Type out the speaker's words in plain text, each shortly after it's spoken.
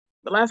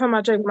The last time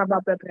I checked, my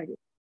about that package.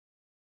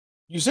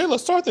 You said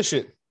let's start the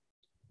shit.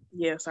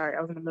 Yeah, sorry,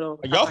 I was in the middle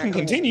of. Y'all can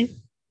continue.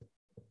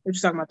 We're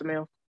just talking about the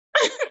mail.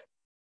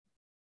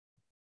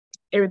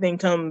 Everything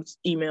comes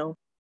email.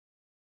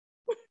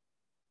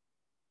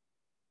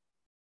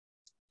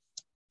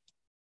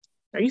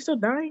 Are you still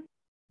dying?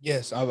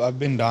 Yes, I've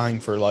been dying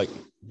for like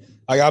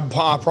I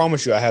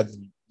promise you I had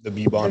the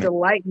bubonic. Is it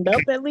lightened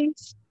up at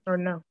least, or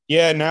no?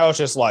 Yeah, now it's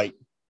just like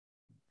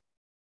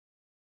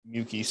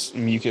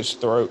mucus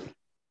throat.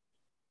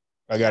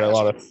 I got a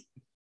lot of.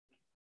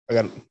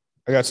 I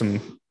got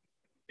some.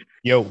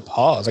 Yo,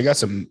 pause. I got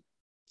some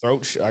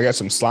throat. I got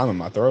some slime in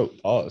my throat.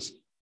 Pause.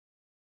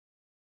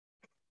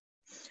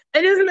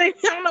 It doesn't make.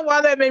 I don't know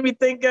why that made me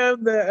think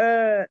of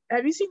the.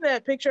 Have you seen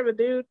that picture of a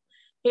dude?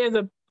 He has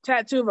a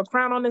tattoo of a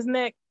crown on his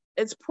neck.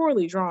 It's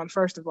poorly drawn,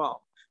 first of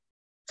all.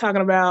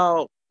 Talking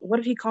about what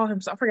did he call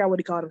himself? I forgot what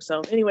he called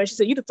himself. Anyway, she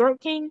said, "You the throat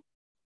king."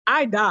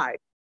 I died.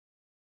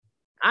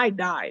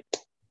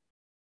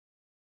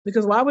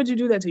 Because why would you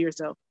do that to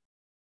yourself?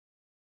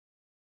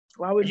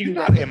 Why would Are you you do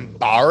not that?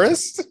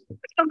 embarrassed?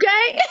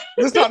 Okay.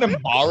 It's not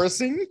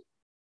embarrassing.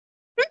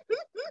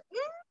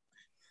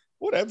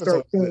 What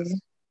episode is this?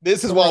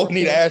 This is why we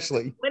need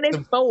Ashley.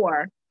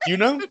 24. You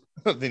know?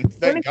 Then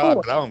thank God,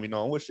 because I don't even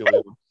know. I wish you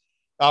would.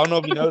 I don't know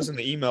if you noticed in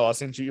the email I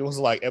sent you, it was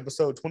like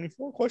episode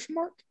 24 question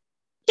mark.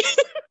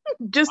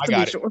 Just to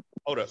be sure.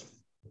 Hold up.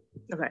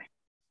 Okay.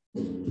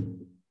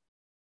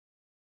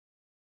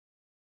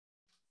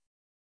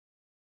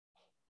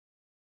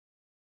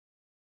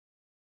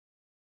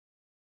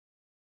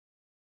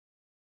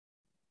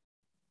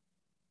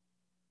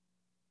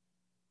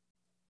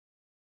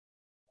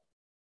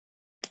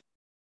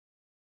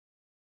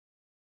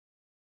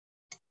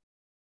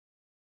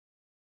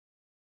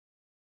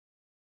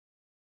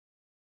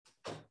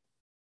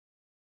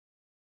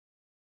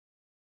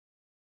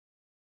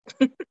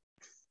 This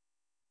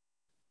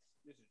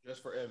is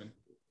just for Evan.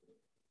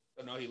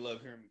 I know he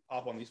loved hearing me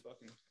pop on these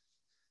fucking.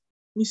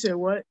 You said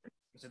what? I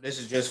said this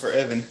is just for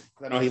Evan.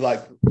 I know he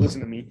liked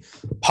listening to me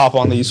pop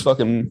on these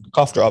fucking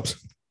cough drops.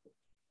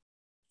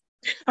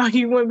 Oh,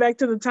 you went back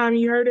to the time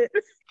you heard it?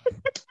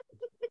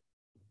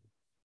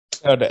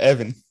 Shout out to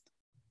Evan.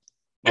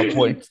 My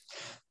boy.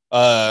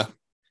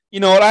 You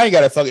know what? I ain't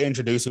gotta fucking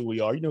introduce who we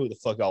are. You know who the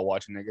fuck y'all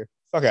watching, nigga.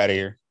 Fuck out of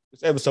here.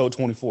 It's episode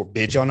 24,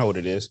 bitch. Y'all know what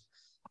it is.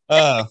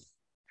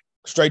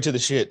 Straight to the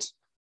shit.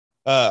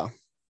 Damn,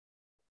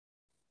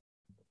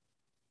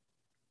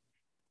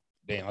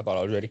 I thought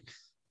I was ready.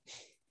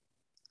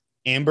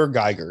 Amber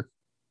Geiger.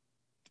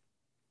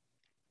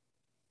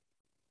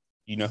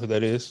 You know who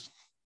that is?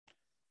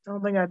 I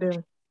don't think I do.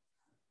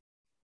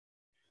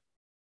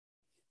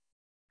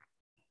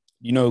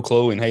 You know who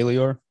Chloe and Haley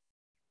are?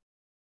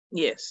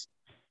 Yes.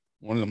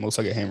 One of them looks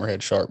like a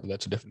hammerhead shark, but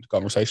that's a different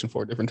conversation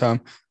for a different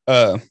time.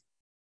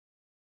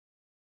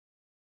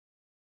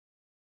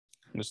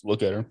 Just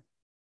look at her.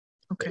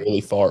 Okay. They're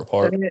really far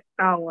apart.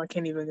 Oh, I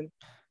can't even.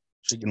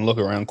 She can look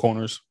around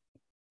corners.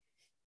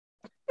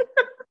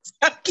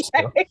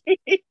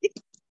 Okay.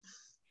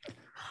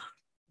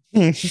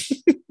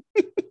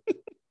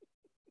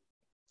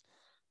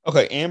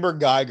 Okay, Amber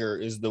Geiger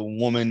is the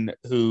woman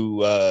who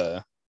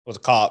was a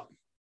cop,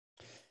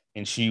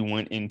 and she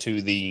went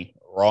into the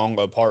wrong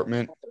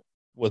apartment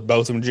with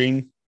Botham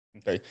Jean.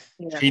 Okay,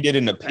 yeah. She did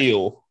an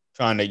appeal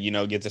trying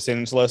to, get the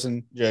sentence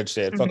lesson. Judge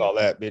said, "Fuck all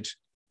that, bitch."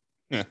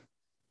 Yeah,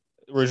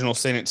 original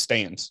sentence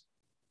stands.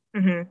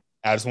 Mm-hmm.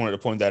 I just wanted to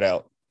point that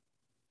out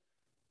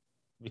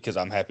because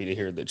I'm happy to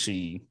hear that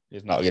she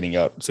is not getting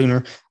out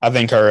sooner. I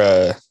think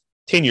her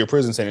 10-year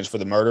prison sentence for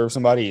the murder of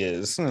somebody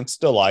is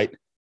still light,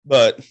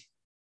 but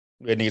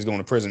we had niggas going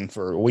to prison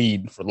for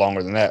weed for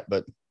longer than that.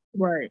 But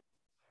right,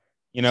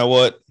 you know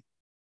what?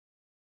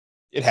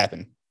 It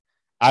happened.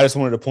 I just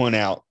wanted to point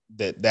out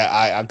that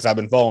because I've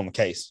been following the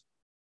case,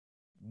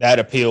 that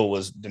appeal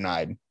was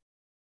denied,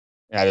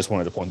 and I just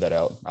wanted to point that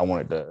out. I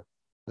wanted to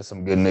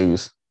some good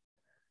news.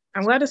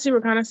 I'm glad to see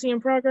we're kind of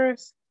seeing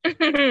progress,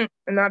 and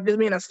not just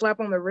being a slap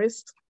on the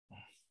wrist.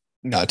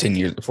 Not 10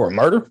 years for a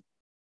murder,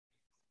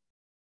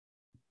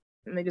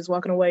 and they just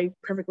walking away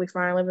perfectly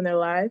fine, living their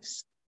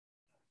lives.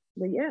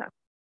 But yeah,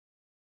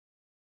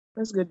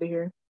 that's good to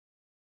hear.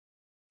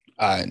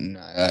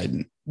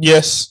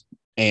 Yes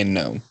and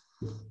no.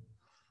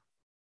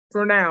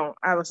 For now,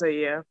 I would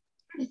say yeah.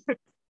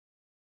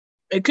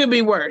 It could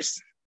be worse.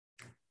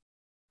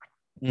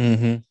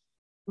 Mm-hmm.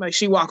 Like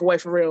she walk away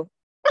for real.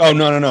 Oh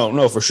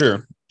no, for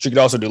sure. She could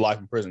also do life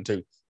in prison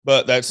too.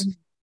 But that's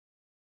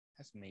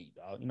me,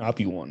 dog. I'll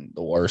be one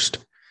the worst.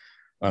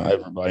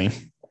 Everybody.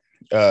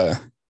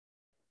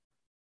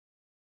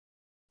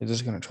 Is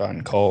this gonna try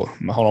and call?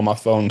 Hold on, my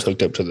phone's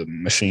hooked up to the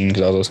machine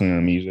because I was listening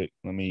to music.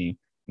 Let me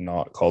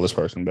not call this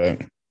person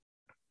back.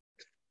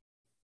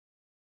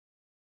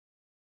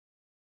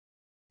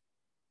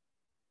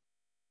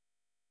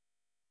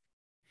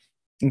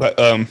 But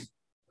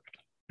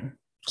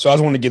so I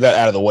just wanted to get that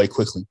out of the way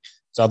quickly.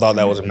 So I thought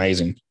that was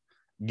amazing.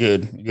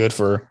 Good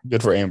for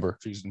Amber.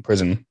 She's in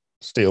prison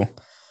still.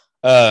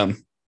 The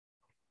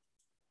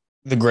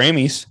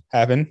Grammys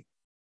happened.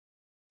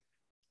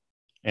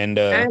 And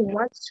I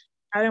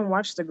didn't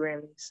watch the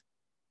Grammys.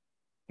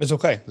 It's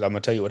okay, because I'm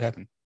gonna tell you what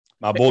happened.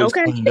 My boys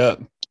Okay. cleaned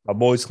up. My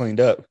boys cleaned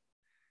up.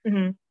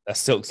 Mm-hmm. That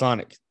Silk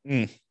Sonic.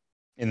 And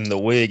the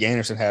wig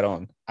Anderson had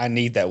on. I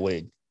need that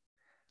wig.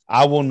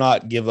 I will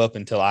not give up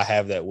until I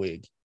have that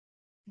wig.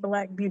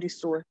 Black beauty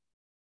store.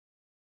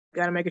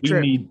 Gotta make a We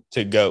trip. need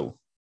to go.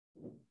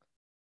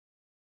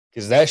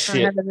 Because that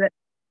shit. That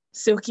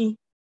silky.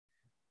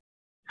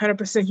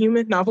 100%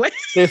 human. No, play.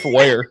 Stiff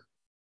wear.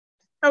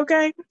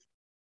 Okay.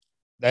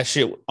 That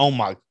shit. Oh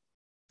my.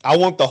 I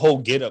want the whole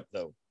get up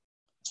though.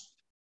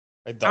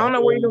 Like I don't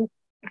know where you.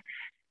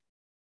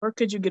 Where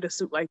could you get a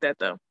suit like that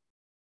though?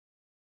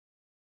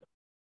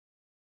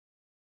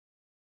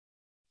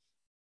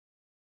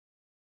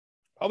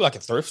 Probably like a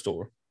thrift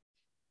store.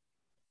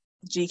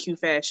 GQ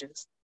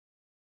Fashions.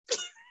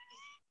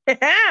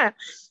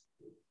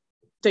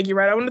 Take you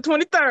right out on the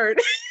 23rd.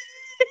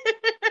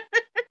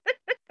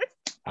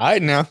 All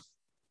right now.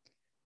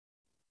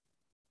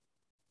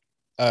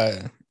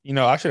 I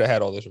should have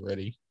had all this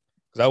ready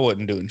because I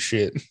wasn't doing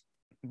shit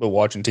but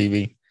watching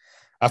TV.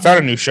 I found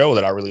a new show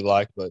that I really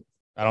like, but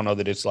I don't know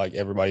that it's like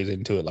everybody's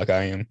into it like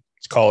I am.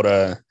 It's called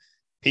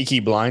Peaky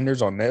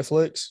Blinders on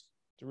Netflix.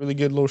 It's a really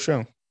good little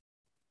show.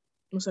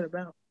 What's it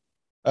about?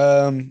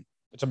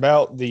 It's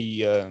about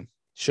the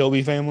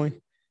Shelby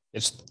family.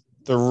 It's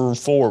the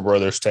 4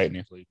 brothers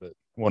technically, but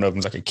one of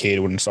them's like a kid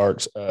when it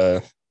starts.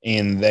 And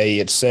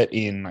it's set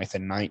in like the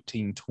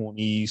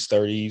 1920s,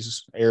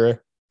 30s era.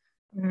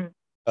 Mm-hmm.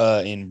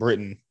 In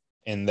Britain,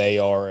 and they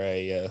are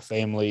a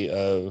family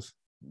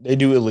they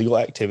do illegal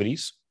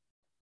activities,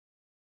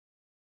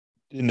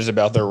 and it's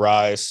about their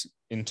rise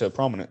into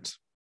prominence.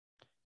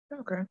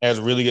 Okay. It has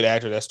a really good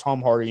actor. That's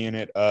Tom Hardy in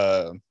it.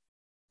 I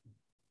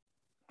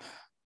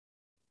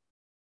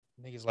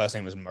think his last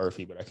name is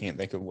Murphy, but I can't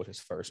think of what his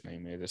first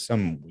name is. It's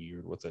some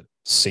weird with a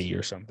C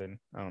or something.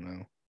 I don't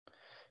know.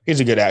 He's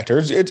a good actor.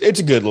 It's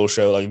a good little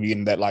show. Like if you get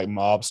into that like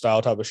mob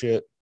style type of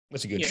shit,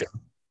 it's a good show.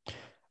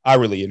 I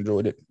really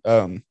enjoyed it.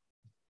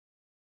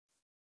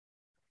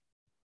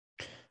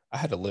 I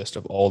had a list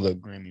of all the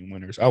Grammy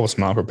winners. I was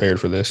not prepared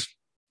for this,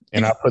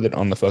 and I put it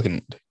on the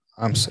fucking.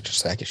 I'm such a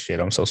sack of shit.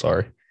 I'm so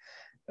sorry.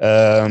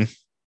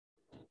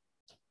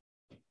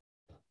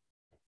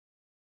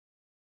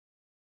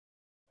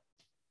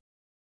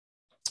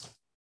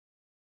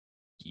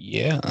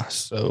 Yeah.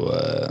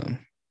 So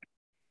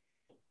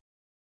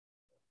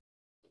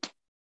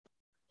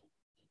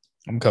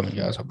I'm coming,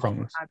 guys. I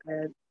promise.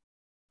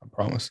 I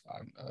promise.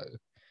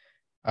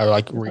 I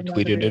like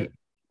retweeted it,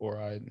 or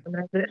I'm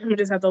gonna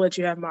just have to let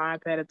you have my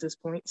iPad at this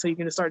point, so you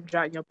can just start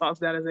jotting your thoughts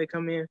down as they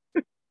come in.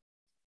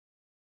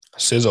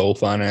 Sizzle,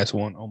 fine ass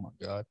one. Oh my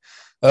god.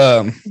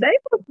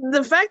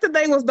 The fact that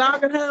they was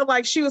dogging her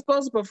like she was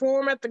supposed to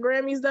perform at the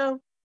Grammys though.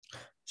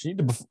 She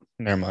need to.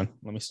 Never mind.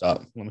 Let me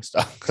stop.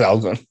 Because I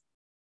was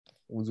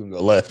gonna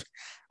go left.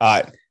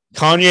 All right.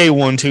 Kanye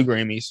won 2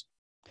 Grammys.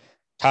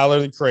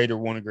 Tyler the Creator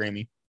won a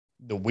Grammy.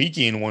 The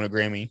Weeknd won a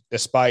Grammy,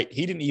 despite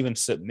he didn't even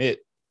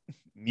submit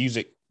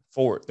music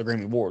for it, the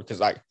Grammy Award,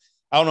 because like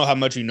I don't know how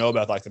much you know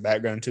about like the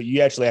background too.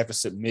 You actually have to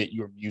submit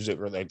your music,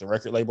 or like the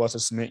record label has to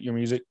submit your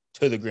music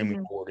to the Grammy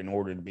Award in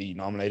order to be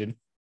nominated.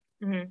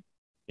 Mm-hmm.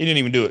 He didn't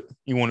even do it.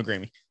 He won a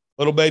Grammy.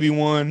 Little Baby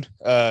won.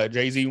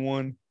 Jay-Z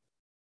won.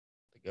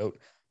 The GOAT.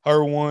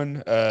 Her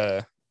won.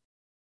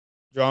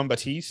 John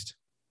Batiste.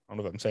 I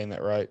don't know if I'm saying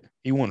that right.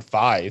 He won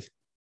 5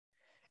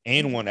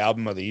 and won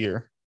Album of the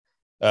Year.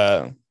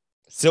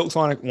 Silk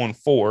Sonic won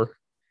 4,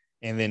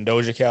 and then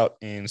Doja Cat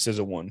and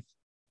SZA won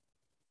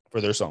for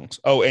their songs.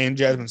 Oh, and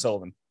Jasmine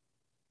Sullivan.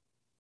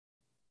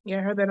 Yeah,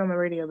 I heard that on the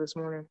radio this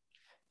morning.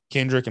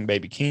 Kendrick and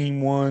Baby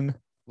Keem won.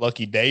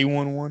 Lucky Day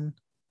won 1.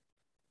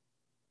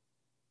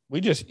 We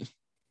just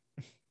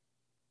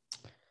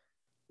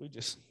look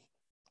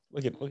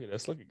at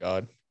us. Look at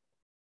God.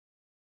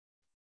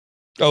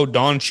 Oh,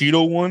 Don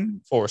Cheadle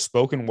won for a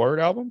spoken word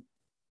album.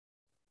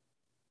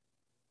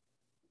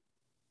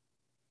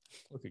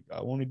 Look at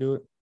God. Won't he do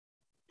it?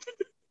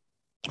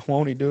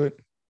 Won't he do it?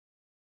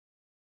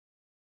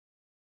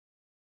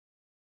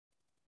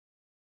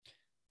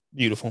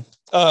 Beautiful.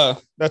 I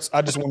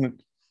just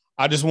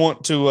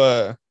want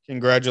to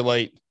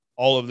congratulate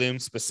all of them,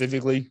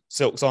 specifically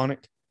Silk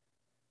Sonic,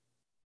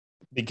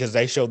 because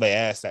they showed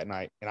their ass that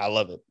night, and I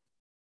love it.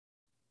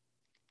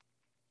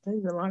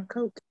 There's a lot of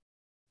coke.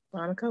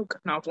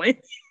 No, I'm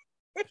playing.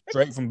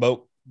 Straight from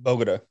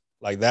Bogota.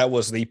 Like that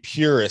was the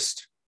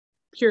purest.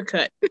 Pure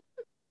cut.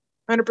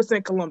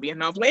 100% Colombian.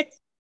 No, I'm playing.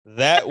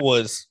 That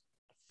was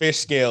fish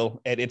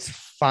scale at its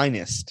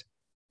finest.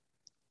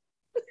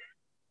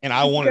 And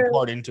I wanted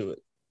part into it.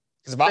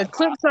 The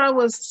clips I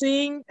was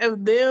seeing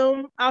of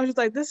them, I was just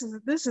like, this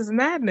is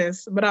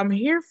madness, but I'm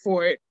here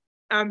for it.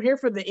 I'm here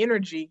for the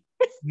energy.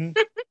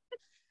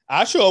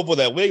 I show up with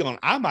that wig on.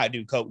 I might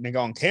do coke,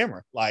 nigga, on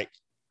camera. Like,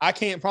 I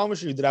can't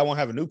promise you that I won't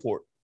have a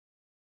Newport.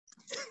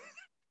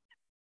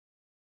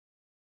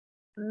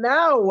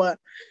 No,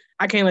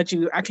 I can't let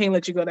you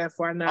go that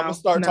far now. I'm gonna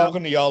start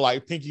talking to y'all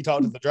like Pinky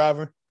talked to the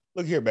driver.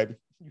 Look here, baby.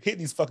 You hit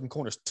these fucking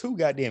corners too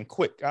goddamn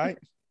quick, all right?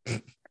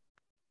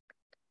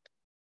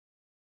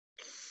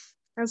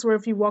 I swear,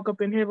 if you walk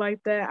up in here like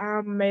that,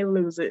 I may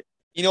lose it.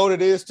 You know what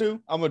it is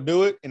too? I'm gonna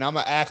do it, and I'm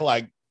gonna act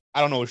like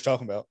I don't know what you're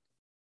talking about.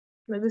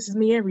 Like, this is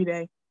me every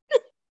day.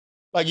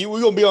 Like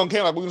we're gonna be on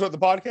camera, like we're gonna start the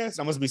podcast.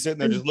 I'm gonna be sitting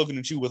there just looking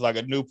at you with like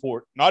a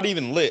Newport, not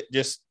even lit,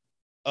 just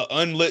an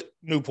unlit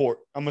Newport.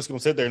 I'm just gonna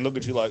sit there and look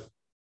at you like.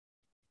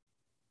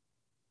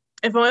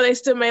 If only they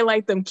still made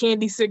like them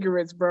candy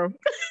cigarettes, bro.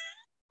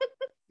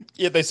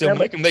 Yeah, they still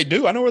make them. They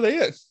do. I know where they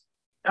is.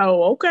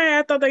 Oh, okay.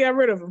 I thought they got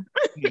rid of them.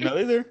 No,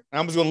 they're there.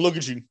 I'm just gonna look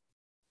at you.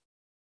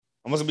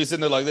 I'm just gonna be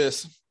sitting there like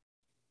this.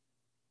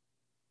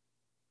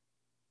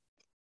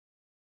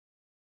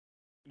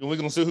 We're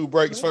gonna see who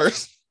breaks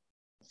first.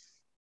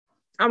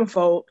 I'm a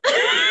fold.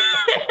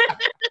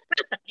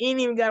 You ain't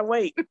even gotta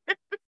wait.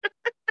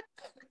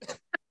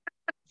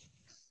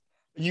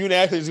 You and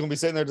Ashley is gonna be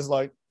sitting there just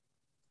like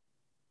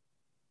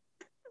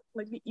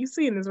you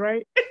seeing this,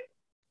 right?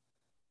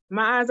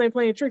 My eyes ain't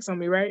playing tricks on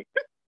me, right?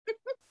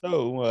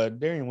 So,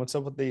 Darian, what's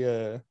up with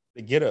the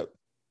get up?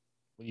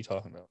 What are you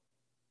talking about?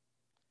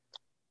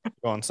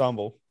 Your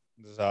ensemble.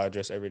 This is how I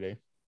dress every day.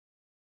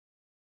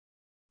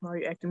 Are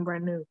you acting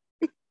brand new?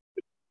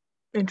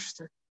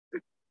 Interesting.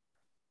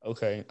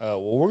 Okay.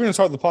 Well, we're gonna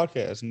start the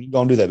podcast, and you're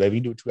gonna do that, baby.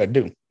 You do what you gotta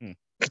do.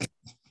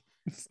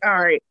 All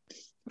right.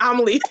 I'm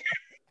leaving.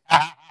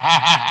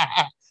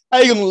 How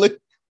you gonna leave?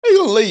 How you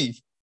gonna leave?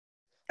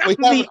 We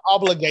have an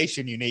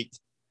obligation, Unique,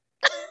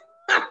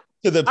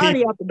 to the people.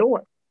 Already out the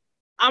door.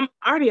 I'm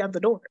already out the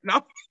door.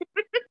 No.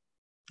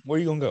 Where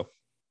are you gonna go?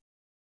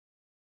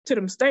 To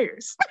them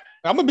stairs.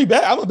 I'm gonna be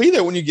back. I'm gonna be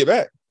there when you get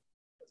back.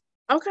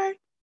 Okay.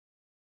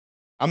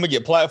 I'm gonna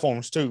get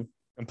platforms too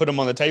and put them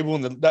on the table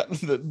in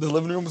the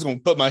living room. Is gonna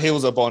put my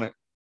heels up on it.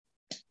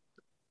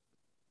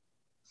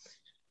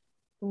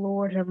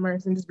 Lord have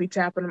mercy, and just be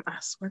tapping them. I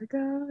swear to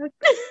God.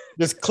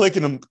 Just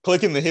clicking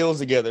the heels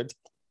together.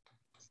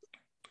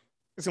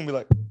 It's gonna be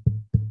like.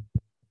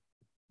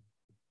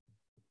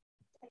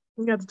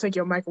 You got to take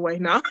your mic away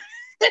now.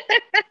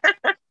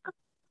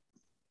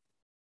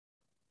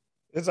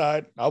 It's all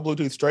right. I'll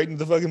Bluetooth straight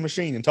into the fucking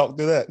machine and talk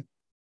through that.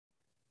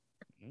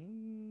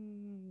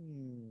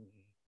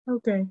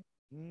 Okay.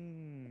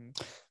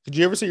 Did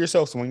you ever see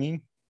yourself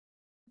swinging?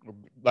 Or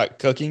like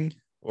cooking?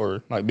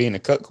 Or like being a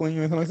cut queen or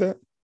anything like that?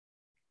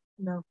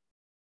 No.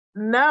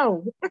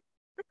 No.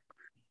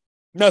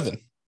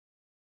 Nothing.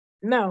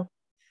 No.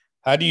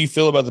 How do you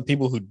feel about the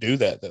people who do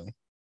that, though?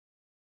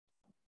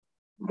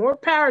 More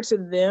power to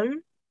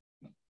them.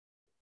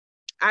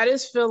 I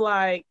just feel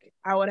like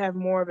I would have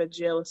more of a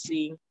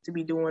jealousy to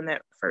be doing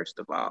that, first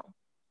of all.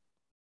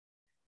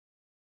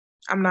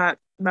 I'm not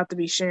about to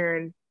be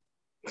sharing,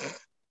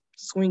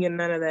 swinging,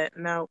 none of that.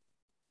 No.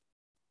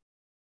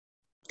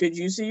 Could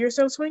you see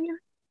yourself swinging?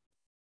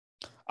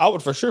 I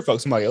would for sure fuck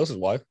somebody else's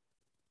wife.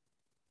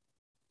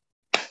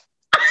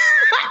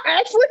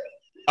 Actually?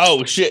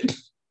 Oh, shit.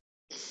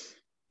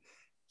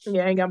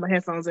 Yeah, I ain't got my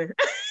headphones in.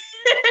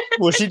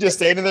 Was she just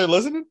standing there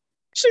listening?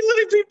 She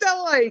literally peeped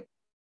out like,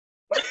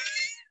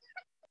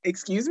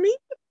 excuse me?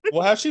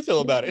 Well, how'd she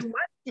feel about it?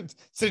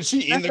 Since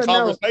she in the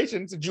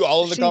conversation, since you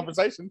all in the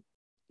conversation.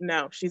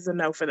 No, she's a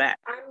no for that.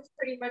 I was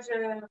pretty much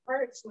a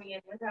part of swinging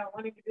without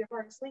wanting to be a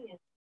part of swinging.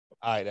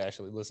 All right,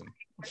 Ashley, listen.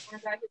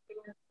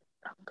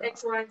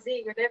 X, Y, and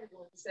Z with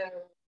everyone, so.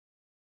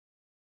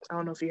 I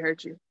don't know if he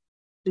heard you.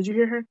 Did you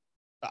hear her?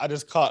 I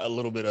just caught a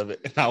little bit of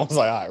it, and I was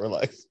like, all right,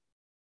 relax.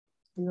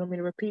 You want me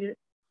to repeat it?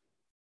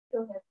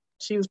 Go ahead.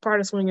 She was part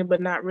of swinging, but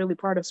not really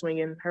part of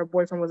swinging. Her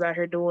boyfriend was out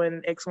here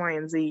doing X, Y,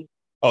 and Z.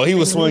 Oh, he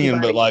was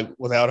swinging, but like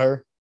without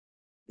her?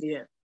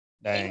 Yeah.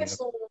 Dang. I was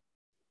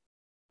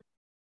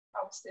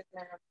sitting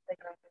there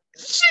thinking of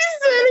it. She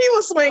said he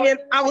was swinging.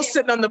 I was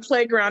sitting on the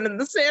playground in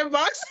the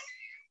sandbox.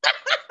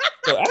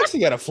 So I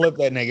actually got to flip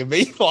that nigga.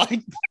 Be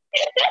like,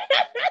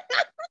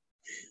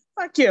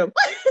 fuck him.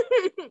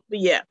 But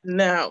yeah,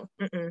 no.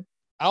 Mm-mm.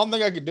 I don't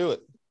think I could do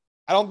it.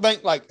 I don't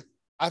think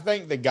I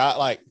think the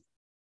guy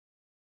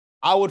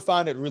I would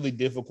find it really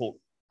difficult.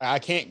 I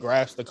can't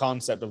grasp the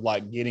concept of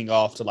like getting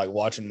off to like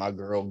watching my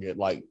girl get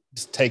like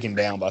just taken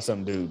down by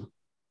some dude.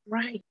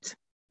 Right.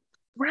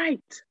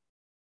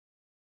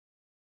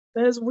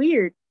 That is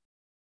weird.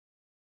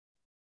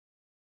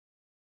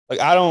 Like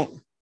I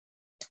don't.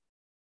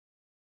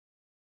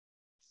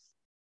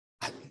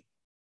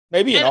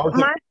 Maybe an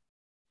argument.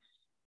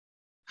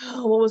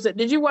 What was it?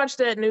 Did you watch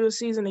that newest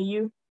season of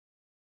You?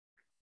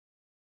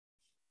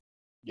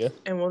 Yeah.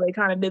 And when they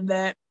kind of did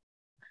that,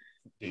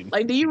 Dude.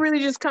 like, do you really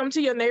just come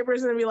to your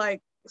neighbors and be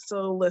like,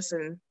 "So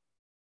listen,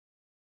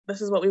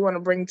 this is what we want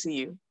to bring to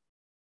you"?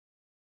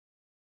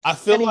 I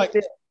feel like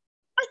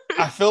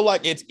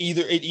it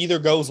either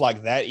goes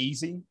like that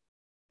easy.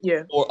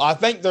 Yeah. Or I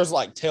think there's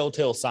like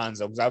telltale signs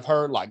though, because I've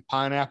heard like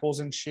pineapples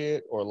and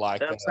shit, or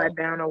like upside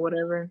down or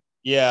whatever.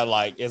 Yeah,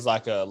 like it's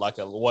like a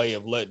way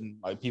of letting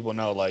like people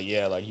know, like,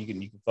 yeah, like you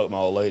can fuck my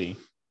old lady,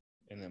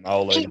 and then my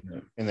old lady,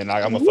 and then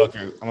I'm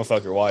gonna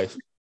fuck your wife.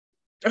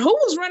 Who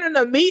was running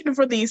a meeting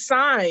for these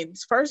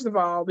signs? First of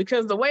all,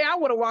 because the way I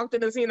would have walked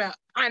in and seen a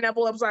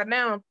pineapple upside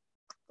down,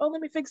 oh,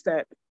 let me fix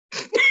that.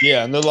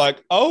 Yeah, and they're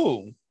like,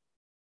 oh,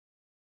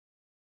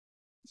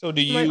 So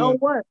do I'm like, oh, you?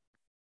 what?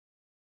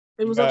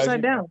 It was guys,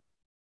 upside down.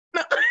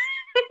 No.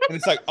 And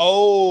it's like,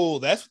 oh,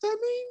 that's what that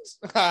means.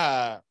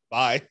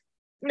 Bye.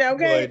 Yeah,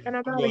 okay. And I'm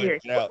out Go of ahead here.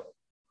 and get out.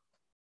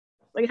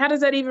 Like, how does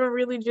that even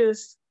really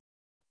just?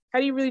 How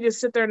do you really just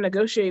sit there and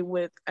negotiate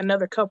with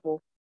another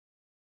couple?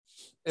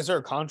 Is there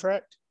a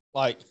contract?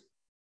 Like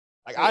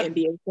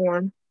NDA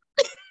form.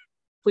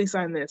 Please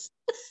sign this.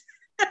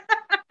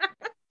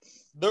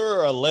 There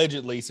are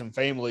allegedly some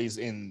families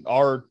in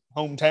our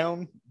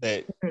hometown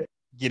that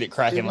get it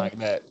cracking like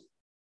that.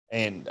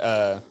 And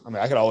I mean,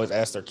 I could always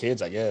ask their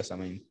kids, I guess. I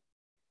mean,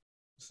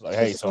 it's like,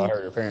 hey, so I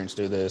heard your parents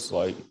do this.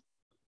 Like,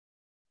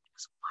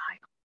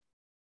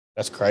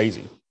 that's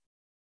crazy.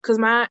 Because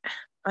my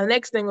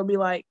next thing would be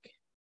like,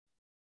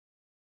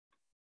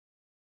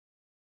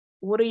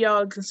 what are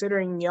y'all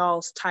considering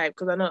y'all's type?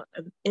 Because I know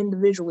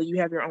individually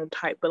you have your own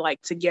type, but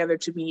like together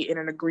to be in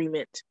an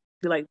agreement,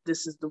 be like,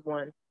 this is the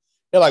one.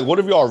 Yeah, like, what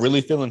if y'all are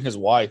really feeling his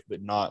wife,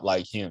 but not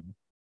like him?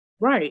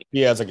 Right.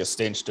 He has like a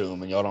stench to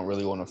him, and y'all don't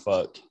really want to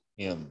fuck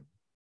him.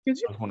 You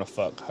want to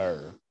fuck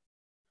her,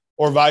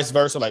 or vice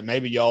versa. Like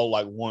maybe y'all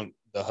like want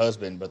the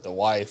husband, but the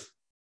wife,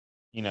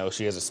 you know,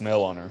 she has a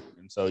smell on her,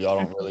 and so y'all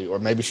don't really. Or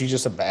maybe she's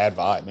just a bad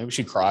vibe. Maybe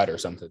she cried or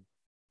something.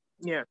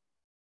 Yeah.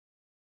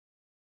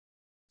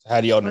 So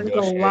how do y'all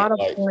negotiate?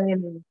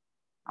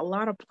 A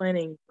lot of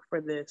planning for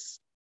this.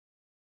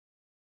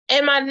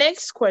 And my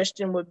next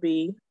question would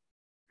be,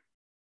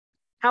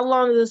 how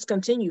long does this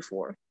continue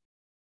for?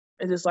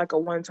 Is this like a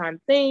one-time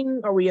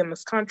thing? Are we in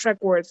this contract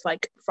where it's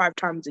like 5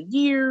 times a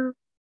year?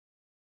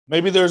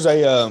 Maybe there's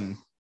a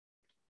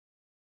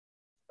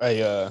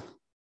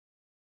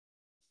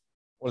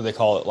what do they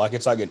call it? Like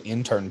it's like an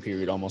intern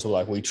period almost.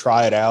 Like we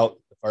try it out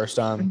the first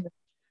time,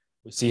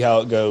 we see how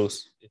it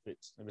goes. If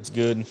it's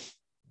good,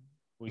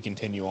 we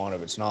continue on.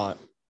 If it's not,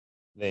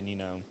 then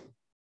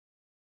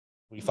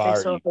we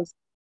fire you. If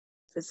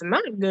it's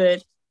not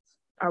good,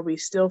 are we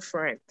still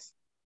friends?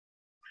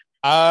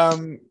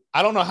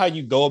 I don't know how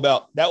you go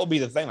about that. Would be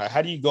the thing. Like,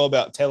 how do you go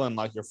about telling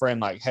like your friend,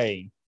 like,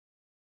 hey,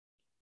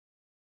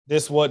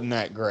 this wasn't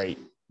that great.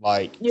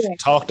 Like, she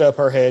talked up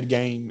her head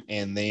game,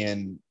 and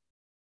then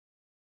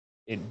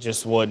it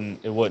just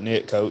wasn't. It wasn't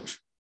it, coach.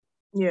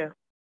 Yeah.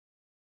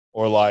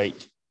 Or like,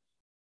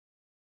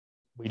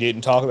 we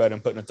didn't talk about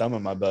him putting a thumb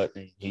in my butt,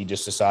 and he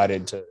just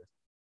decided to,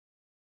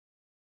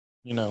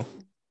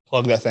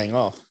 plug that thing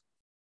off.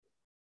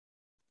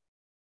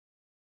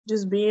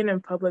 Just being in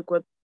public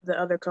with the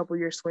other couple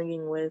you're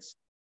swinging with.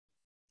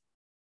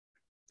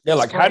 Yeah,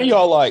 like, how do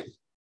y'all, like,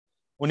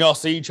 when y'all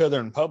see each other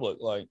in public,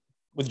 like,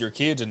 with your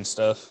kids and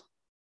stuff,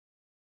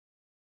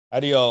 how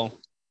do y'all? I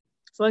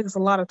feel like it's a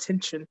lot of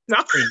tension.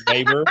 No.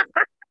 Neighbor.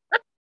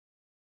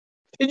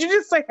 Did you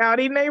just say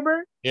howdy,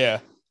 neighbor? Yeah.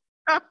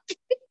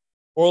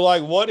 Or,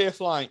 like, what if,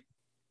 like,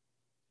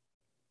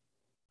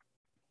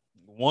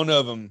 one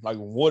of them, like,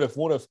 what if,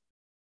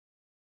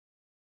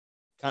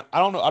 I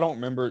don't know, I don't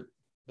remember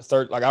the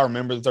third, like, I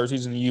remember the third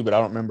season of You, but I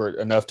don't remember it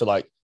enough to,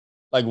 like,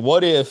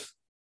 what if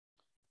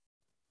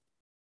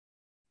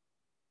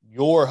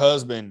your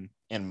husband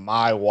and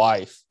my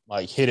wife,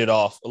 like, hit it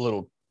off a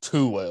little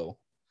too well?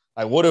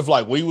 Like, what if,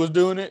 like, we was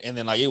doing it and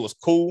then, like, it was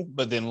cool,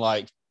 but then,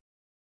 like,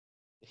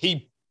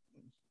 he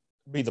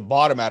be the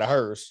bottom out of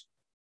hers,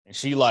 and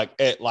she, like,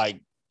 at,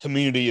 like,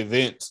 community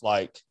events,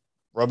 like,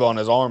 rub on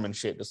his arm and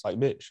shit, just like,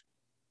 bitch.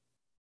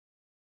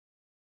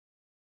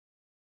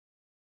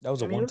 That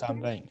was a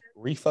one-time thing.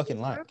 Re-fucking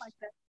life.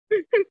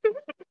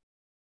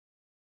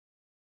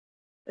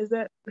 Is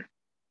that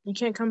you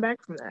can't come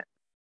back from that?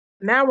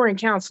 Now we're in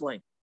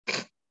counseling.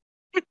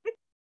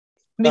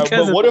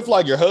 But what if,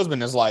 like, your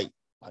husband is like,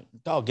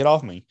 dog, get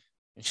off me,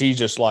 and she's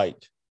just like,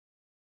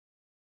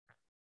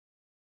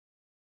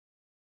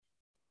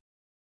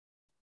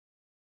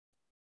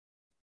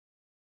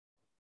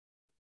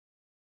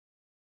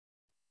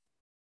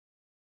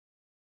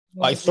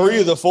 like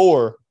 3 of the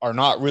 4 are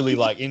not really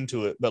like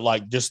into it, but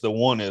like just the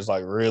one is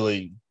like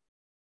really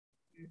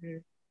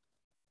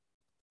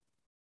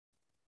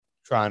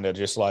trying to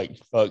just like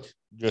fuck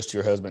just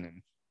your husband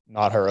and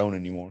not her own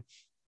anymore.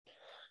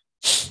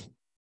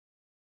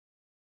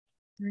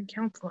 You're in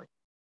counseling.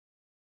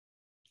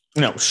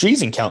 No,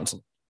 she's in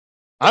counseling.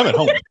 I'm at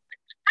home.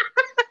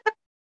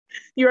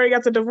 You already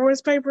got the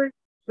divorce paper? Is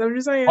that what you're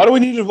saying? Why do we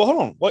need to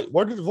hold on?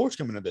 Where did divorce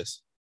come into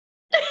this?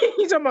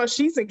 You talking about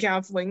she's in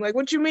counseling? Like,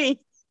 what you mean?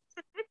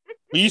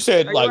 You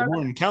said like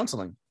we're in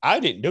counseling.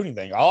 I didn't do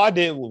anything. All I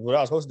did was what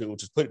I was supposed to do,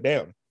 which is put it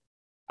down.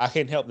 I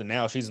can't help that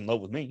now she's in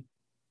love with me.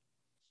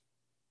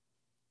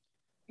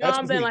 No,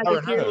 I'm saying like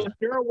if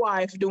your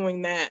wife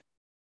doing that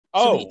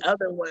to the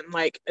other one,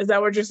 like, is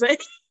that what you're saying?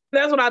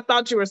 That's what I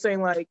thought you were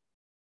saying. Like,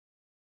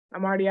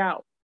 I'm already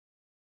out.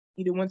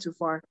 You didn't went too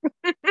far.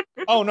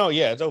 Oh no,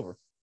 yeah, it's over.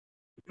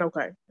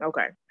 Okay.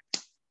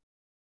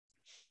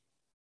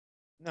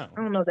 No.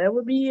 I don't know. That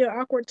would be an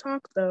awkward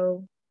talk,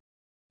 though.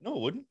 No,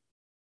 it wouldn't.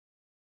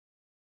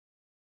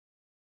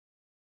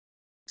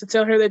 To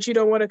tell her that you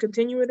don't want to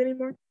continue it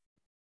anymore?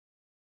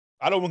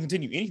 I don't want to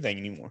continue anything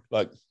anymore.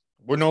 Like,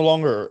 we're no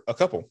longer a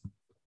couple.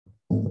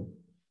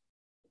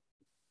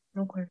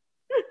 Okay.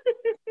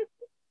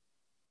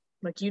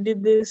 Like, you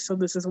did this, so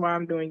this is why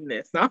I'm doing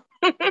this. No?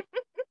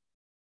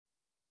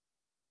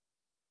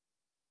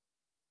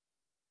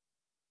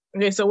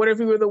 Okay, so what if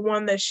you were the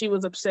one that she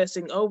was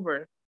obsessing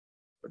over?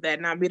 Would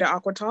that not be the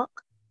awkward talk?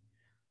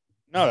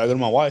 No, I go to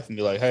my wife and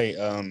be like, hey,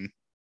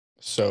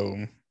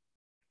 so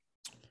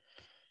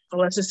Or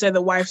let's just say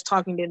the wife's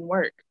talking didn't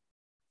work.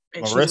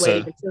 And she's Marissa,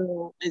 waiting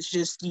until it's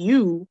just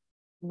you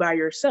by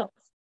yourself.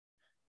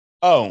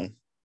 oh,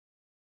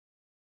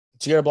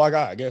 she got a black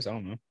eye, I guess. I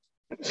don't know.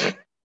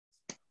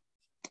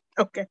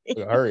 Okay.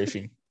 Her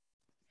issue.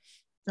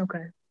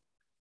 Okay.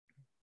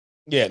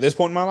 Yeah, at this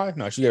point in my life,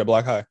 no, she got a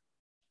black eye.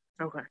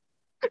 Okay.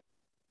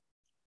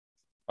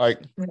 Like,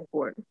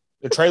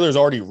 the trailer's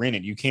already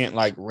rented. You can't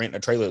like rent a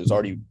trailer that's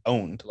already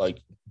owned. Like,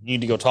 you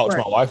need to go talk to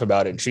my wife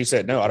about it. And she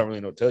said, no, I don't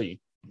really know what to tell you.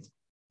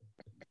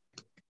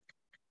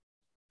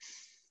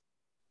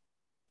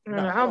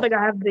 I don't think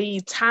I have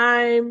the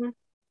time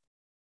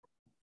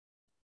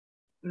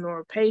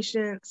nor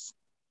patience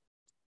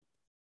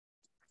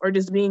or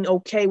just being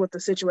okay with the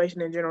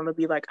situation in general to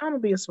be like, I'm gonna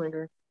be a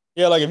swinger.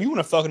 Yeah, like if you want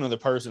to fuck another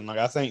person, like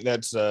I think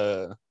that's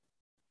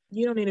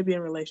you don't need to be in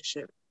a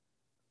relationship.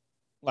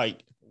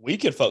 Like, we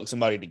could fuck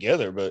somebody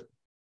together, but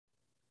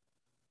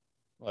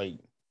like,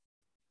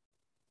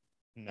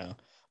 no.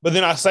 But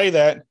then I say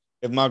that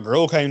if my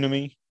girl came to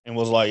me and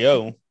was like,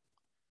 yo,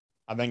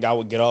 I think I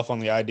would get off on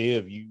the idea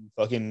of you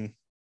fucking,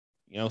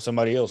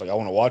 somebody else. Like, I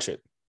want to watch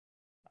it.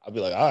 I'd be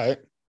like, all right.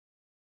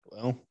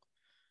 Well,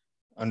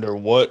 under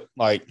what,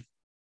 like,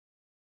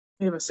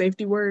 you have a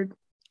safety word?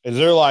 Is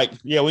there like,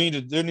 there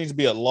needs to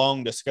be a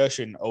long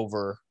discussion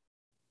over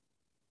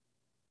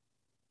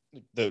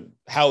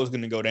how it's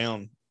going to go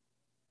down.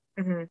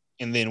 Mm-hmm.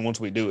 And then once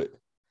we do it,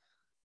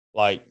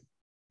 like,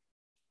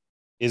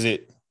 is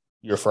it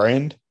your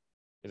friend?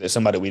 Is it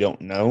somebody we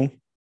don't know?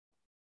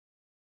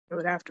 It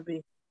would have to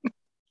be.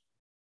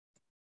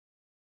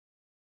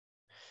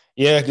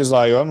 Yeah, because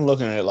like I'm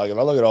looking at it, like if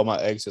I look at all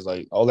my exes,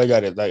 like all they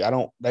got it, like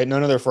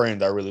none of their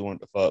friends I really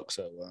wanted to fuck.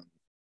 So,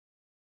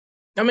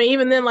 I mean,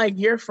 even then, like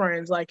your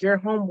friends, like your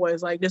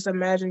homeboys, like just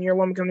imagine your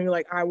woman coming to me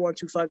like, I want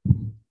to fuck,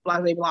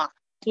 blah blah blah.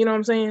 You know what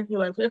I'm saying? You're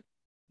like,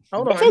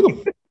 hold on, fuck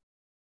them.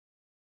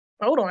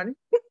 Hold on.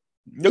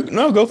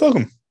 No, go fuck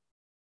them.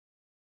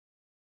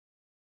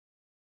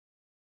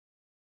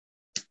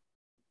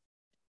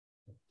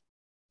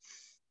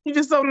 You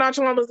just so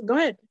nonchalant. Go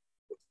ahead.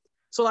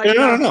 So like,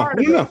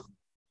 no.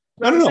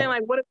 I'm saying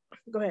like, what?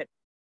 Go ahead.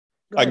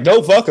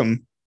 Go fuck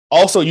them.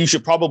 Also, you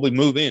should probably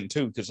move in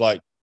too, because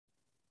like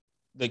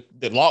the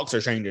locks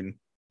are changing.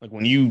 Like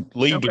when you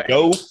leave to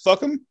go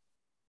fuck him,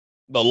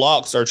 the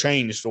locks are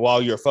changed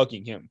while you're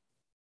fucking him.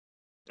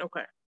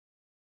 Okay.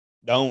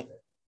 Don't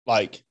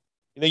like.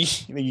 You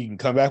think you can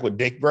come back with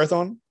dick breath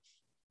on?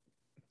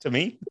 To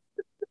me,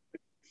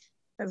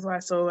 that's why.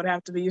 So it would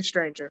have to be a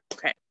stranger.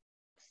 Okay.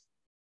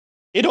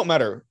 It don't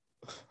matter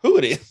who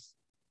it is.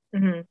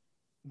 Mm-hmm.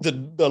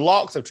 The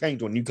locks have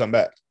changed when you come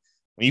back.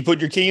 When you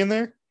put your key in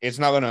there, it's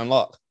not going to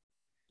unlock.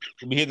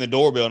 You'll be hitting the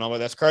doorbell, and I'm like,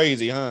 that's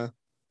crazy, huh?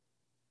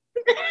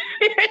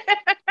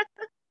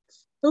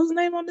 Whose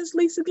name on this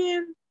lease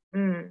again?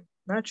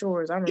 Not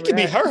yours. I remember it could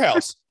be her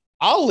house.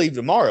 I'll leave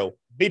tomorrow.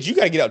 Bitch, you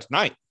got to get out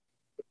tonight.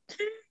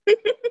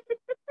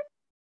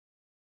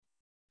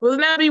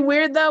 Wouldn't that be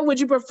weird, though? Would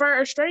you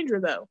prefer a stranger,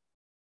 though?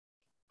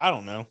 I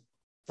don't know.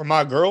 For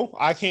my girl,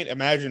 I can't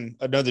imagine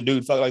another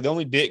dude fuck. Like, the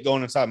only dick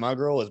going inside my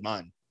girl is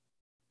mine.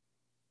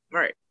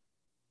 Right.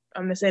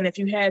 I'm just saying if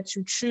you had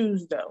to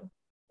choose, though.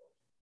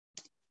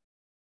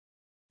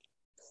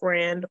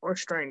 Friend or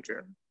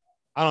stranger?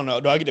 I don't know.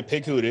 Do I get to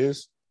pick who it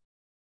is?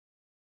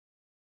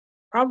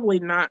 Probably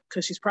not,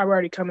 because she's probably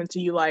already coming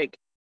to you like,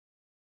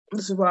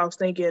 this is what I was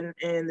thinking,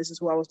 and this is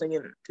who I was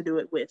thinking to do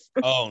it with.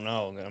 Oh,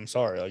 no. I'm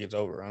sorry. Like, it's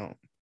over. I don't.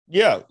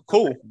 Yeah,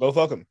 cool. Go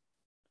fuck him.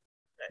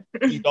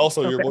 He's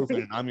also your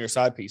boyfriend, and I'm your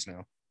side piece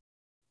now.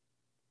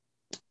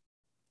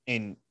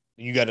 And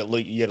you got to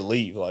leave. You got to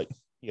leave. Like,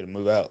 you got to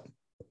move out.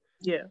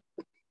 Yeah.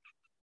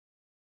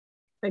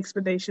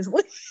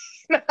 Expeditiously.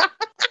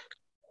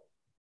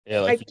 Yeah,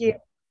 like you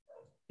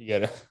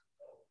gotta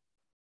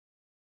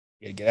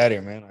get out of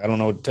here, man. I don't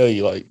know what to tell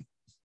you. Like,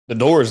 the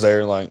door is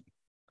there. Like,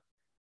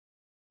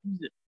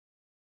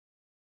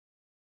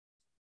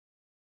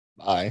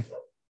 bye.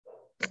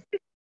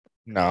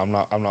 No, I'm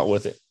not. I'm not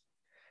with it.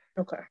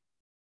 Okay.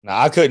 No,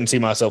 I couldn't see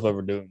myself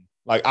ever doing.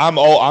 Like,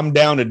 I'm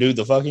down to do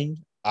the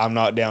fucking. I'm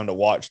not down to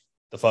watch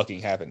the fucking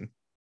happen.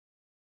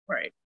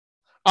 Right.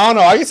 I don't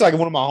know. I guess like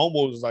one of my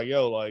homeboys was like,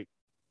 "Yo, like,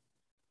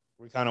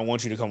 we kind of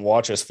want you to come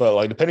watch us fuck."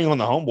 Like, depending on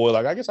the homeboy,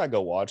 like, I guess I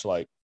go watch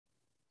like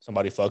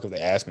somebody fuck if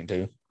they ask me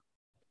to.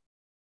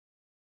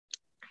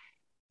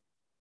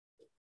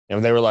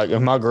 And they were like,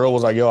 if my girl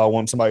was like, "Yo, I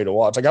want somebody to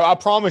watch," like, I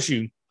promise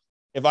you,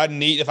 if I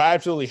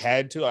absolutely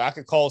had to, I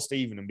could call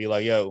Steven and be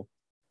like, "Yo,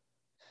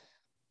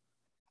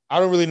 I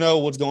don't really know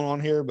what's going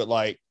on here, but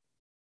like,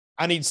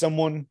 I need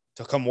someone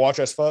to come watch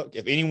us fuck.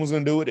 If anyone's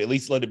gonna do it, at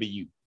least let it be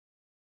you."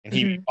 And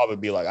he would probably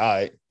be like, "All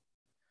right."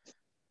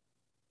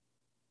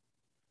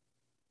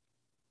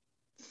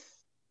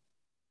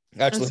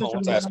 Actually,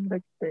 let's ask him.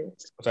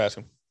 Let's ask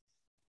him.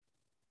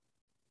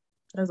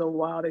 That's a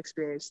wild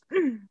experience. No,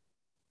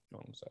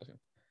 I'm just asking.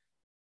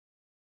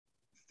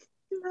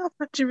 No,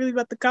 not you really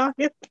about to cock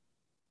it.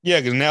 Yeah,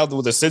 because now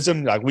with the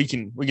system, like we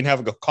can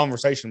have a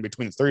conversation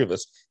between the three of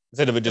us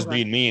instead of it just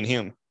being me and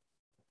him.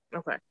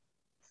 Okay.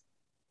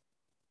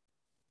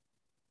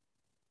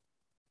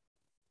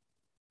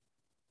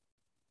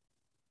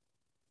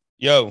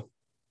 Yo.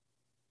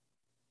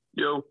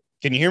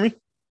 Can you hear me?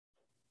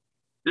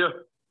 Yeah.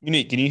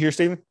 Unique, can you hear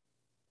Steven?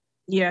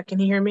 Yeah, can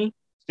you hear me?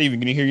 Steven,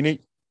 can you hear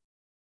Unique?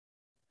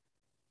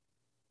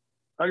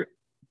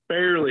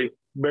 Barely.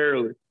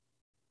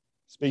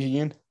 Speak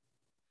again.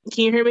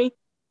 Can you hear me?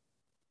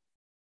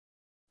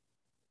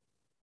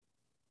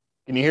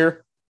 Can you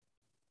hear?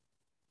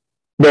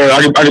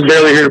 I can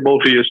barely hear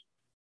both of you.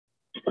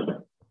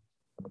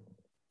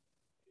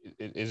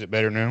 Is it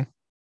better now?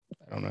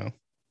 I don't know.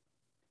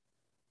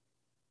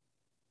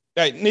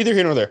 Hey, neither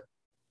here nor there.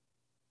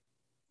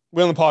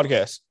 We're on the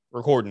podcast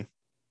recording.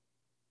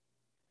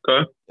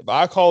 Okay. If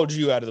I called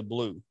you out of the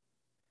blue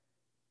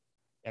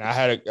and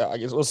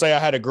let's say I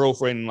had a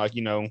girlfriend, like,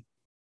 you know,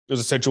 there's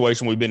a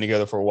situation we've been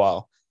together for a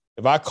while.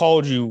 If I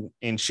called you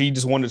and she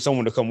just wanted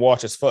someone to come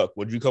watch us fuck,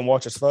 would you come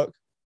watch us fuck?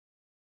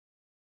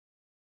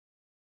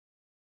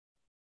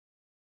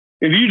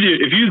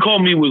 If you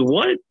called me with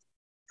what?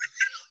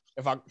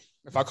 If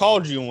I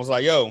called you and was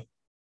like, yo,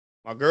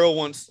 my girl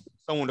wants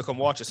someone to come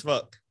watch us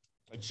fuck,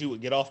 like she would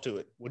get off to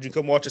it, would you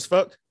come watch us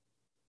fuck?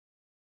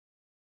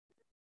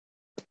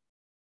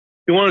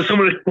 You wanted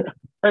somebody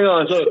hang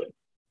on, so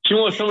she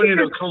wants somebody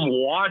to come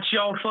watch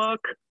y'all fuck?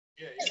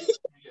 Yeah.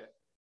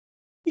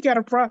 You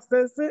gotta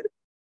process it.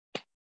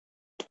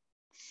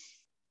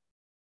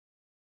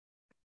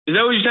 Is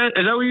that what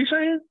you're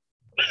saying?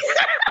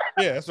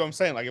 Yeah, that's what I'm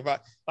saying. Like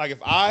if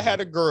I had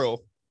a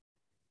girl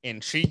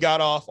and she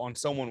got off on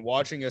someone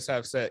watching us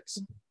have sex,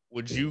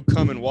 would you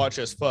come and watch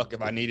us fuck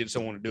if I needed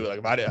someone to do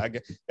it?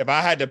 Like if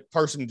I had the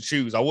person to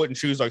choose, I wouldn't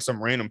choose like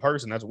some random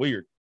person. That's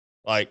weird.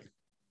 Like,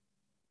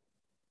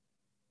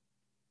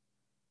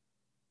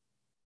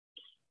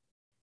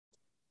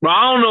 but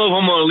I don't know if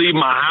I'm gonna leave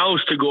my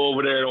house to go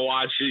over there to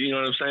watch it. You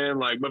know what I'm saying?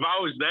 Like, but if I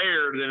was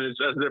there, then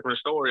that's a different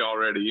story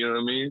already. You know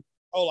what I mean?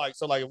 oh, like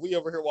so, like if we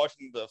over here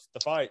watching the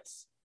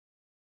fights,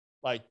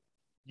 like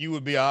you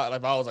would be out. Like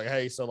if I was like,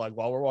 hey, so like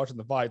while we're watching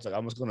the fights, like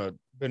I'm just gonna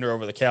bend her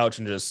over the couch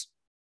and just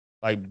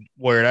like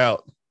wear it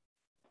out.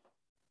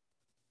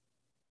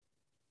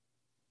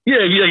 Yeah,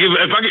 like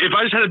if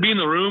I just had to be in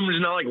the room,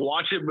 just not like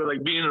watch it, but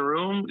like be in the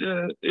room.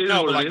 Yeah,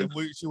 no, but like if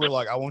she were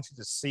like, I want you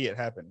to see it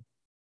happen.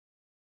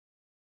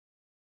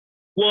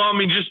 Well, I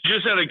mean,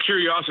 just out of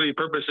curiosity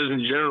purposes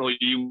in general,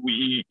 you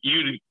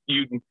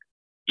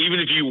even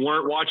if you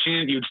weren't watching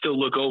it, you'd still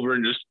look over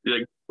and just be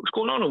like, what's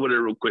going on over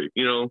there real quick,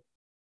 you know?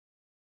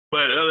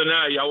 But other than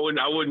that,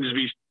 I wouldn't just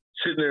be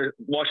sitting there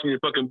watching your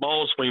fucking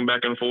ball swing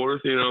back and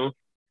forth, you know?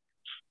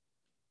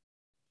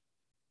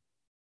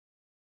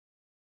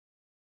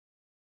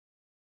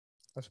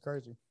 That's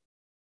crazy.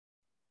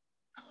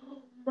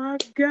 Oh my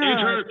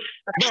God.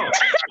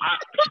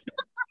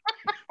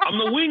 I'm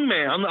the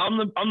wingman.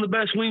 I'm the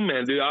best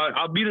wingman, dude.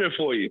 I'll be there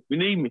for you. You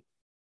need me.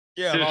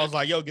 Yeah, I was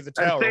like, yo, get the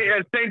towel. At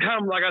the same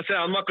time, like I said,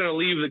 I'm not gonna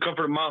leave the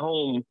comfort of my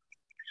home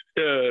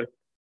to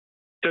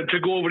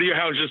go over to your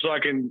house just so I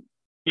can,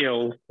 you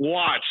know,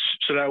 watch,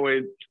 so that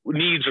way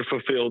needs are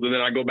fulfilled, and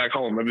then I go back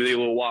home every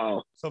little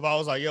while. So if I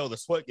was like, yo, the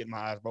sweat get in my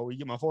eyes, bro, will you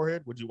get my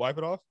forehead? Would you wipe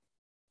it off?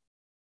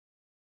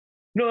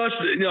 No, that's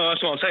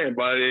what I'm saying.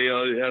 But you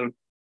know,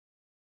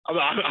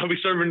 I'll be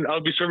serving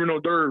hors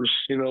d'oeuvres,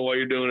 you know, while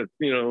you're doing it,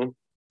 you know.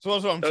 So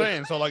that's what I'm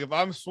saying. So like if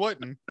I'm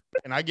sweating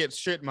and I get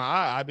shit in my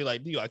eye, I'd be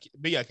like, B,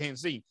 I can't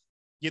see.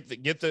 Get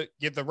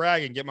the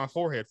rag and get my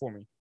forehead for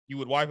me. You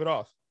would wipe it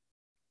off.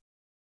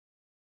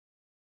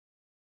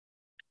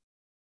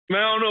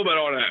 Man, I don't know about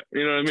all that.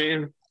 You know what I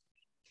mean?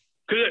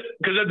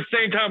 Because at the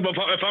same time,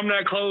 if I'm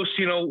that close,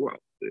 you know,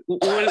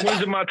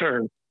 when's it my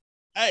turn?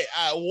 Hey,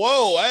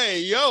 whoa, hey,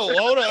 yo,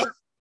 hold up.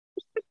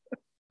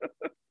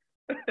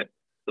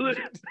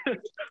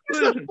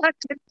 Listen.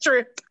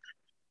 Trip.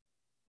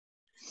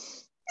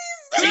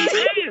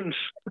 Hands.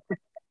 What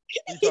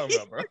are you talking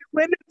about, bro?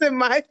 When is it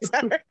my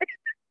turn?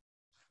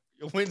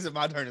 When's it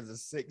my turn is a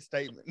sick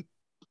statement.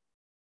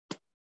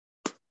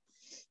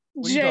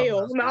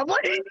 Jail. No,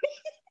 what?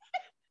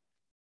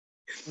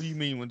 What do you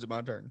mean when's it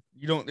my turn?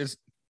 You don't get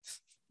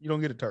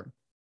a turn.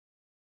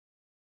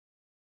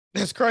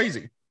 That's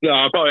crazy. No,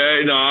 I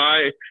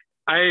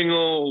ain't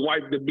gonna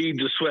wipe the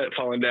beads of sweat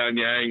falling down.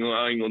 Yeah, I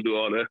ain't gonna do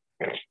all that.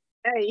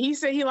 Hey, he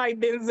said he like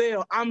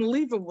Denzel. I'm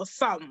leaving with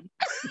something.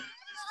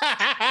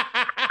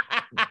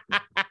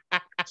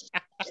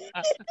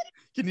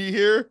 Can you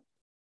hear?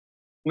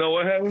 No,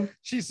 what happened?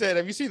 She said,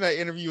 have you seen that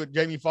interview with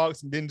Jamie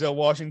Foxx and Denzel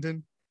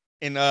Washington?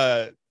 And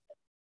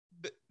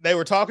they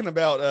were talking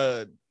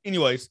about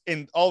anyways,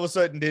 and all of a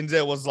sudden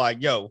Denzel was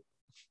like, yo,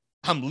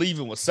 I'm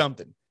leaving with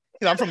something.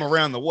 I'm from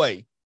around the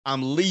way.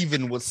 I'm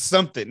leaving with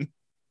something.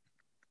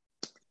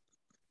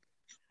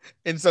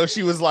 And so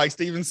she was like,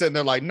 Steven sitting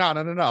there like, no.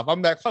 If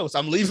I'm that close,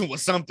 I'm leaving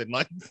with something.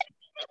 Like,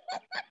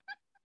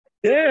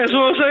 yeah, that's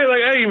what I'm saying.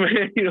 Like, hey,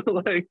 man, you know,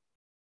 like,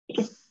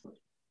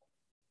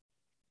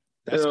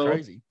 That's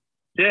crazy.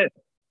 Yeah,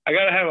 I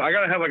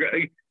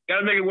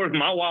gotta make it worth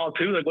my while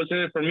too. Like, what's in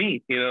it for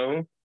me?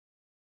 You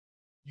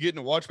getting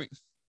to watch me.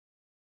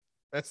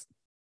 That's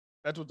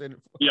what's in it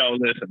for. Yo,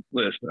 listen.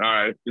 All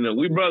right,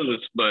 we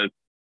brothers, but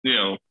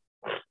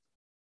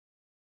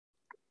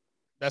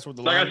that's what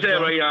the like I said,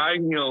 but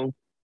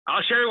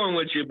I'll share one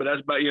with you, but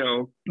that's about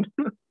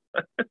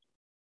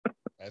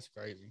That's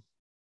crazy.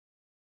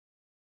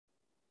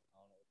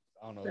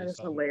 I don't know. That is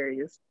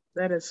hilarious.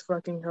 That is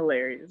fucking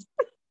hilarious.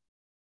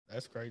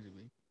 That's crazy,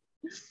 man.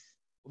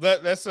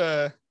 That's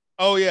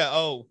oh yeah,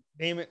 oh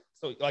damn it.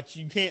 So like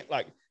you can't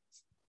like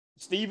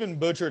Steven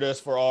butchered us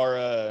for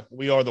our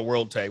We Are the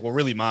World take. Well,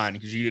 really mine,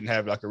 because you didn't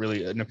have like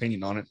an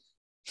opinion on it.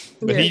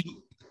 But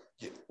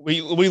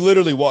we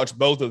literally watched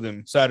both of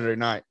them Saturday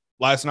night.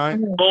 Last night.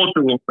 Both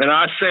of them. And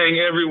I sang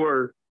every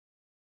word.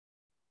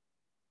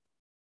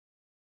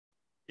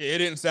 It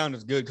didn't sound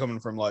as good coming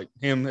from like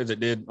him as it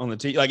did on the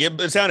T. Like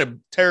it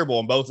sounded terrible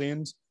on both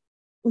ends.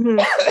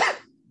 Mm-hmm.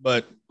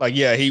 But like,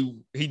 yeah,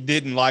 he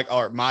didn't like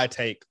my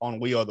take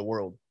on We Are the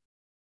World.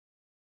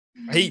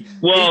 I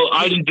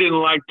just didn't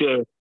like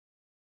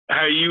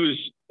how you was,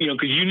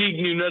 because Unique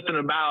knew nothing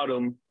about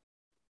him,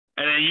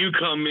 and then you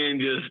come in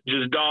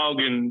just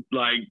dogging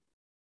like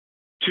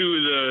two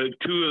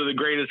of the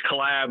greatest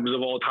collabs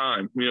of all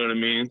time. You know what I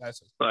mean?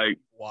 That's like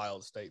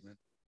wild statement.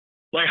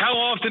 Like, how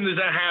often does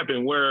that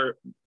happen where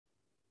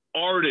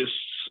artists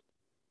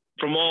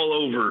from all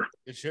over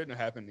it shouldn't have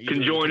happened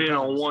can join in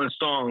on one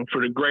song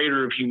for the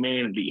greater of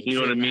humanity? You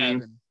know what I mean?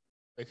 Happened.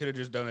 They could have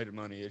just donated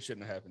money. It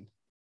shouldn't have happened.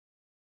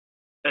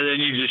 And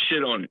then you just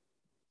shit on it.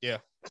 Yeah.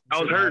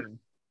 I was hurt.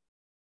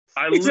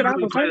 I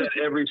literally play that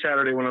every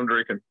Saturday when I'm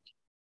drinking.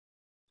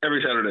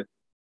 Every Saturday.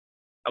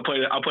 I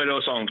play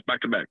those songs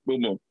back to back.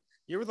 Boom, boom.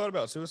 You ever thought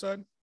about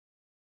suicide?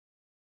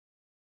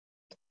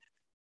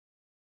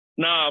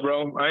 Nah,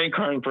 bro. I ain't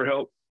crying for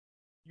help.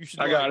 You should.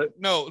 I got it.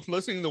 No,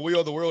 listening to We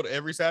Are the World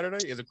every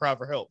Saturday is a cry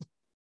for help.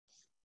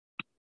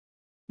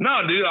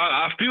 No, dude.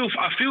 I feel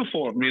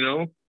for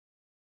him.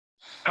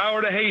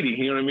 Power to Haiti.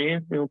 You know what I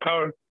mean?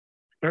 Power.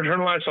 Turn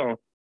the lights on.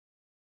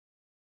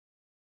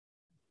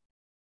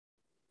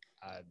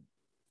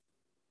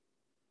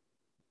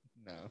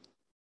 No.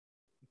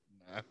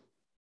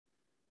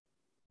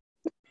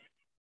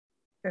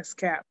 That's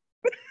cap.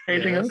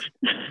 Anything else?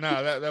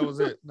 No, that was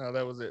it. No,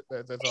 that was it.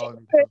 That's all.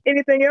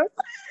 Anything else?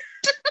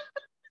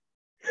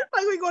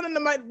 Like we going into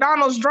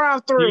McDonald's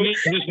drive-thru. You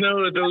just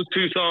know that those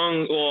two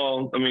songs.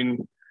 Well, I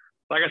mean,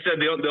 like I said,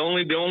 the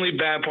only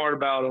bad part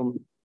about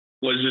them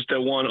was just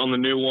that one on the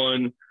new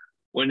one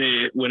when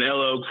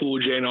LL Cool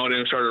J and all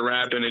them started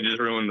rapping, it just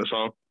ruined the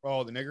song.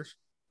 Oh, the niggers.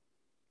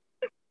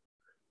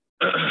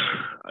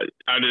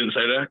 I didn't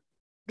say that.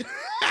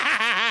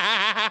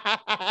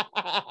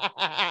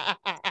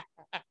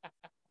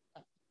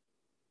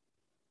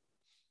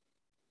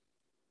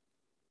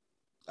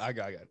 I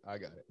got it.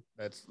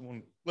 That's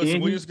one.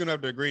 Listen, we're just gonna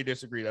have to agree,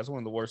 disagree. That's one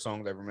of the worst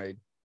songs ever made.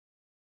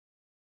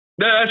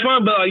 That's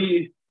fine, but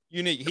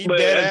Unique. But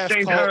at the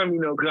same time,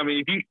 because I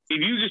mean, if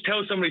you just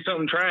tell somebody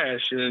something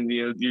trash and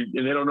and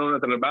they don't know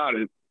nothing about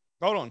it,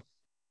 hold on.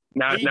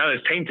 Now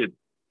it's tainted.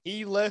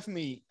 He left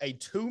me a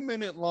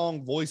 2-minute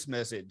long voice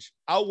message.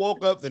 I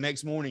woke up the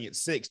next morning at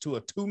 6 to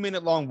a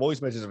 2-minute long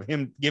voice message of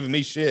him giving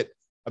me shit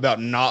about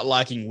not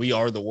liking We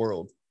Are the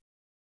World.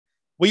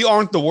 We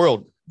aren't the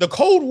world. The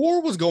Cold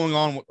War was going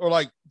on, or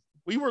like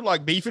we were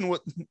like beefing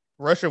with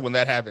Russia when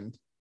that happened.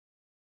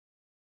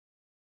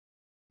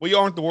 We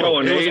aren't the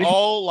world. It was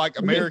all like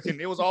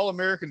American. It was all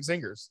American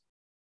singers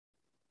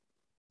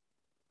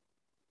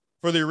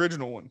for the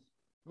original one.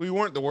 We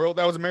weren't the world.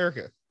 That was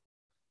America.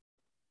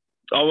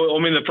 Oh,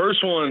 I mean, the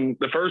first one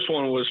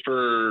was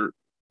for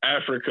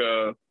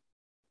Africa,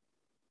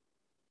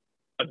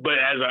 but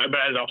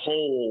as a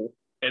whole,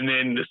 and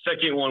then the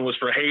second one was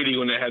for Haiti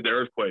when they had the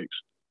earthquakes.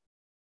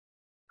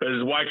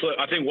 Because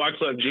I think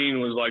Wyclef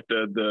Jean was like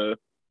the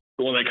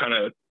one that kind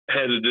of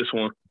headed this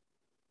one,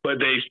 but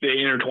they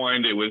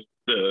intertwined it with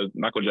the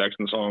Michael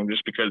Jackson song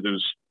just because it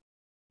was,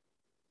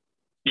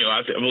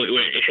 I believe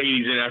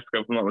Haiti's in Africa,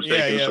 if I'm not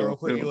mistaken. Yeah, real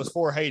quick. It was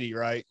for Haiti,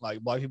 right? Like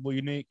Black People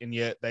Unique, and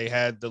yet they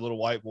had the little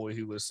white boy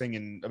who was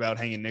singing about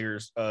hanging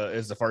niggers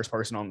as the first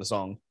person on the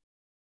song.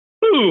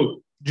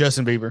 Who?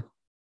 Justin Bieber.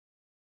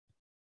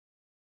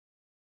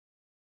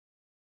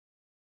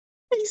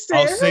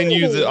 I'll send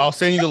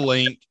you the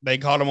link. They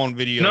caught him on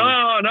video.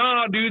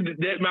 No,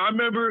 dude. I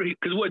remember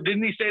because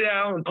didn't he say that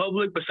out in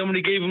public? But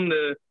somebody gave him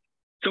the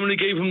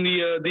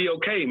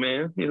okay,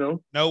 man.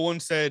 No one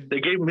said they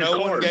gave him his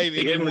card. They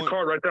gave him the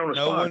card right there on the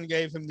spot. No one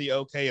gave him the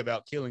okay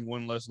about killing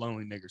one less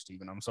lonely nigger,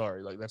 Steven. I'm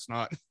sorry, like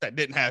that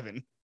didn't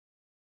happen.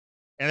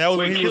 And that was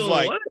when he was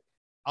like, what?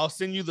 "I'll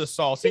send you the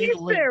song." I'll send you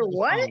the link.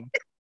 What?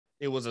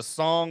 It was a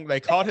song. They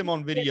caught him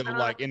on video,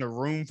 like in a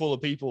room full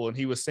of people, and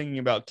he was singing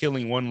about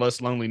killing one less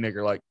lonely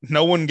nigger. Like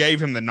no one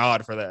gave him the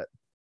nod for that.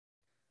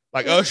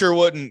 Like Usher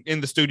wasn't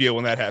in the studio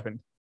when that happened.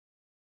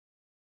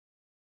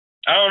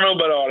 I don't know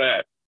about all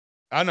that.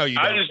 I know you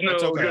don't. I just know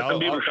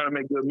Justin Bieber trying to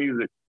make good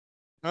music.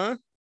 Huh?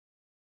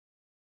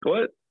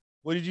 What?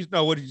 What did you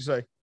know? What did you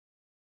say?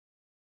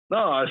 No,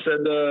 I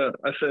said,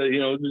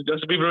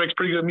 Justin Bieber makes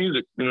pretty good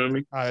music. You know what I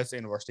mean? All right, that's the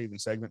end of our Steven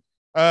segment.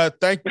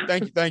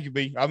 Thank you,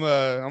 B. I'm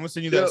gonna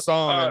send you that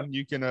song, and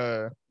you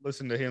can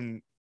listen to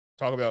him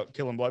talk about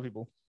killing black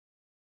people.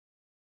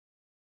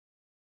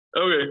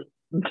 Okay.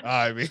 All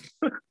right, B.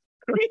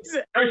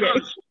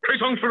 Trey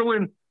Songz for the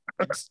win.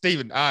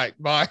 Steven, all right,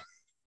 bye.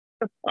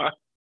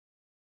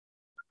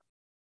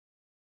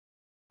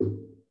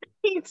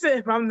 He said,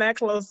 if I'm that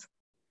close,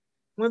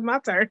 when's my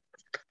turn?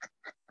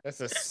 That's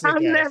a sick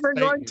I'm never statement.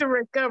 going to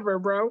recover,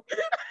 bro.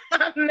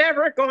 I'm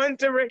never going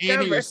to recover.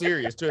 And he was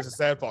serious, too. That's the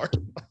sad part.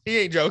 He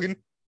ain't joking.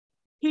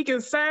 He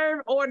can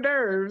serve hors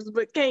d'oeuvres,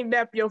 but can't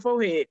dap your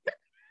forehead.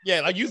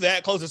 Yeah, like you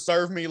that close to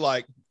serve me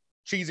like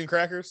cheese and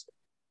crackers.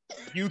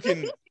 You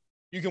can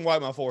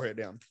wipe my forehead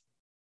down.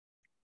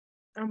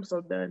 I'm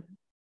so done.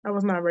 I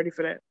was not ready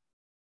for that.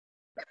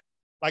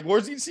 Like,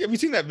 have you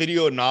seen that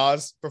video of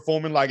Nas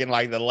performing like in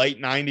like the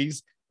late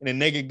 90s and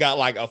the nigga got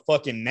like a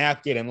fucking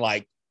napkin and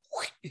like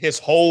his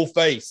whole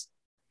face?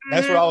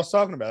 That's what I was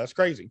talking about. That's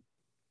crazy.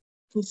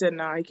 He said,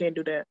 nah, he can't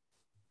do that.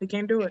 He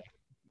can't do it.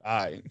 All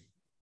right.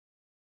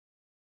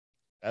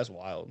 That's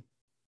wild.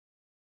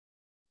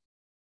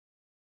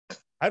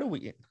 How do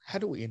we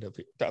end up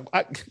here?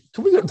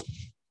 Can we go?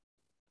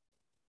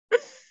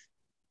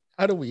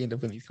 How do we end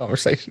up in these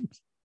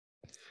conversations?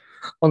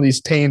 On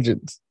these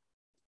tangents?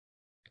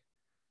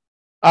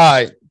 All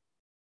right.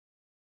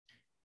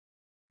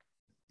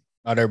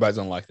 Not everybody's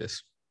gonna like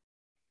this,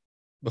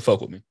 but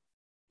fuck with me.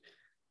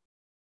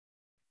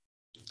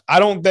 I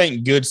don't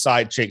think good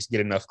side chicks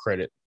get enough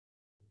credit.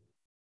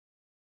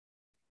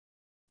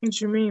 What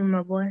you mean,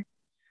 my boy?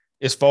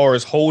 As far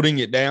as holding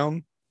it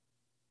down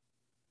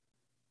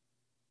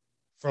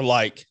for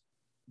like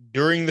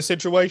during the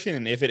situation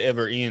and if it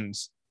ever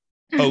ends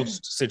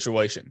post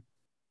situation.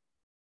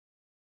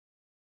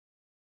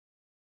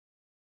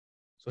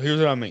 So here's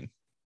what I mean.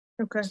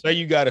 Okay. Say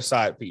you got a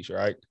side piece,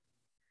 right?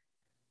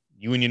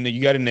 You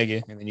got a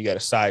nigga and then you got a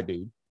side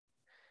dude.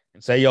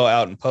 And say y'all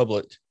out in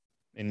public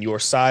and your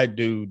side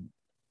dude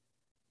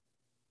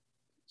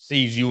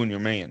sees you and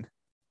your man.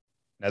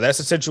 Now that's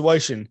a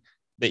situation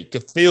that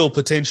could feel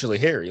potentially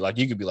hairy. Like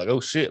you could be like, oh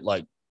shit,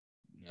 like,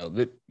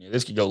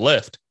 this could go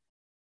left.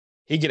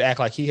 He could act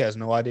like he has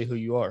no idea who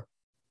you are.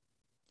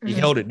 He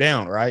held it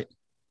down, right?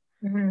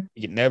 Mm-hmm.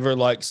 He could never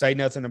like say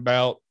nothing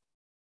about,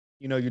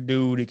 your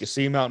dude. He could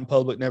see him out in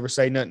public, never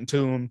say nothing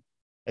to him.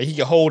 And he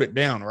could hold it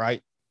down,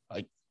 right?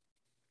 Like,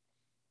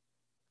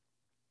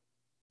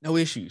 no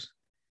issues.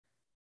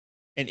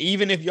 And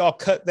even if y'all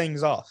cut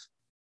things off,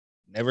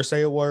 never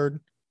say a word.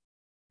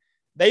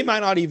 They might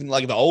not even,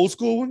 like the old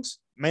school ones,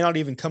 may not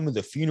even come to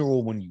the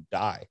funeral when you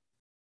die.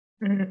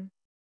 Mm-hmm.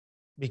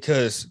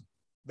 Because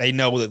they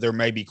know that there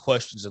may be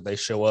questions if they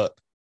show up.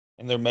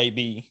 And there may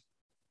be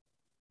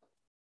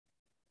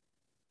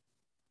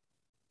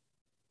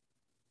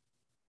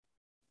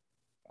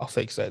I'll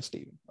fix that,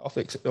 Steven. I'll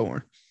fix it. Don't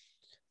worry.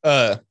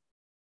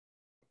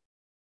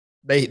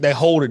 They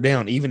hold it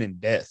down even in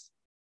death.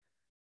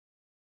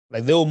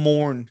 Like they'll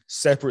mourn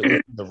separately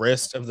from the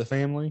rest of the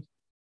family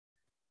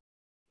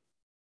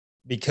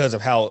because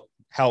of how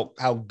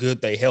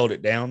good they held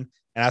it down.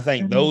 And I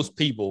think those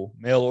people,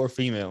 male or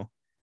female,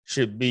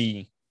 should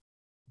be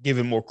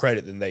given more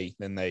credit than they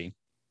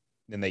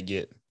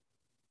get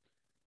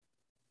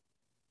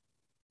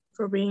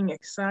for being a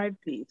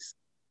side piece,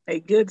 a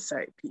good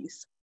side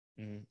piece.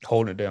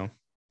 Holding it down.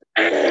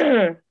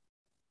 I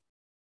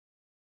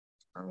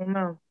don't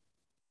know.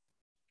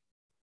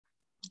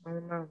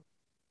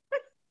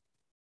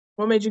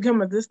 What made you come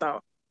with this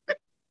thought?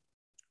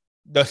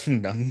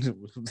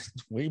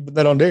 We put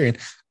that on Darian.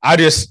 I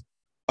just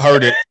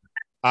heard it.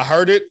 I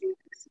heard it,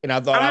 and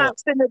I thought I'm not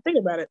sitting there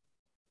thinking about it.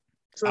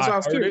 So I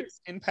was curious.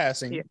 It in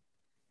passing,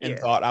 and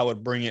thought I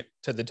would bring it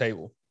to the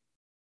table.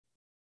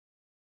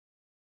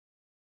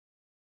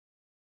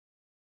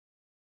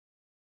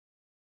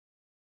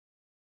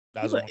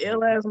 You an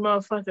ill ass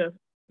motherfucker.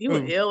 You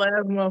an ill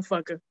ass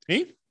motherfucker.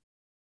 Me?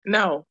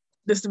 No,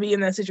 just to be in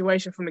that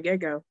situation from the get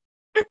go.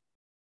 Is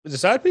it a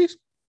side piece?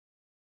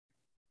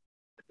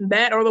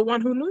 That or the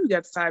one who knew you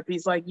got the side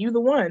piece, like you, the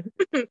one.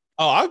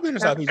 Oh, I've been a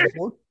side piece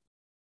before.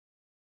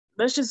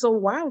 That's just so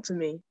wild to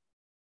me.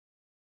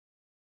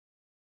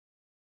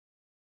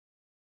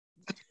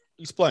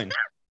 Explain.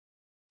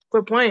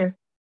 Quit playing.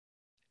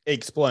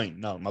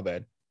 Explain. No, my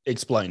bad.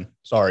 Explain.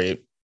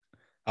 Sorry,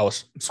 I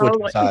was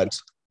switching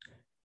sides.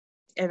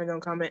 Evan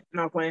gonna comment.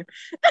 Not playing.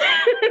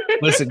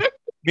 Listen,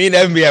 me and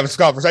Evan be having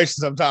conversations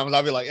sometimes.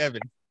 I'll be like,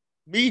 Evan,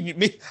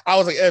 me. I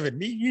was like, Evan,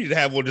 you need to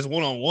have just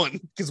one-on-one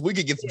because we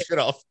could get some shit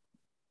off.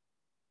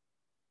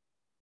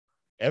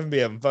 Evan be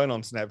having fun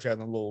on Snapchat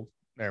and a little.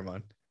 Never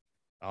mind.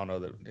 I don't know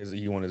that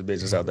he want his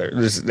business out there.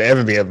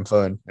 Evan be having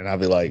fun, and I'll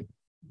be like,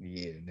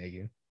 yeah,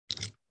 nigga.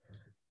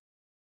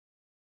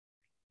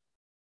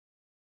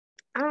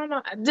 I don't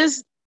know.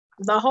 Just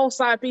the whole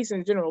side piece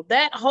in general.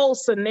 That whole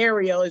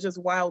scenario is just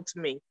wild to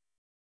me.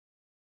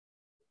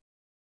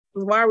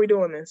 Why are we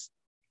doing this?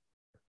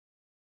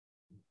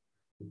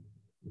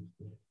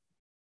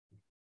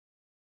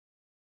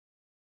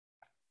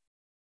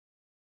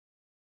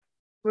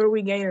 What are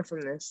we gaining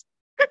from this?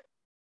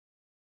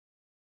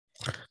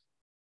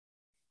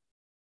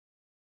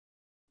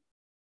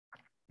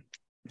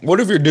 What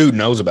if your dude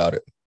knows about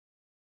it?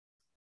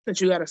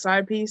 That you got a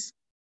side piece?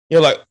 Yeah,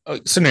 like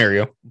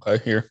scenario.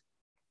 Okay, here.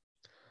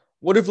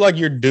 What if like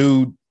your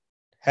dude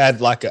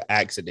had like an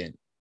accident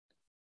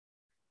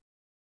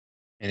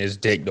and his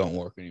dick don't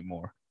work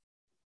anymore?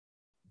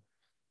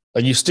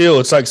 Like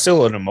it's like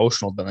still an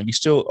emotional thing. Like you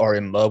still are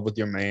in love with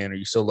your man, or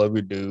you still love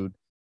your dude.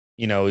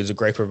 You know, he's a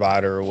great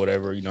provider or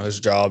whatever. You know,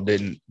 his job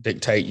didn't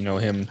dictate,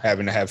 him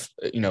having to have,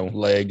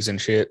 legs and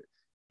shit.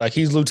 Like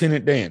he's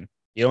Lieutenant Dan.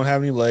 You don't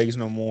have any legs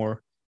no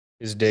more.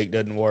 His dick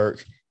doesn't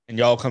work. And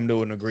y'all come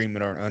to an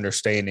agreement or an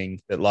understanding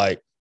that like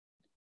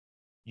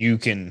you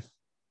can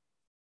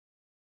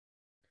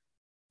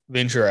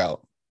venture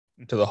out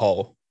into the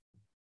hall.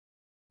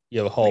 You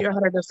have a hall. You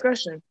had a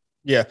discussion.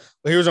 Yeah.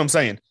 But here's what I'm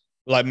saying.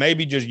 Like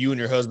maybe just you and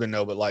your husband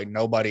know, but like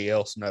nobody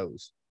else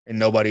knows and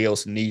nobody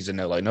else needs to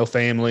know. Like no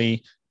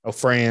family, no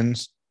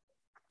friends.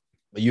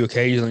 But you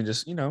occasionally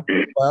just, go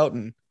out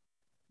and.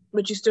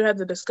 But you still have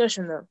the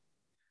discussion though.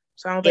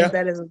 So I don't think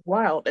that is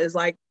wild. It's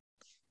like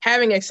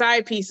having a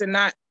side piece and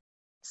not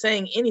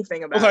saying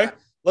anything about it. Okay.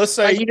 Let's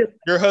say like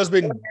your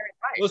husband,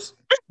 let's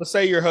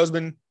say your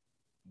husband,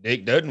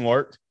 dick doesn't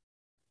work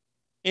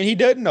and he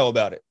doesn't know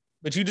about it.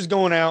 But you just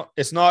going out,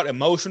 it's not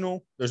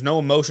emotional. There's no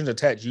emotions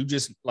attached. You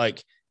just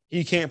like,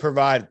 he can't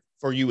provide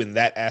for you in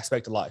that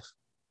aspect of life.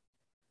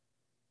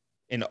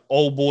 And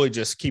old boy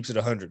just keeps it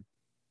 100.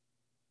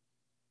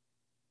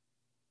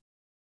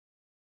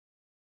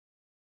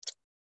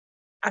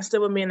 I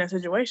still would be in that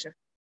situation.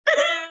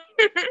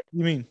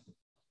 You mean?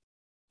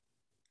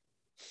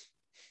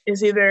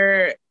 It's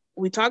either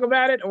we talk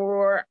about it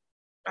or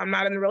I'm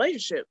not in the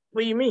relationship.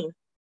 What do you mean?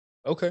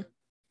 Okay.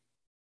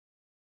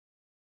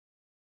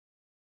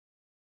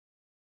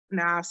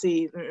 Nah,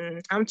 see,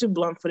 I'm too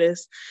blunt for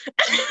this.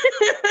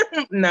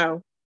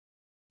 No.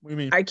 What do you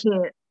mean?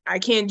 I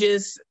can't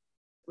just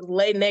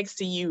lay next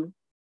to you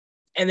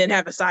and then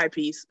have a side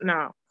piece.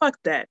 No, fuck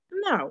that.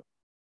 No.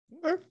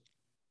 Okay.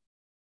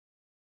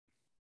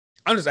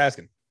 I'm just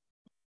asking.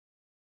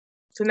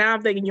 So now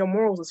I'm thinking your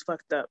morals is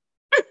fucked up.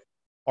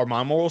 Are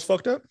my morals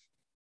fucked up?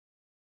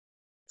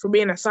 For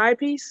being a side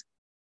piece?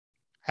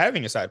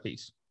 Having a side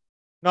piece.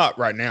 Not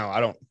right now. I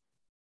don't.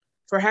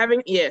 For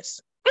having,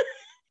 yes.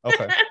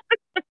 Okay.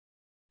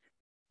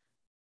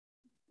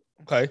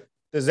 Okay.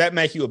 Does that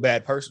make you a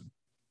bad person?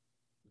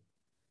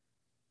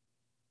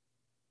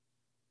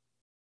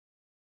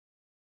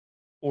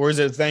 Or is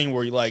it a thing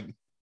where you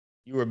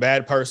were a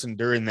bad person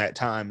during that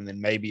time and then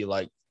maybe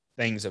like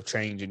things have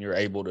changed and you're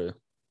able to?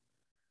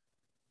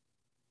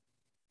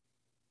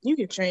 You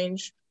can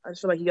change. I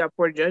just feel like you got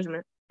poor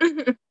judgment.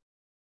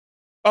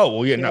 Oh,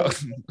 well, yeah, no.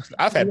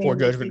 I've had poor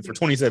judgment for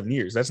 27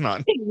 years. That's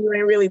not. You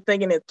ain't really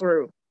thinking it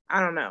through. I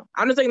don't know.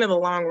 I'm just thinking of the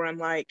long run.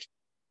 Like,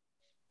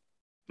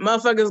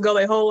 motherfuckers go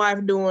their whole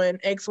life doing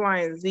X, Y,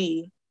 and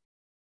Z.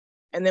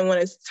 And then when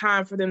it's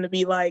time for them to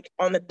be like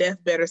on the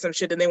deathbed or some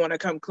shit, then they want to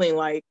come clean.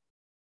 Like,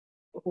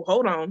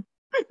 hold on.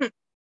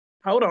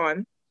 Hold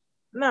on.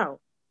 No.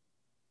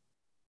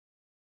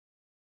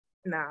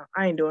 Nah,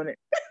 I ain't doing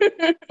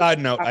it. Side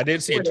note, I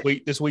did see a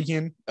tweet this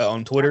weekend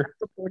on Twitter.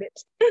 I support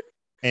it.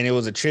 And it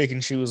was a chick,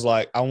 and she was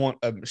like,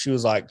 she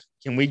was like,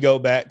 can we go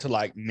back to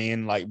like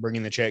men like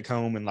bringing the check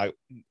home and like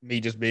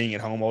me just being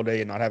at home all day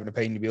and not having to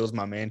pay any bills?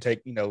 My man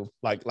take,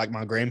 like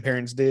my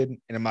grandparents did. And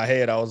in my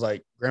head, I was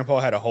like, Grandpa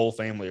had a whole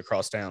family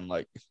across town.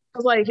 Like, I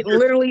was like,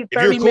 literally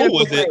 30 if you're minutes cool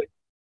with away. it,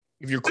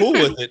 if you're cool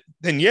with it,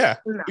 then yeah,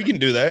 No. we can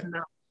do that.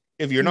 No.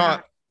 If you're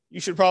not, you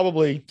should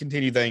probably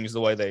continue things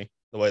the way they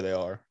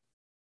are.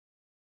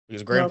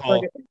 Because Grandpa,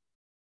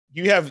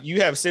 you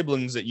have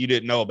siblings that you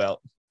didn't know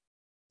about.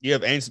 You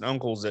have aunts and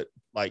uncles that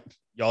like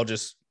y'all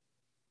just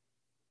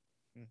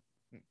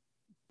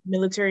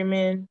military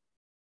men,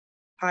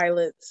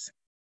 pilots,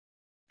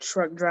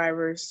 truck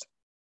drivers,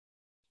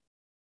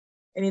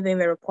 anything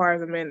that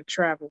requires a man to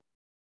travel.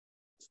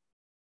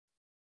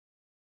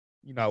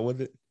 You're not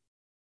with it?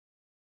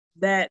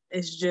 That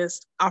is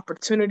just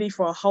opportunity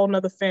for a whole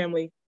nother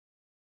family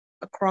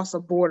across a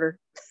border.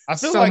 I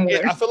feel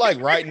like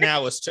right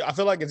now I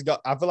feel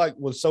like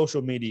with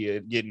social media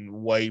it's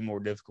getting way more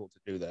difficult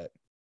to do that.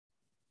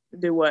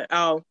 Do what?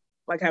 Oh,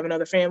 like have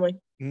another family?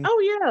 Mm-hmm. Oh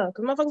yeah,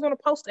 because motherfuckers want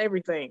to post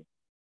everything.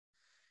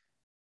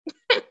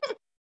 It's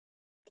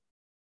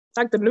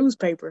like the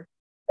newspaper.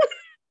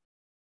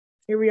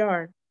 Here we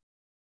are.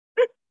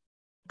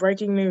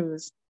 Breaking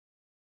news.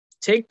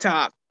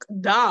 TikTok.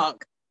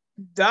 Dog.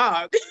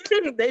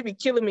 They be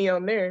killing me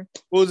on there.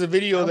 Well, it was a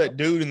video of that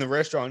dude in the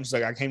restaurant. Just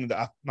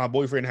like my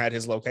boyfriend had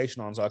his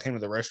location on, so I came to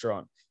the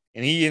restaurant,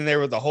 and he in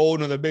there with a whole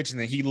nother bitch, and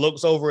then he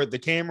looks over at the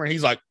camera, and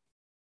he's like,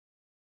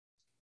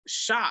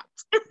 shocked.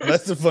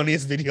 That's the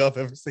funniest video I've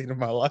ever seen in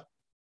my life.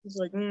 It's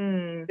like,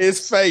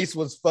 His face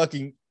was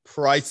fucking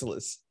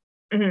priceless.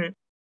 Mm-hmm.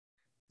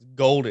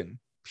 Golden,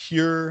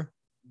 pure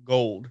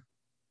gold.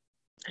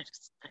 I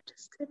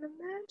just couldn't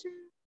imagine.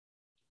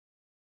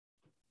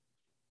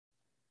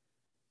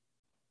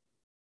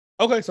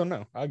 Okay, so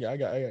no, I got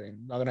it.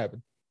 Not gonna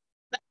happen.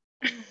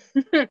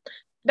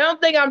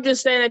 Don't think I'm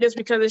just saying that just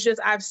because it's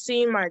just I've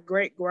seen my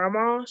great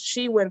grandma.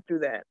 She went through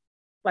that.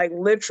 Like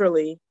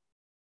literally,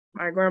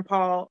 my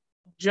grandpa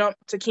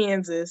jumped to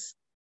Kansas,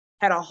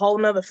 had a whole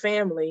nother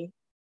family,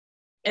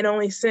 and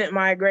only sent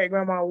my great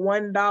grandma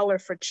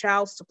 $1 for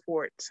child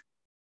support.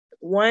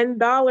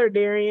 $1,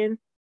 Darian.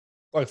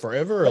 Like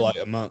forever or like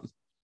a month?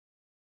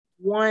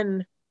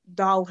 $1.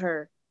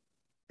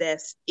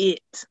 That's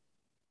it.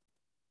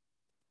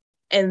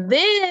 And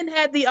then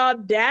had the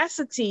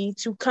audacity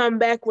to come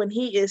back when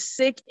he is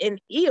sick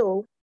and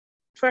ill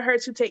for her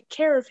to take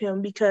care of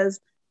him because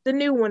the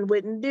new one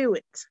wouldn't do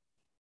it.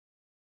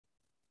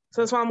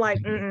 So that's why I'm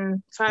like,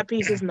 side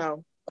pieces,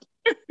 no.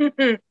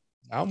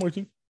 I'm with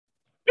you.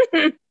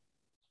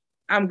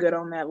 I'm good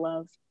on that,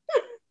 love.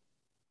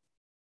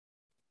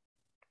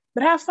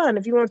 But have fun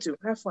if you want to.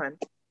 Have fun.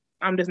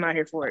 I'm just not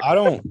here for it.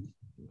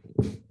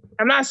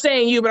 I'm not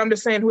saying you, but I'm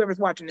just saying whoever's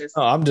watching this.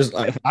 I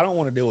don't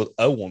want to deal with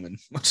a woman,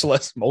 much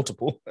less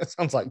multiple. That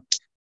sounds like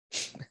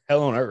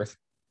hell on earth.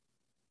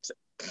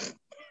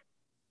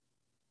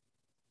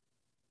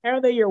 How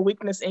are they your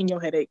weakness and your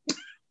headache?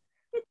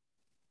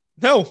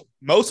 No,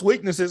 most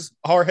weaknesses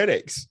are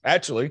headaches.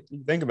 Actually,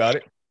 you think about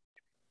it.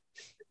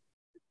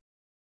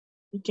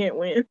 You can't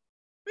win.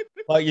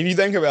 Like if you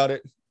think about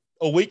it,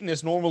 a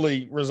weakness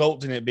normally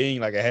results in it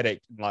being like a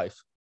headache in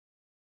life.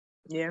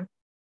 Yeah.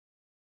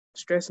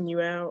 Stressing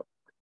you out,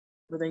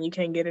 but then you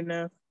can't get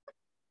enough.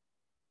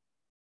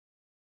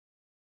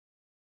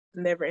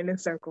 Never ending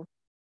circle.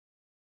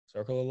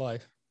 Circle of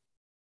life.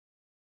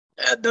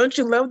 Don't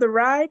you love the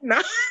ride?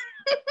 No.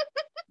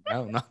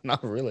 No,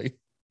 not really.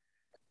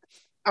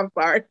 I'm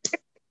sorry.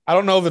 I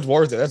don't know if it's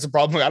worth it. That's the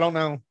problem. I don't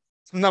know.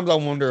 Sometimes I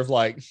wonder if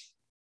like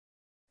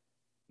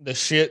the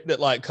shit that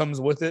like comes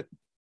with it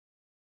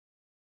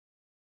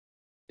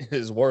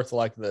is worth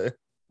like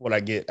what I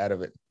get out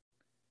of it.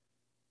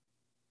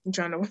 I'm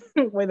trying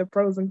to weigh the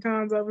pros and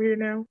cons over here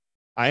now.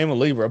 I am a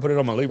Libra. I put it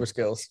on my Libra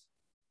scales.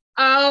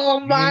 Oh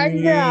my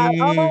God.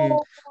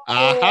 Oh,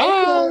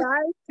 uh-huh.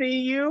 I see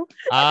you.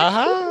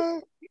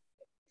 Uh-huh.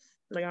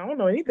 Like, I don't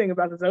know anything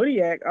about the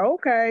zodiac.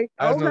 Okay.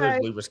 I just know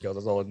there's Libra scales.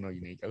 That's all I know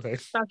unique. Okay.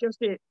 Talk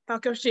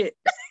your shit.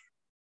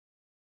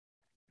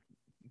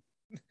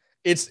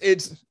 It's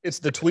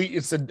the tweet.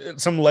 It's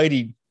some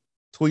lady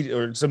tweeted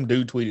or some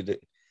dude tweeted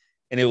it.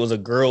 And it was a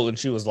girl, and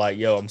she was like,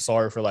 yo, I'm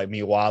sorry for like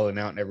me wilding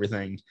out and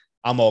everything.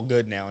 I'm all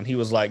good now. And he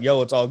was like,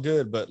 yo, it's all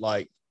good, but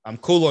like I'm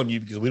cool on you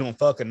because we don't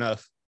fuck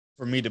enough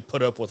for me to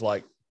put up with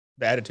like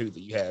the attitude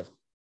that you have.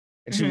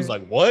 And she was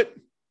like, what?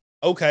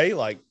 Okay,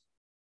 like,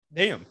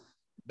 damn.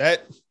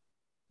 That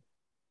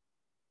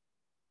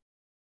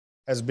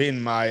has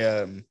been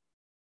my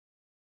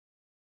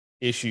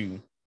issue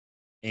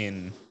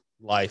in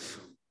life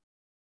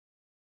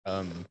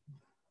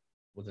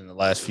within the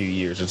last few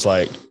years. It's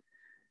like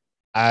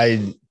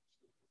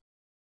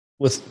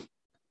with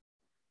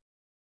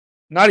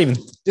not even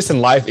just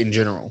in life in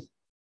general,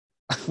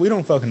 we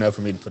don't fuck enough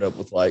for me to put up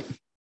with like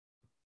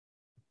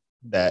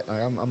that.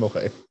 Like, I'm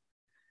okay.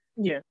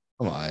 Yeah.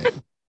 I'm all right.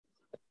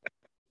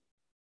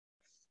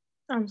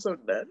 I'm so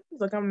done.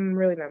 Like, I'm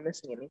really not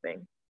missing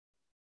anything.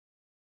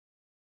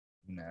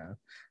 No.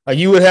 Like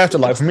you would have to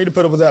like for me to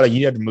put up with that, like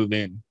you have to move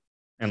in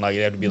and like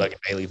it have to be like a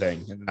daily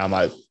thing. And I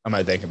might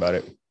think about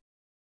it.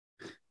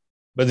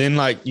 But then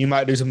like you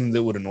might do something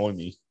that would annoy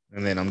me.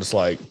 And then I'm just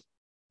like,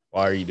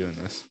 why are you doing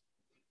this?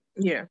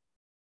 Yeah.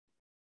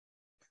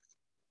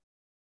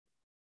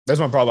 That's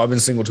my problem. I've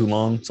been single too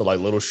long. So like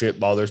little shit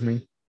bothers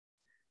me.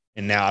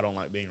 And now I don't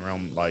like being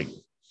around like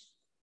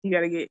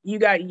you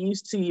got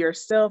used to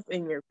yourself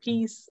and your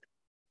peace.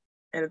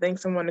 And I think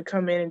someone to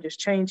come in and just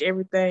change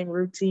everything,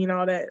 routine,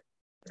 all that,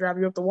 drive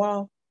you up the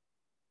wall.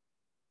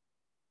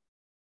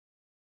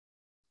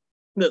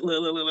 Look.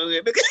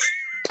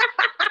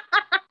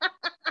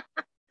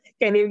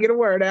 Can't even get a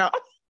word out.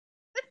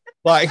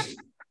 Like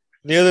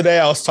the other day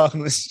I was talking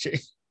to this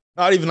chick,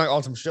 not even like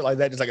on some shit like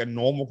that, just like a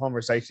normal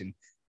conversation.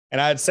 And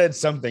I had said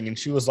something and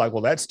she was like,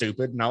 well, that's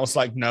stupid. And I was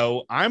like,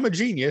 no, I'm a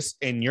genius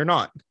and you're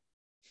not.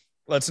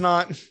 Let's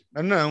not.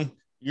 No,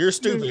 you're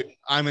stupid.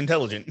 I'm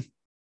intelligent.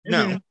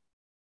 No.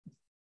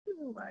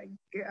 Oh my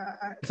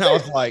God. I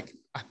was like,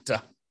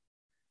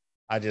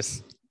 I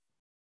just,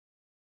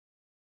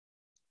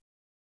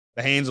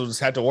 the hands will just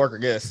have to work, I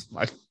guess.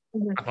 Like,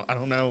 I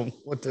don't know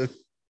what to do.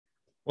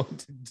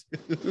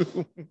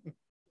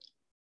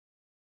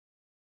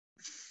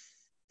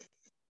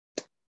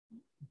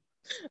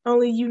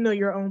 Only you know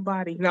your own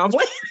body. No, I'm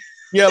playing.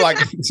 Yeah, like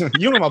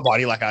you know my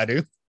body like I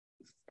do.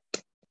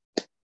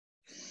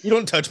 You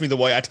don't touch me the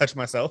way I touch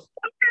myself.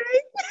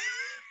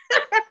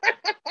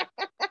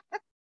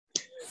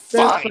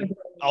 Okay. Fine.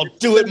 I'll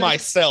do it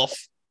myself.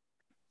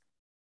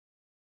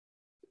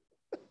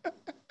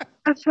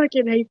 I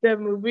fucking hate that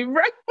movie,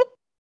 bro.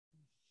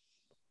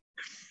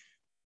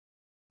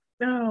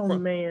 Oh,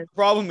 man.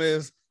 Problem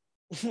is,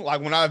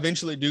 like, when I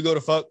eventually do go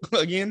to fuck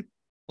again,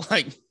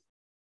 like,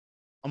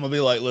 I'm going to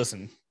be like,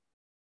 listen,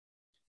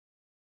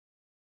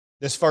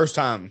 this first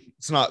time,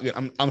 it's not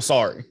good. I'm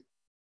sorry.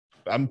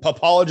 I'm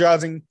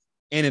apologizing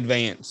in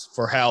advance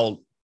for how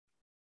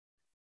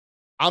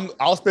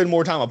I'll spend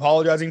more time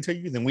apologizing to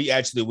you than we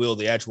actually will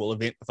the actual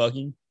event of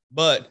fucking.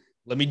 But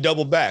let me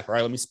double back,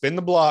 right? Let me spin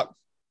the block.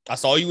 I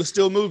saw you was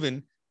still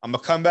moving. I'm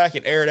gonna come back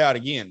and air it out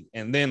again,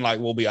 and then like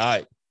we'll be all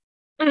right.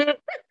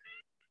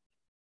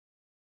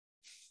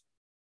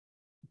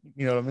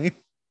 You know what I mean?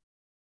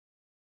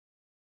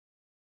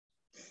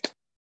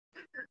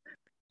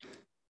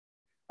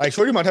 Like,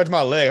 Shorty might touch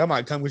my leg. I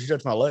might come when she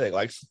touch my leg.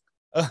 Like,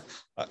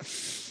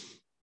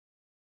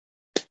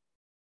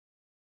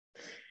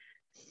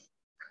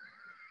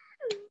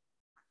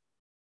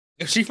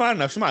 if she fine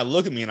enough, she might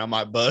look at me and I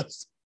might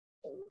bust.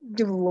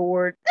 Good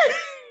Lord.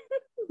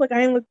 Like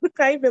I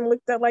ain't been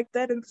looked at like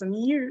that in some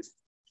years.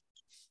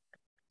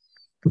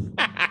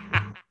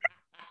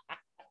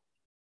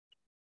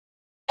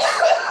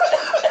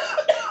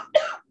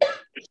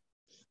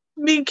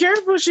 Be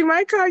careful, she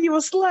might call you a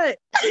slut.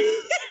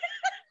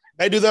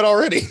 They do that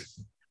already.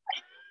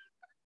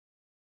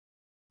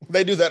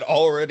 They do that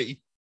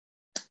already.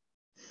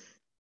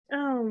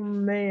 Oh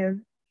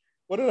man.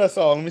 What did I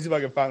saw? Let me see if I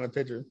can find the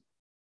picture.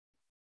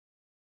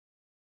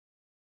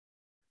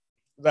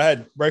 I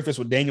had breakfast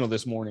with Daniel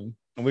this morning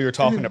and we were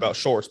talking about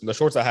shorts. The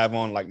shorts I have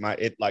on,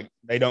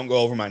 they don't go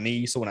over my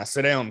knees. So when I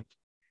sit down,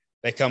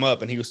 they come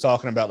up, and he was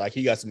talking about like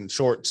he got some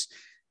shorts.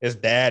 His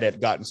dad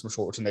had gotten some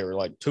shorts and they were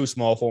like too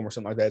small for him or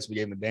something like that. So we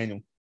gave them to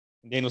Daniel.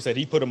 And Daniel said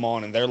he put them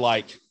on and they're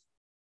like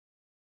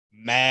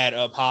mad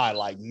up high,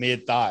 like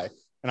mid thigh.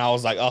 And I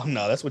was like, oh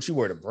no, that's what you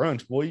wear to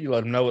brunch, boy. You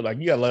let them know, like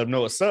you gotta let them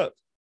know what's up.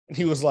 And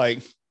he was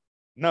like,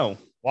 no,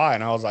 why?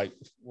 And I was like,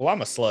 well,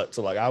 I'm a slut,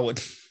 so like I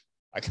would,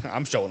 like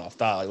I'm showing off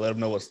thigh, like let them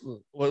know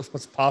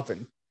what's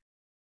popping.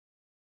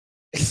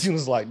 He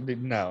was like,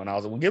 dude, no, and I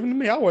was like, well, give them to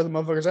me. I'll wear the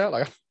motherfuckers out.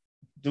 Like,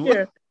 do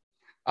it.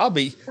 I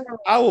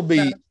will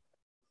be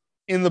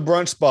in the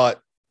brunch spot,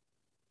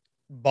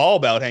 ball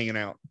bout hanging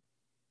out.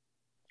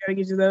 Gotta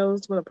get you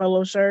those with a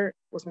polo shirt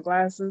with some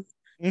glasses.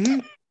 Mm-hmm.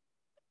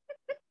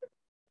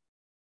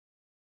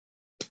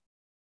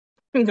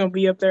 I'm gonna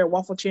be up there at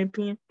Waffle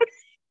Champion.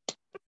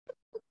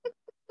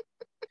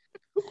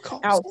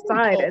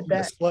 Outside at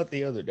that. Slut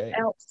the other day.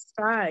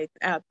 Outside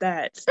at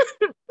that.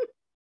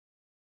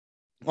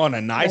 On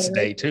a nice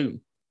day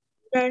too.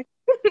 Okay.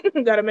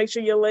 Gotta make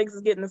sure your legs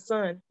is getting the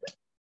sun.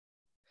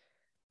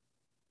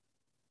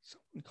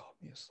 Someone called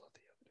me a slut the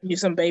other day.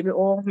 Use some baby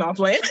oil. No, I'm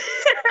playing.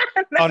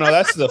 Oh no,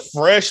 that's the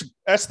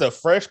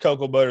fresh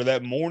cocoa butter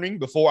that morning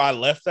before I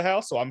left the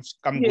house. So I'm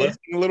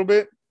glistening a little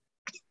bit.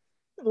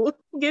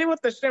 Get it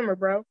with the shimmer,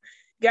 bro.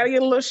 Gotta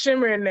get a little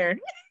shimmer in there.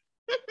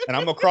 And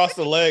I'm across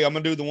the leg. I'm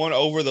gonna do the one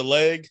over the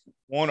leg,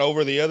 one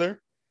over the other.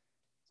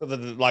 So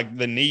that like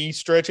the knee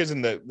stretches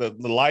and the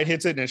light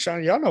hits it and it's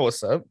shining. Y'all know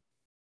what's up.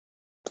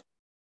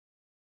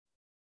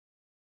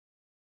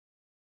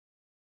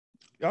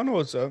 Y'all know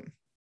what's up.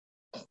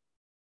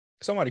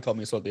 Somebody called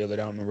me a slut the other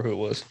day. I don't remember who it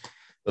was.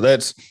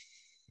 But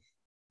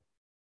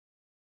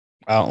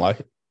I don't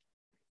like it.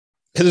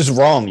 Because it's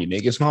wrong, you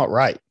nigga. It's not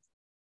right.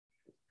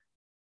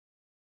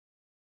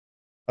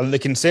 The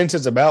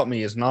consensus about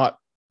me is not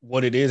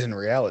what it is in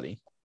reality.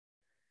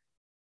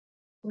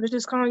 They're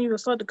just calling you a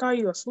slut to call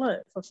you a slut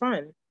for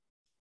fun.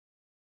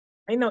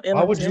 Ain't no ill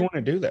Why would intent. you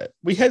want to do that?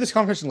 We had this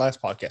conversation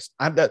last podcast.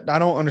 I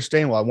don't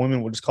understand why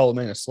women would just call a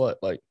man a slut.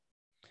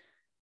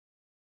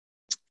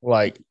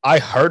 Like I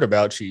heard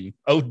about you.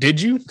 Oh,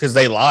 did you? Because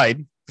they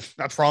lied.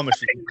 I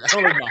promise you. I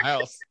don't leave my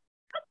house.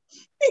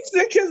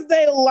 Because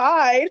they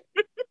lied.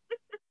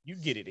 You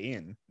get it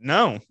in.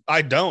 No,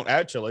 I don't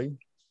actually.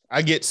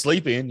 I get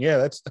sleep in. Yeah,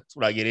 that's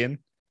what I get in.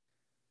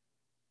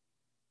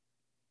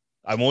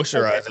 I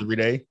moisturize every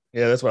day.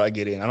 Yeah, that's what I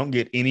get in. I don't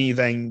get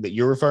anything that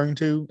you're referring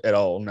to at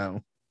all.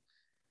 No.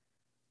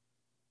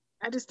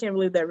 I just can't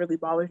believe that really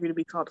bothers you to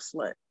be called a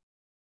slut.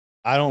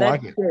 I don't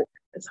like it.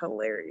 It's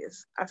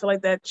hilarious. I feel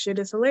like that shit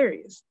is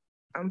hilarious.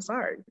 I'm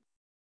sorry.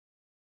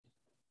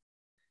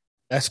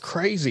 That's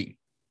crazy.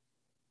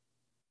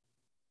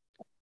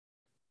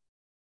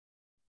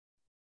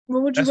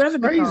 What would you rather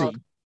be called?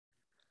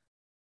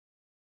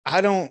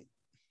 I don't.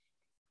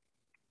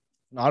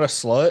 Not a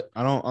slut.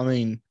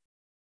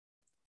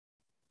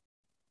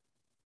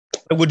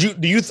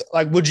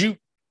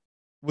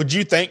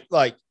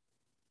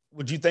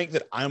 Would you think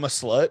that I'm a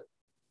slut?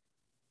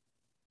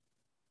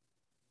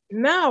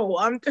 No,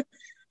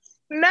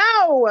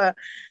 no.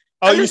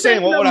 Oh, you're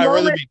saying what would I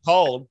rather be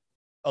called?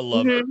 A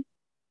lover. Mm-hmm.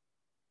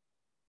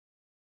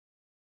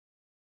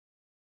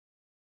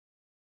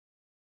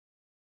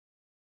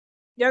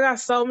 Y'all got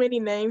so many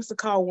names to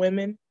call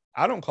women.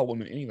 I don't call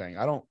women anything.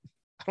 I don't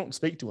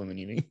speak to women,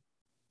 you mean?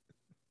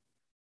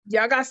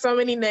 Y'all got so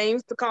many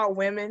names to call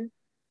women.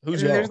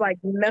 Who's y'all? There's like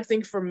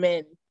nothing for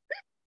men.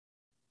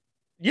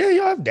 Yeah,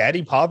 y'all have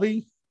Daddy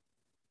Poppy.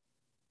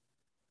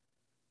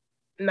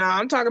 Nah,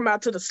 I'm talking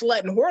about to the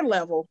slut and whore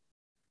level.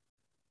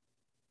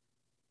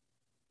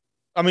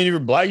 I mean, if you're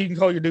black, you can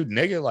call your dude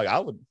nigga. Like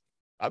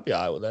I'd be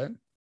all right with that.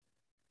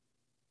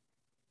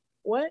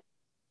 What?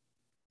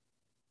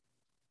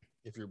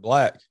 If you're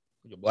black,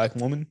 you're a black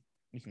woman,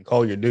 you can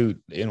call your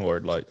dude the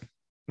N-word, like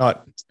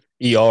not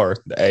ER,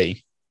 the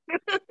A.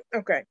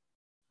 Okay.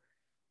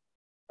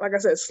 Like I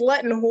said,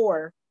 slut and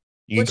whore.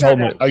 You can call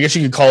him. I guess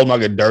you could call him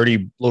like a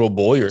dirty little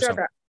boy or something.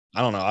 Got?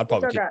 I don't know. I'd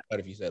probably kick you out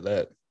if you said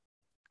that.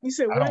 You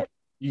said what?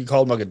 You can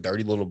call him like a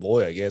dirty little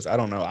boy, I guess. I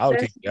don't know. I would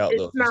kick you out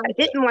though. It's not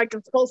hitting like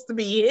it's supposed to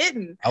be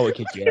hitting. I would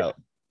kick you out.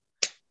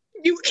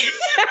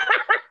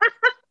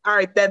 All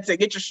right, that's it.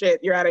 Get your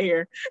shit. You're out of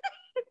here.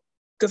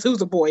 Because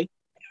who's a boy?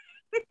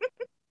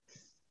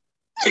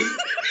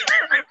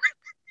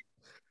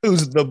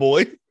 Who's the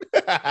boy?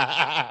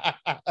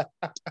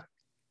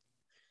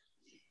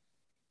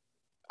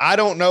 I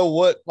don't know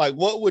what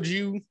would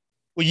you,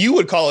 well, you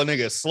would call a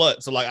nigga a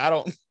slut. So like, I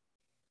feel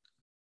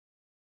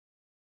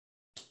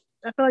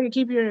like it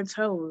keep you on your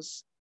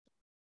toes.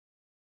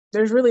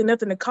 There's really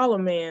nothing to call a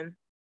man.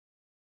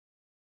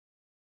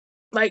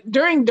 Like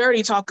during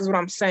dirty talk is what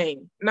I'm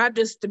saying. Not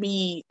just to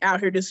be out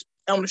here just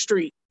on the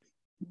street.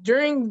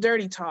 During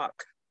dirty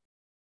talk,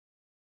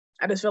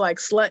 I just feel like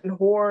slut and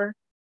whore.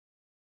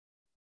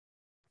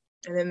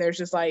 And then there's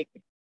just like,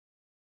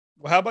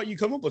 well, how about you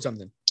come up with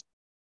something?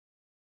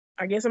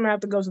 I guess I'm gonna have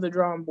to go to the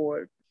drawing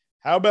board.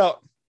 How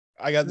about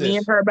I got this? Me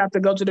and her about to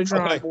go to the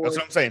drawing board. That's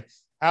what I'm saying.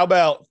 How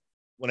about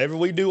whenever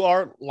we do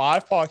our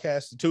live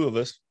podcast, the two of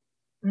us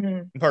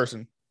in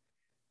person,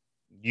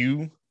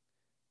 you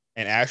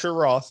and Asher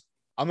Roth.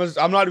 I'm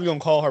not even gonna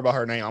call her by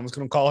her name. I'm just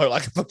gonna call her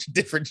like a bunch of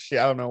different shit.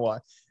 I don't know why.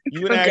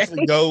 You and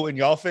actually go and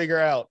y'all figure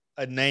out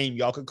a name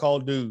y'all could call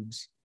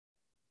dudes.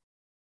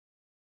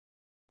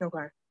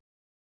 Okay.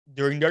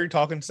 During dirty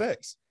talk and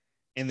sex,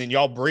 and then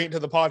y'all bring it to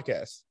the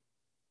podcast.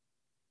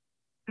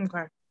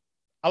 Okay.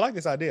 I like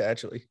this idea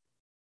actually.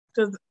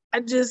 Because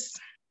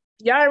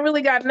y'all ain't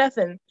really got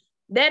nothing.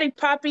 Daddy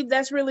Poppy,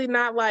 that's really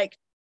not like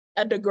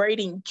a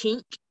degrading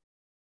kink.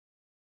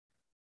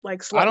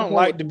 Like I don't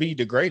like to be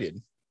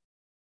degraded.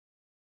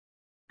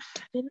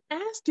 I didn't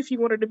ask if you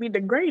wanted to be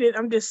degraded.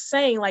 I'm just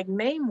saying, like,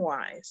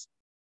 name-wise.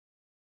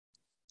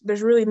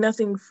 There's really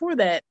nothing for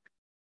that.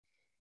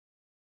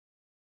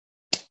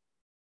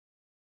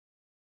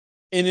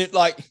 And it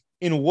like,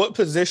 in what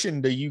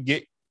position do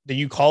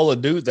you call a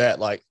dude that?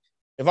 Like,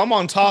 if I'm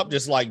on top,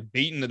 just like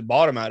beating the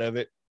bottom out of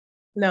it.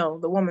 No,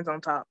 the woman's on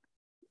top.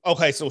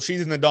 Okay, so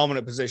she's in the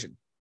dominant position.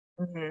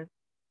 Mm-hmm.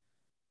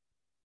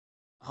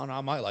 I don't know.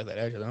 I might like that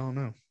actually. I don't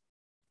know.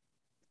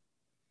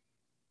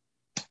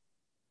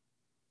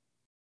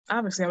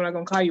 Obviously, I'm not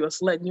gonna call you a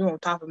slut and you on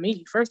top of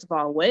me. First of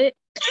all, what?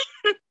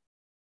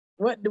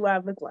 What do I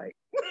look like?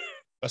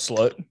 A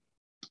slut.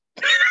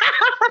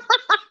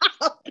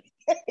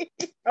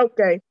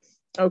 Okay.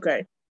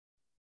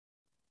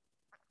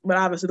 But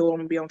obviously, the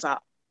woman be on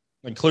top.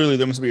 Like clearly,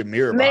 there must be a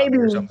mirror behind me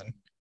or something.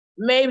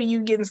 Maybe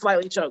you getting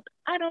slightly choked.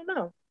 I don't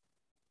know.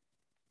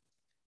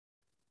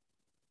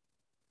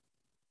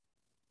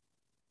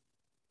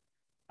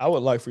 I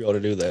would like for y'all to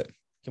do that.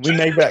 Can we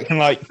make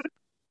that?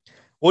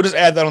 We'll just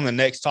add that on the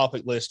next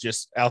topic list,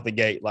 just out the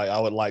gate. Like, I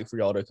would like for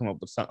y'all to come up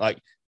with something. Like,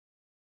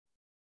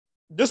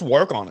 just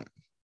work on it.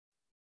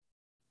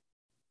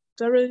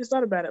 So I really just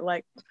thought about it.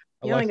 Like,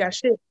 you ain't got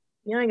shit.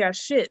 You ain't got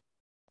shit.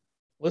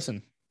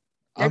 Listen,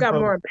 I got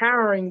more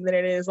empowering than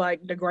it is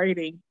like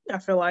degrading. I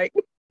feel like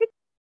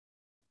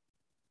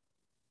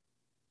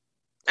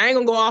I ain't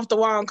gonna go off the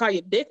wall and call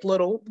you dick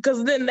little,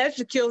 because then that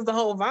just kills the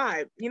whole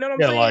vibe. You know what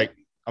I'm saying? Yeah, like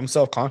I'm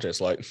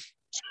self-conscious. Like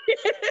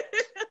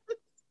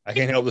I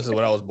can't help this is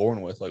what I was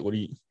born with. Like, what do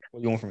you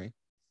want from me?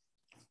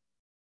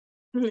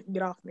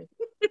 Get off me.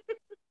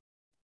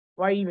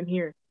 Why are you even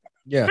here?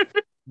 Yeah.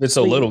 If it's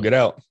so little, get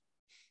out.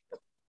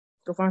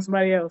 Go find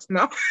somebody else.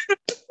 No.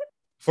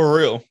 For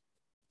real.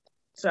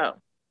 So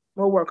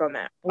we'll work on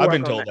that. I've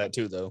been told that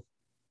too, though.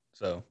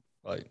 So,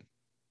 like,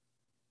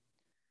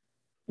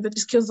 that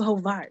just kills the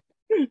whole vibe.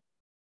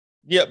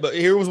 Yeah, but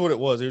here was what it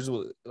was. Here's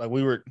what, like,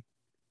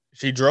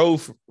 she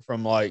drove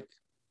from like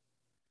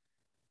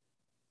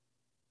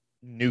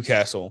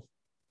Newcastle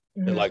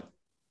at like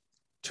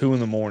 2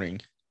 a.m.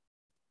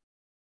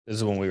 This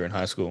is when we were in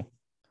high school.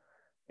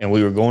 And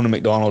we were going to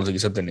McDonald's to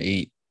get something to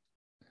eat.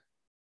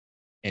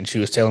 And she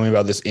was telling me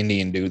about this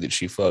Indian dude that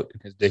she fucked.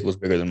 His dick was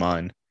bigger than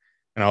mine.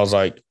 And I was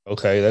like,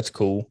 okay, that's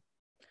cool.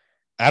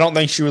 I don't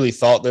think she really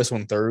thought this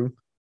one through.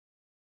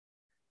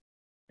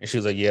 And she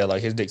was like, yeah,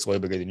 like his dick's way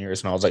bigger than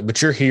yours. And I was like,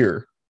 but you're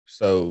here.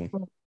 So,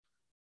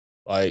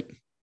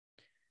 like,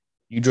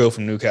 you drove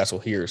from Newcastle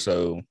here.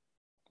 So,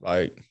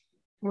 like,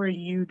 what are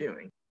you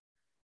doing?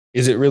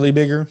 Is it really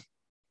bigger?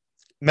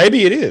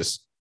 Maybe it is,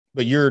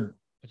 but you're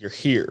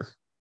here.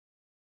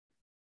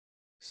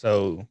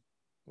 So,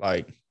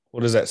 like,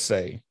 what does that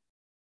say?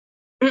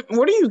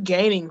 What are you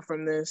gaining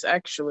from this,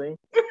 actually?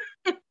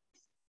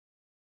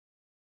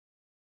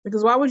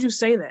 Because why would you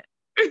say that?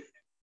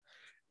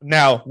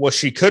 Now, what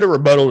she could have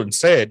rebutted and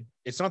said,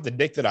 it's not the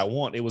dick that I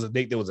want. It was a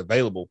dick that was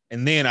available.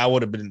 And then I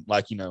would have been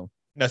like,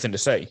 nothing to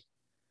say.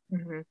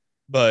 Mm-hmm.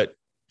 But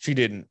she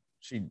didn't.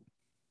 She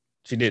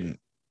didn't.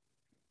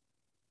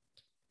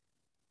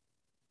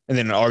 And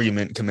then an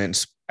argument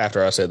commenced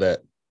after I said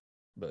that.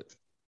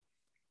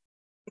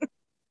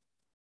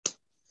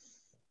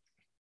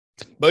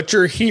 But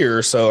you're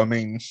here, so I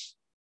mean,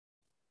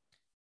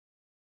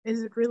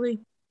 is it really?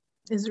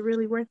 Is it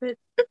really worth it?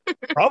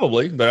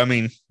 Probably, but I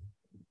mean,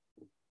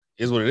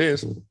 is what it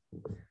is.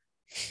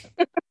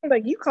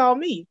 Like, you call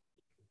me.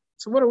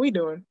 So what are we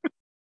doing?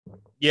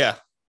 Yeah.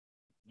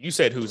 You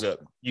said who's up.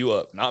 You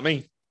up, not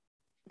me.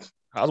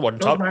 I was watching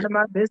No, Top none Gear. of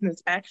my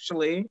business,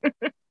 actually.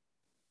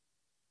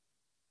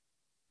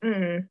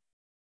 Mm.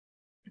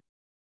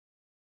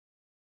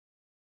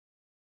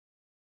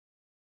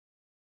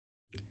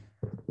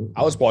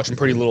 I was watching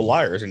Pretty Little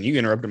Liars and you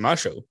interrupted my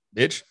show,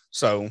 bitch.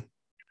 So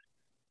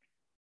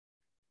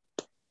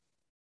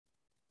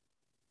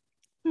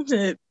who's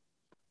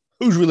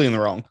really in the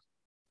wrong?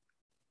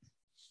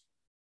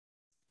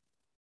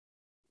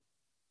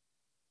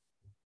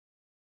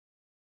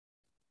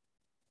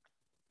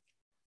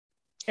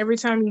 Every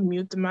time you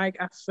mute the mic,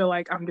 I feel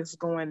like I'm just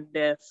going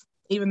deaf,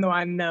 even though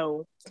I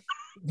know.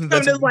 That's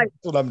I'm just like,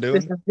 what I'm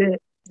doing. this is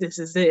it. This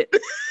is it.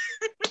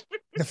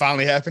 It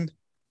finally happened.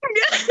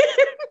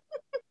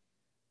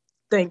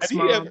 Thanks,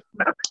 Mom.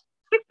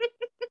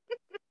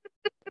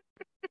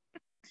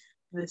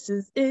 This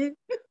is it.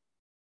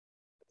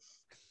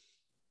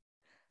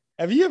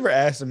 Have you ever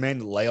asked a man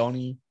to lay on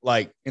you,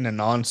 like in a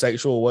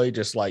non-sexual way,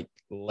 just like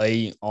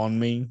lay on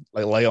me,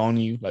 like lay on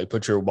you, like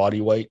put your body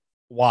weight?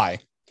 Why?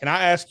 Can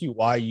I ask you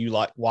why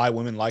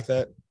women like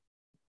that?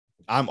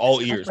 I'm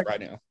all ears right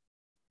now.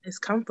 It's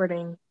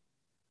comforting.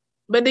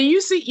 But do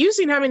you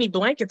seen how many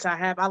blankets I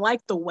have? I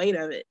like the weight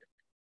of it.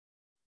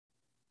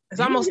 It's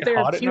almost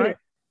therapeutic.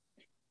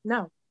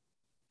 No.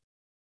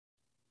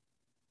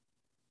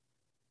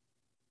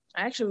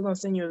 I actually was gonna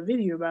send you a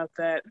video about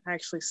that. I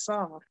actually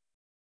saw.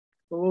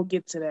 But we'll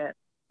get to that.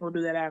 We'll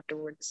do that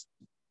afterwards.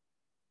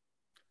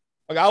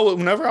 Like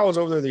whenever I was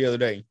over there the other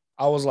day,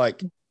 I was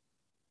like,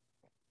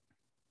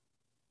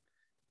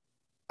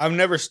 I've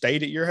never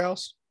stayed at your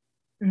house.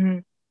 Mm-hmm.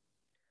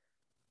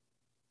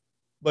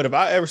 But if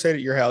I ever stayed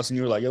at your house and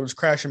you were like, it was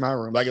crashing my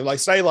room, like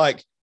say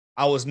like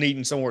I was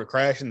needing somewhere to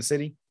crash in the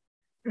city,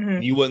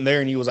 and you wasn't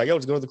there, and you was like, yo,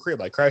 let's go to the crib,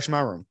 like crash in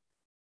my room.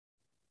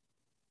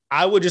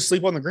 I would just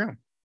sleep on the ground.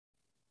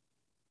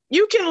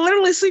 You can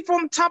literally sleep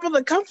on top of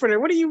the comforter.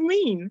 What do you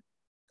mean?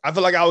 I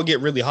feel like I would get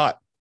really hot.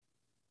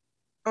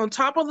 On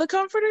top of the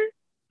comforter?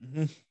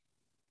 Mm-hmm.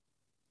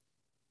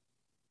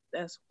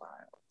 That's wild.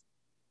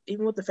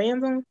 Even with the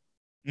fans on?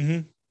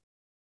 Mm-hmm.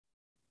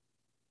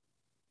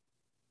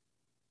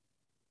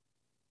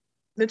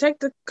 Then take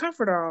the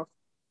comforter off.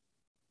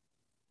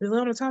 Just lay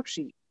on the top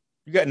sheet.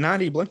 You got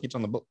 90 blankets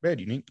on the bed,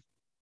 you need.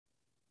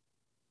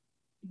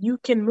 You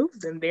can move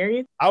them,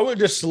 Darian. I would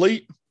just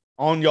sleep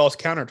on y'all's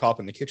countertop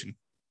in the kitchen.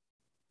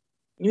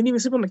 You didn't even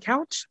sleep on the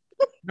couch?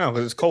 No,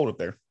 because it's cold up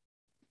there.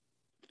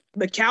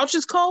 The couch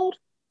is cold?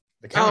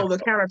 The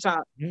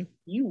countertop. Mm-hmm.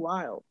 You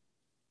wild.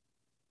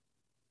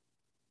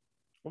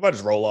 What about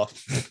just roll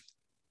off?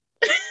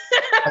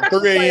 At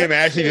 3 a.m.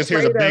 Ashley just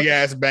hears a big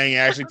ass bang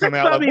Ashley come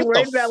out. Like,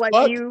 what the fuck?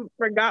 Like you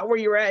forgot where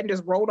you were at and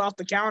just rolled off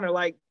the counter.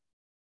 Like,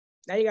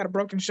 now you got a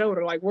broken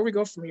shoulder. Like, where we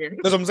go from here?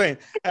 That's what I'm saying.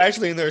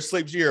 Ashley in there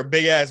asleep, she hear a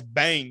big ass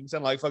bang,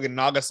 sound like fucking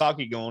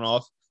Nagasaki going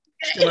off.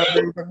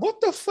 What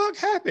the fuck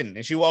happened?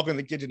 And she walk in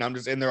the kitchen. I'm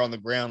just in there on the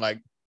ground,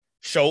 like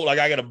shoulder, like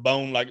I got a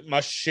bone, like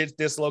my shit's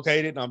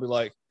dislocated. And I'll be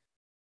like,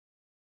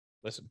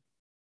 listen,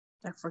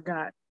 I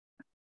forgot.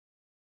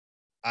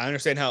 I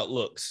understand how it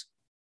looks.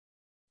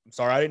 I'm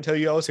sorry I didn't tell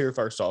you I was here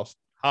first off.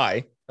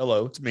 Hi,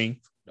 hello, it's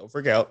me. Don't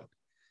freak out.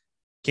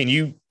 Can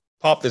you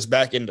pop this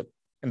back into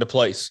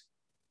place?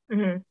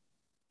 Mm-hmm.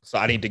 So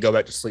I need to go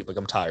back to sleep. Like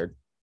I'm tired.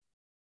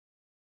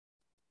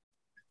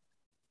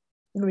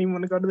 You don't even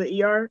want to go to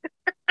the ER?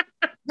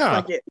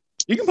 No,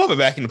 you can pop it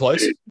back into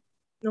place.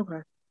 Okay.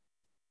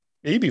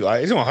 Yeah, you'd be all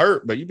right. It's gonna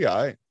hurt, but you'd be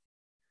all right.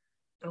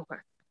 Okay.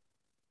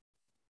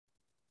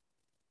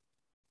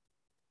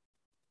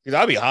 Because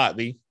I'd be hot,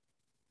 B.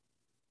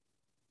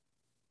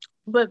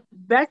 But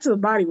back to the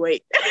body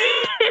weight.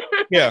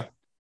 Yeah.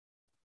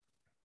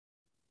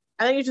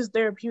 I think it's just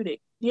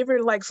therapeutic. You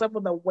ever like slept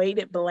with a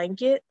weighted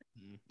blanket?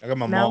 I got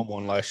my mom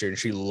one last year and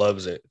she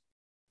loves it.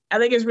 I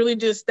think it's really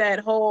just that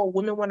whole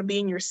women want to be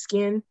in your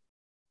skin.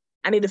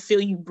 I need to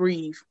feel you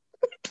breathe.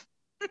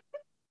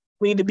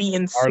 We need to be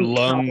in sync. Our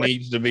lung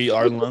need to be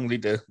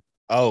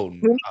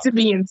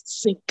in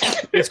sync.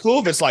 It's cool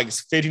if it's like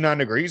 59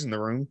 degrees in the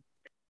room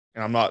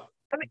and I'm not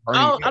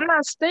I'm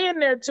not staying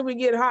there till we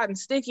get hot and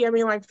sticky. I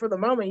mean, like for the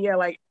moment, yeah,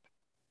 like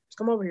just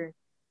come over here.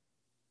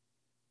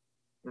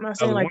 I'm not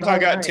saying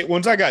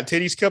once I got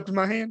titties cupped in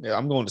my hand, yeah,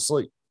 I'm going to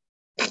sleep.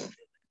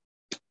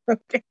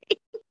 Okay.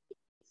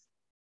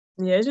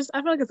 Yeah, it's just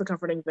I feel like it's a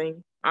comforting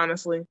thing,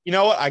 honestly. You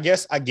know what? I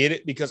guess I get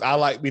it because I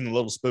like being a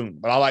little spoon,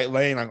 but I like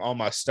laying like on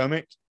my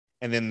stomach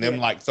and then them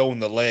like throwing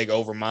the leg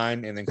over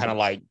mine and then kind of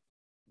like,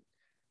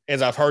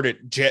 as I've heard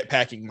it,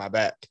 jetpacking my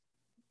back.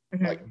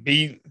 Mm-hmm. Like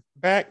be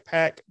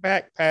backpack.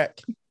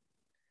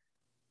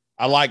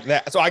 I like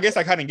that. So I guess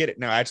I kind of get it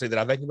now, actually, that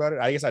I think about it.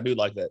 I guess I do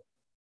like that.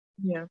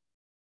 Yeah.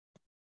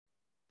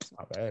 It's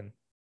not bad.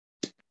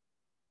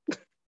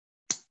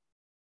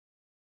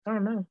 I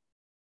don't know.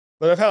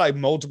 But I've had like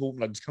multiple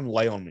like just come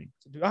lay on me.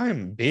 Dude, I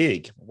am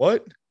big.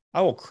 What?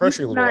 I will crush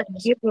your little ass.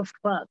 Give a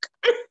fuck.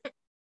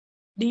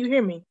 Do you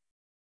hear me?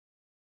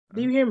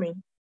 Do you hear me?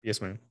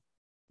 Yes, ma'am.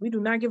 We do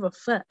not give a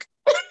fuck.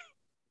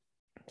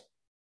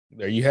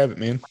 There you have it,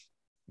 man.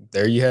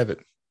 There you have it.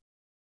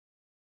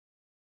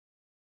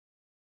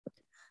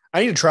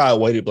 I need to try a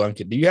weighted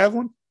blanket. Do you have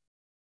one?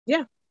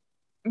 Yeah.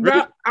 Really?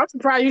 Bro, I'm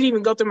surprised you didn't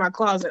even go through my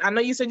closet. I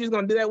know you said you was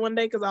going to do that one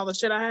day because all the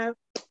shit I have.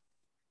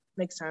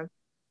 Next time.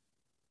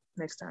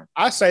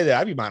 I say that.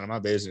 I be minding my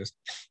business.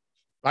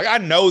 Like, I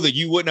know that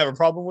you wouldn't have a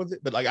problem with it,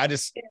 but like,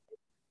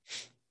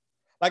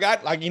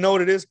 you know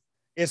what it is?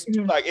 It's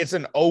like, it's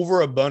an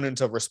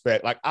overabundance of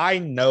respect. Like, I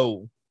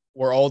know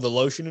where all the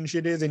lotion and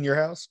shit is in your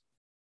house.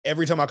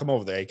 Every time I come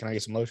over there, hey, can I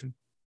get some lotion?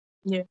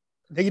 Yeah.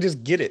 They can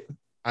just get it.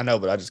 I know,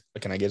 but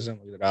can I get some?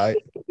 Is it all right?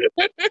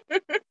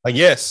 Like,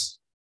 yes.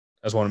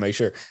 I just want to make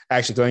sure.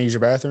 Actually, can I use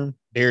your bathroom?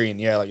 Darian,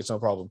 yeah, like, it's no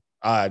problem.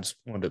 I just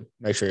wanted to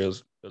make sure it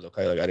was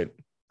okay. Like, I didn't.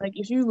 Like,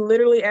 if you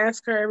literally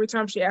ask her every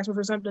time she asks me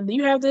for something, do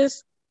you have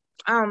this?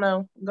 I don't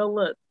know. Go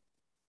look.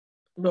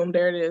 Boom,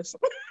 there it is.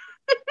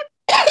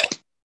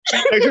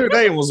 Next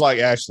day was like,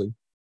 Ashley,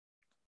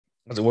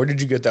 I was like, where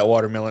did you get that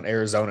watermelon,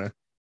 Arizona?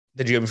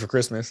 Did you get me for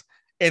Christmas?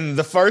 And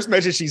the first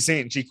message she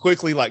sent, she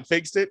quickly like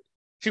fixed it.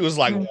 She was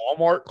like,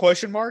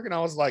 Walmart ? And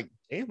I was like,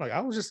 damn, like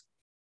I was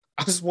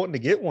just wanting to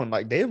get one.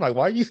 Like, damn, like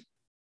why you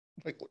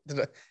like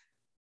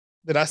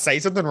did I say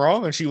something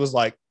wrong? And she was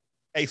like,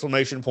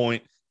 exclamation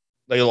point,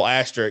 like a little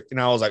asterisk.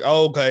 And I was like,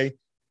 oh, okay.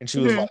 And she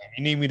was like,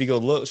 you need me to go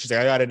look? She's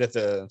like, I got it at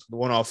the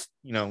one off,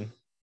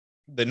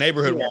 the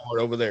neighborhood Walmart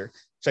over there.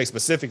 Say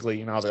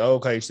specifically, and I was like, oh,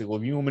 okay. She said, well,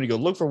 if you want me to go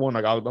look for one,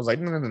 like I was like,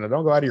 no,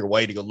 don't go out of your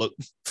way to go look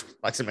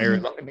like some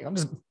Arizona. I'm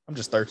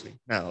just thirsty.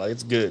 No, like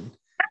it's good.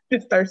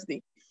 Just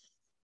thirsty.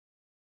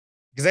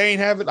 Because they ain't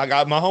have it. Like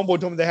my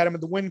homeboy told me they had them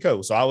at the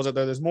Winco. So I was up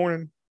there this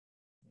morning.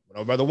 Went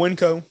over by the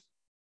Winco.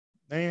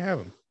 They ain't have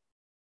them.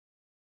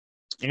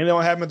 And they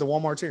don't have them at the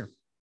Walmarts here.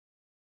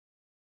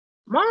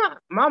 My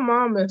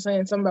mom been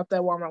saying something about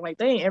that Walmart. Like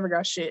they ain't ever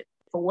got shit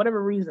for whatever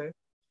reason.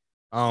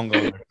 I don't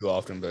go there too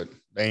often, but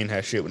they ain't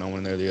had shit when I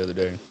went there the other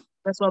day.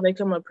 That's why they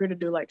come up here to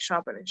do like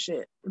shopping and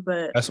shit.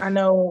 But I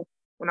know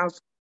when I was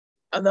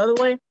the other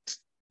way,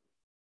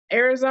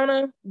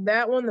 Arizona,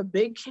 that one, the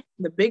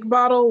big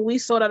bottle, we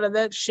sold out of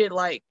that shit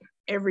like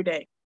every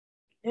day.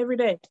 Every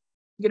day.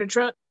 Get a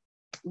truck,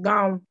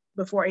 gone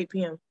before 8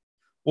 p.m.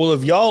 Well,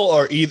 if y'all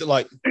are either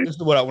like, this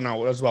is what I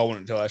wanted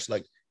to tell Ashley.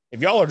 Like,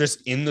 if y'all are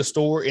just in the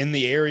store, in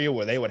the area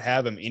where they would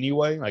have them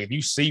anyway, like if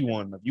you see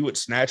one, if you would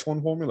snatch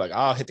one for me, like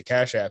I'll hit the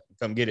Cash App and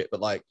come get it.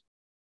 But like,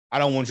 I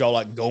don't want y'all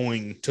like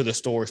going to the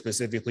store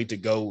specifically to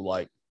go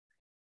like,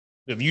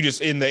 if you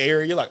just in the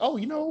area, like, oh,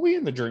 we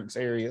in the drinks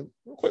area.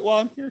 Real quick while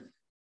I'm here.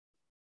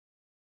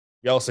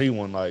 Y'all see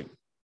one, like,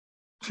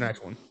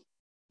 snatch one.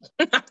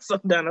 I'm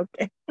so done,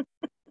 okay.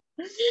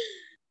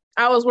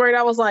 I was worried.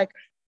 I was like,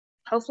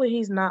 hopefully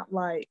he's not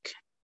like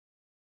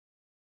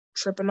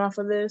tripping off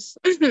of this.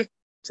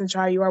 Since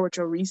how you are with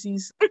your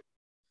Reese's.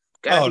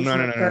 Oh, no.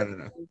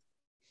 I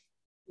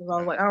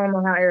was like, I don't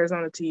know how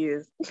Arizona tea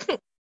is.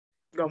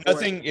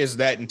 Nothing is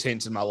that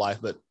intense in my life,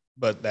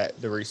 but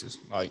the Reese's.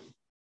 Like,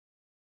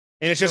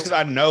 and it's just because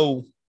I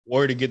know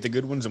where to get the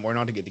good ones and where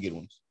not to get the good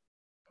ones.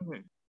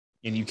 Mm-hmm.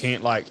 And you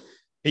can't, like,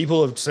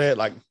 people have said,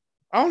 like,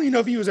 I don't even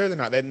know if you was there the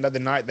night. The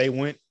night they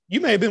went, you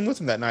may have been with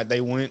them that night.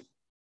 They went,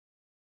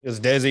 it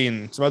was Desi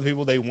and some other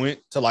people, they went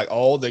to, like,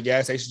 all the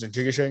gas stations in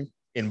Chickasha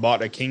and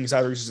bought a king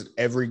size Reese's at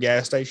every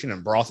gas station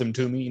and brought them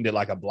to me and did,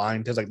 like, a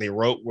blind test. Like, they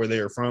wrote where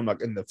they were from,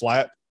 like, in the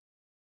flap.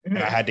 Mm-hmm.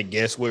 And I had to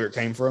guess where it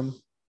came from.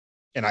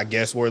 And I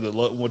guessed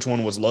which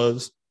one was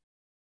Love's.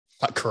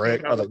 Like,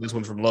 correct. I was like, this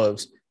one's from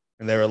Love's.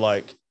 And they were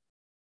like,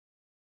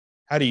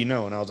 how do you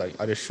know? And I was like,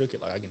 I just shook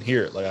it. Like, I can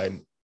hear it. Like, I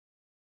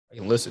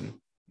can listen.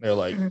 They're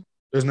like,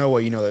 there's no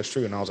way you know that's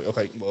true. And I was like,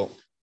 okay, well,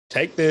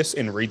 take this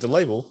and read the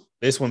label.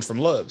 This one's from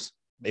Love's.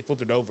 They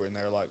flipped it over and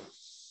they're like,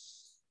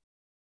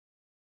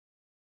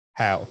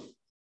 how?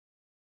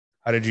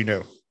 How did you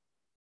know?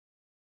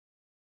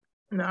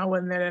 No, I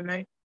wasn't there that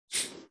night.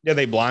 Yeah,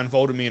 they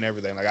blindfolded me and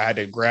everything. Like, I had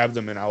to grab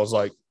them and I was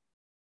like,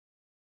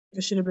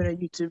 it should have been a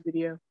YouTube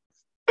video.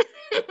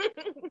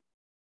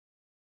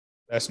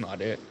 That's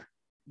not it.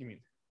 You mean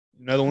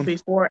another one?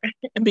 Before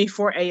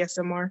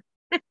ASMR.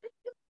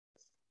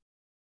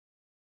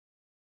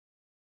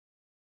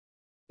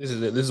 This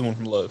is it. This is one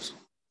from Love's.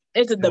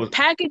 Is it the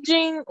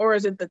packaging or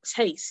is it the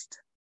taste?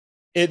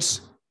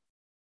 It's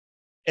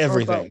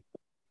everything.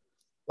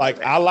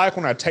 Like, I like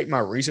when I take my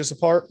Reese's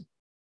apart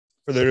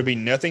for there to be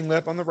nothing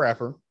left on the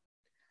wrapper.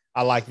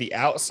 I like the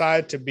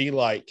outside to be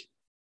like,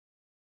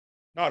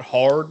 not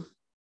hard,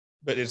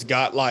 but it's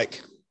got like,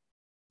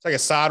 it's like a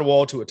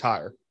sidewall to a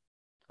tire.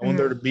 I want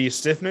there to be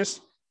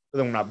stiffness, but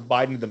then when I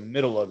bite into the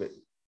middle of it,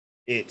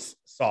 it's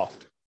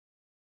soft.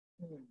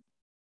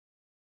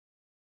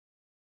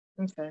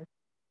 Okay.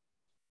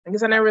 I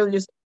guess I never really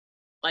just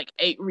like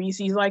ate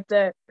Reese's like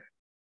that.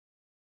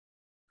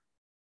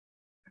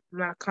 I'm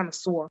not kind of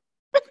sore.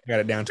 I got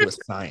it down to a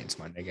science,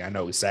 my nigga. I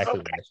know exactly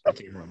where that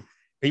came from.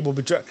 People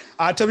betray.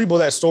 I tell people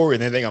that story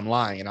and they think I'm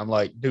lying, and I'm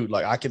like, dude,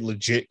 like I could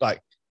legit,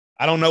 like,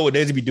 I don't know what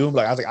Desi be doing, but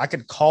like, I was like, I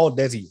could call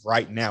Desi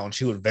right now and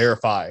she would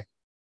verify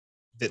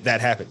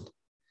that happened.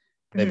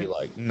 They'd be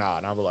like, nah.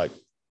 And I'd be like,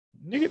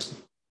 nigga,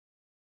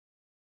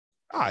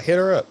 hit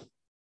her up.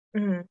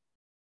 Mm-hmm.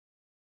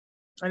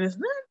 I just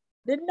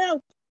didn't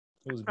know.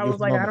 I was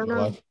like, I don't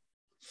know.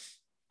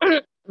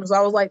 I was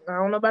like, I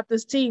don't know about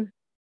this team.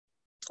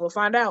 We'll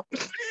find out.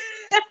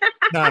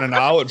 No.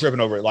 I was tripping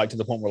over it, like to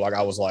the point where like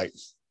I was like,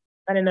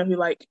 I didn't know he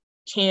like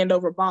canned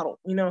over bottled.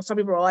 You know, some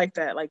people are like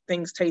that. Like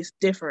things taste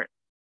different.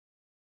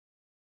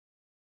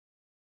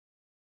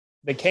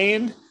 The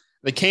canned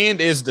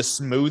is the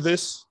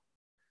smoothest.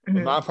 Mm-hmm.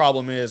 But my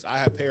problem is I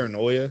have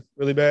paranoia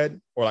really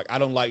bad, or like I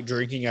don't like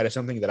drinking out of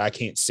something that I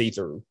can't see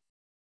through.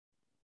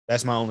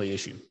 That's my only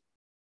issue.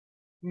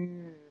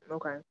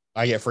 Okay.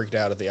 I get freaked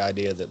out at the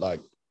idea that like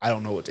I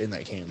don't know what's in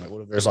that can. Like,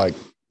 what if there's like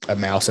a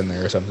mouse in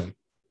there or something?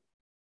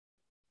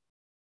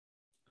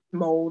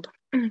 Mold.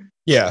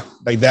 Yeah,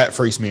 like that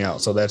freaks me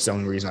out. So that's the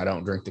only reason I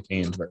don't drink the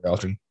cans very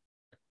often.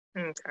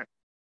 Okay.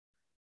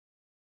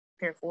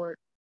 Here for it.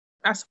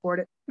 I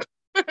support it.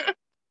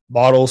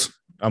 Bottles,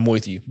 I'm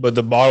with you, but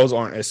the bottles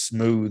aren't as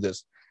smooth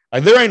as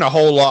like there ain't a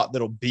whole lot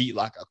that'll beat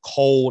like a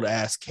cold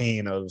ass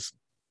can of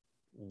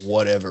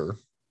whatever.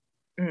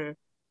 Mm-hmm.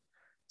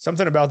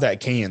 Something about that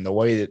can, the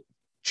way that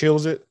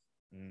chills it.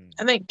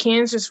 I think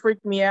cans just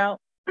freak me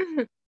out,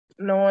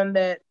 knowing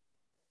that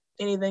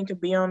anything could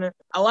be on it.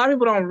 A lot of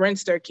people don't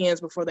rinse their cans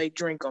before they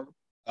drink them.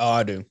 Oh,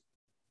 I do.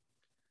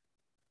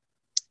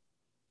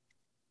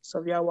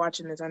 So if y'all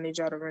watching this, I need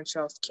y'all to rinse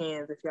y'all's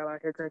cans. If y'all out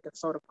here drinking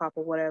soda pop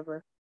or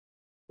whatever,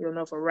 you don't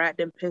know if a rat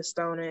done pissed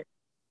on it,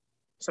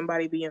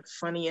 somebody being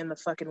funny in the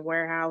fucking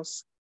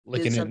warehouse,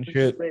 licking it and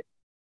shit.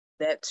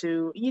 That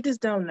too. You just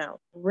don't know.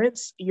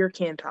 Rinse your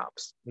can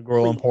tops. The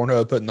girl on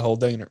Pornhub putting the whole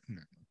thing in her.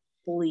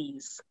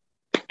 Please.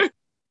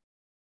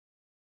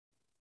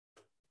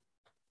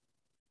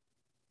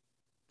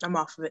 I'm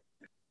off of it.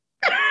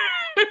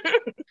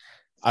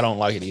 I don't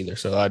like it either.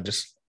 So I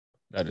just,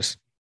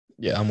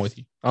 yeah, I'm with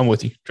you. I'm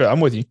with you.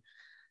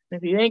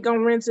 If you ain't gonna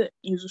rinse it,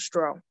 use a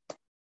straw.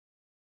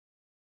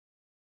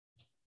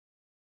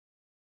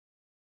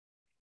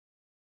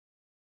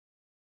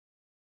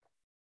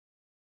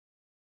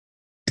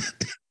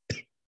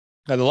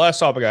 Now, the last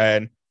topic I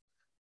had,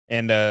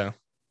 and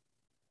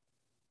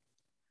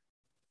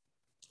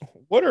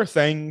what are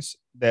some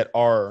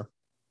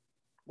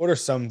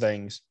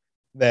things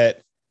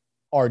that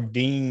are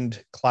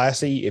deemed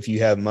classy if you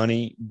have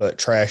money, but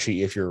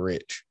trashy if you're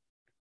rich,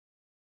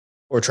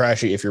 or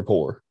trashy if you're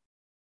poor?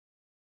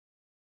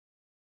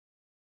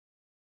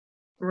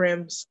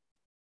 Rims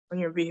on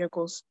your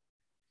vehicles.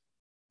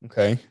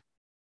 Okay.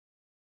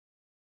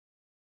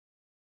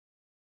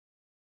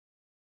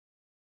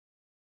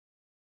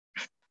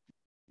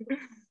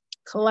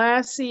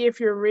 Classy if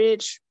you're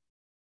rich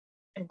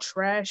and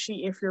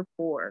trashy if you're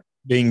poor.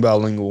 Being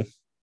bilingual.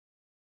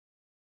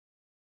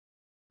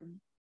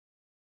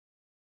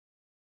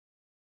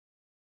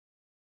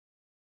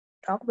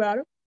 Talk about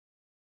it.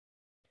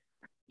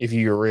 If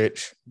you're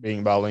rich,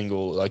 being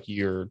bilingual, like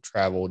you're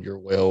traveled, you're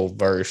well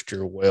versed,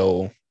 you're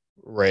well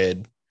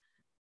read,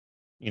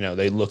 you know,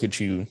 they look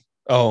at you,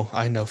 oh,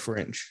 I know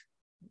French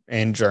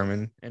and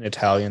German and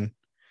Italian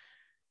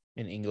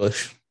and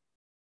English.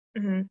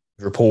 Mm-hmm. If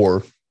you're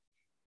poor,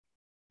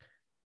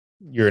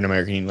 you're an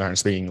American, you learn to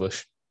speak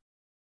English.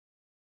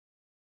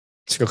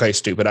 It's okay,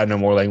 stupid. I know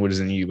more languages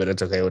than you, but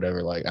it's okay,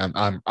 whatever. Like I'm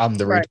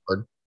the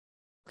retard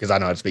because I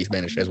know how to speak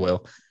Spanish as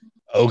well.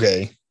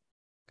 Okay.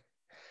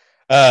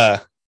 And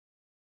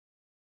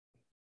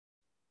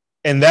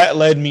that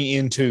led me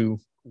into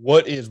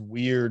what is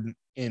weird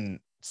in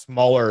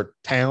smaller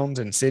towns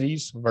and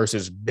cities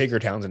versus bigger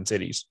towns and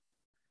cities.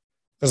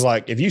 Because,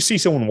 like, if you see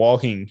someone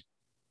walking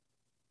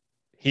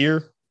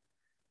here,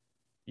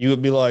 you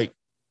would be like,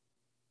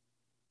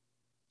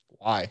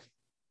 why?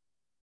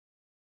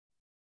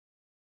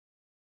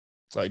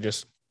 It's like,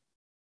 just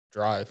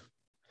drive.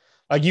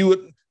 Like, you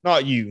would,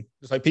 not you,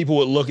 just like people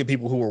would look at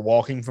people who were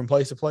walking from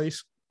place to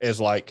place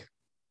as like,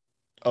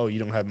 oh, you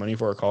don't have money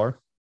for a car?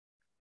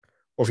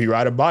 Or if you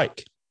ride a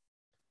bike,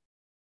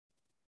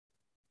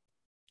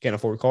 can't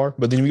afford a car.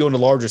 But then you go into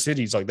larger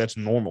cities, like that's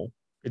normal.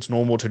 It's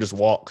normal to just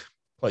walk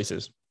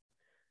places.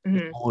 Mm-hmm.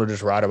 It's normal to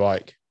just ride a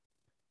bike.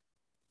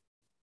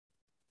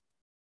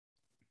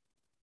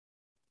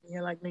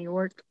 Yeah, like New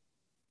York.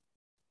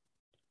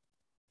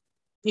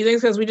 You think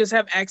it's because we just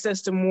have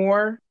access to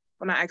more?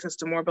 Well, not access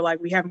to more, but like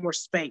we have more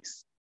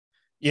space.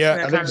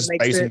 Yeah, I think it's a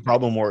spacing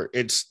problem where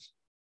it's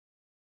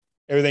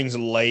everything's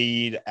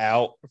laid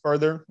out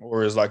further,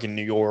 whereas like in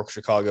New York,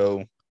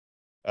 Chicago,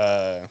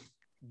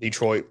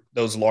 Detroit,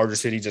 those larger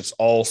cities, it's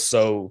all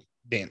so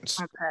dense.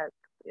 Compact,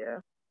 yeah.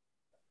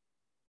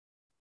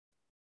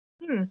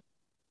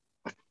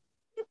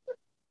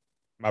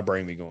 My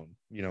brain be going,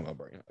 you know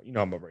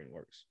how my brain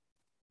works.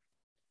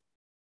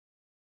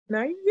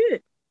 No, you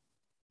get it.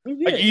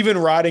 Like even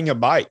riding a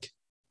bike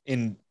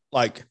in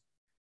like,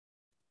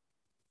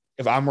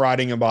 if I'm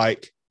riding a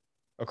bike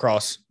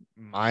across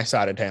my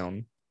side of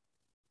town,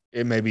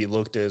 it may be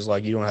looked as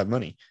like you don't have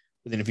money.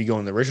 But then if you go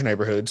in the richer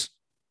neighborhoods,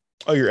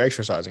 oh, you're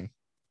exercising.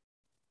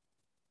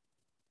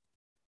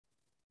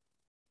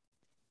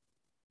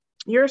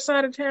 Your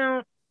side of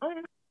town.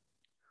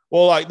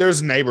 Well, like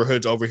there's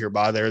neighborhoods over here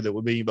by there that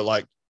would be, but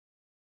like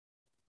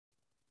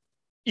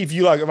if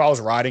I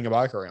was riding a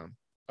bike around,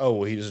 oh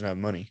well, he doesn't have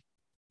money.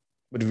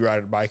 But if you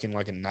ride a bike in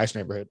like a nice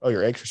neighborhood, oh,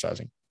 you're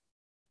exercising.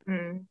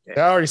 Yeah. Did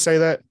I already say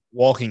that?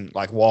 Walking.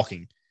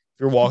 If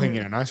you're walking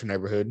in a nicer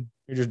neighborhood,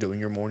 you're just doing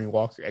your morning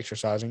walk, you're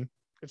exercising.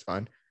 It's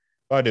fine.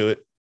 If I do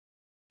it,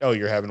 oh,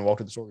 you're having to walk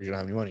to the store because you don't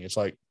have any money. It's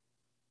like,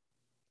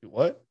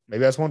 what?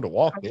 Maybe I just wanted to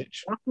walk,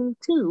 bitch. Walking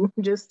too,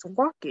 just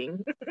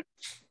walking.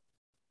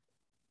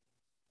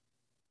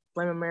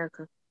 Blame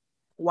America.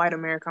 White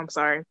America, I'm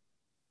sorry.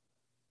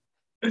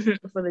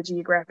 For the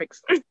geographics.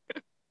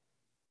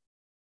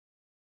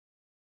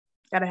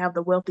 Gotta have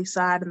the wealthy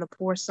side and the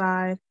poor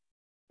side.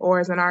 Or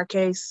as in our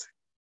case,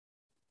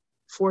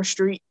 4th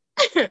Street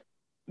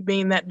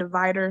being that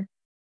divider.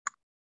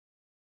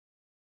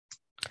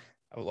 I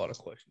have a lot of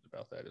questions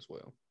about that as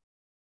well.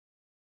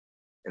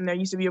 And there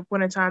used to be a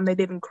point in time they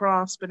didn't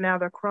cross, but now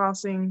they're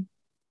crossing.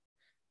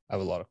 I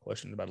have a lot of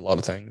questions about a lot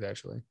of things,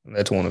 actually. And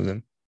that's one of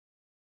them.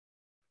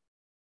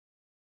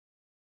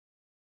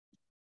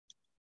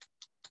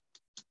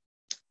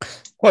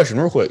 Question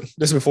real quick.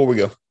 This is before we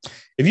go.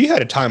 If you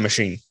had a time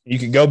machine, you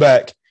could go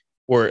back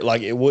where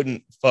like it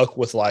wouldn't fuck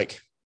with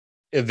like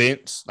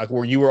events, like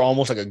where you were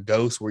almost like a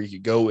ghost where you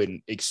could go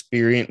and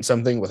experience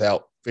something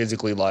without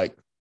physically like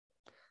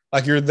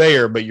you're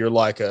there, but you're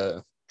like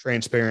a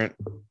transparent.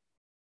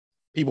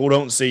 People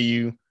don't see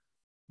you,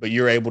 but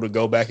you're able to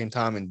go back in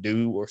time and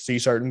do or see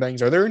certain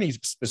things. Are there any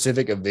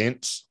specific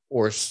events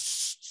or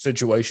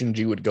situations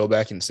you would go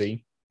back and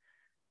see?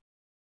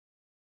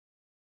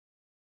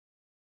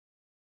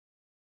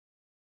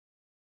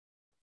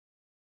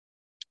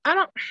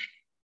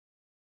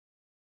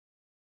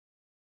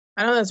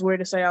 I know that's weird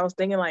to say. I was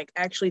thinking like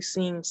actually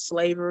seeing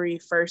slavery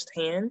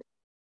firsthand.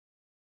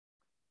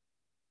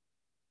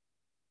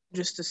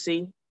 Just to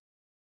see.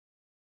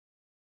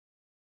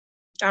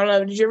 I don't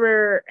know. Did you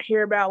ever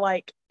hear about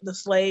like the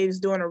slaves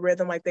doing a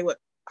rhythm, like they would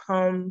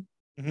hum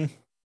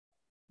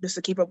just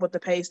to keep up with the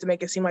pace to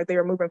make it seem like they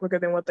were moving quicker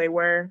than what they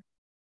were,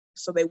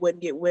 so they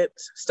wouldn't get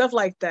whipped? Stuff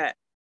like that.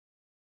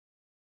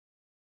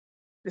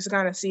 Just to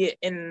kind of see it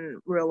in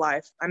real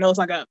life. I know it's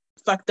like a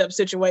fucked up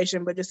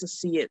situation, but just to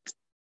see it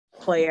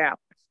play out.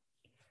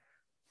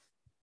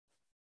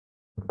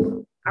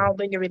 I don't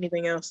think of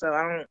anything else though.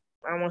 I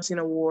don't want to see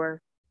no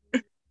war.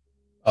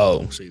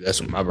 Oh, see,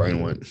 that's what my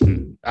brain went.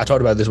 I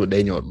talked about this with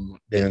Daniel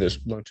this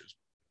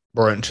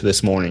brunch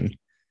this morning,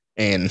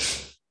 and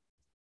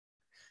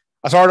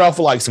I started off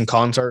with like some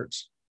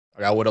concerts.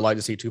 Like I would have liked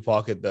to see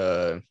Tupac at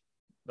the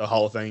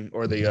Hall of Fame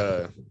or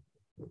the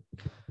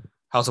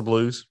House of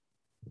Blues.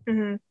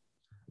 Mm-hmm.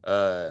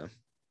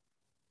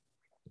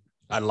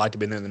 I'd like to have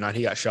been there the night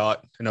he got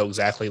shot to know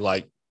exactly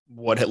like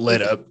what had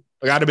led up.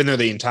 Like I'd have been there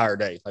the entire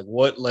day. Like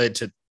what led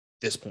to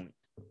this point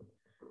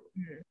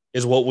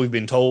is what we've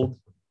been told.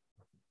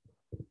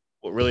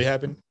 What really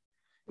happened?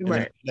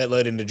 Right. That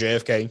led into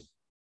JFK.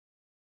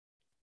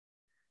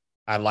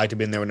 I'd like to have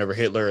been there whenever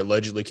Hitler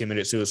allegedly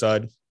committed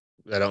suicide.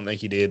 I don't think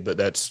he did, but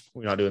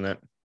we're not doing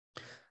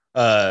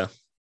that.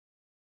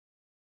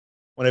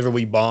 Whenever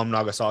we bombed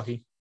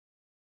Nagasaki.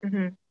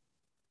 Mm-hmm.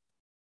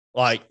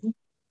 Like, you're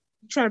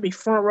trying to be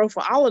front row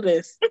for all of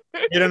this.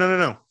 Yeah,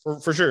 no.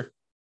 For sure.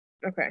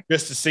 Okay.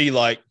 Just to see,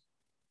 like,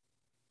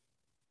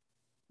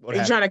 what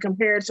happened. You're trying to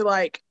compare it to,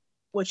 like,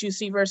 what you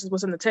see versus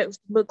what's in the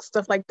textbook,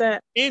 stuff like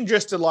that? And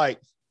just to, like,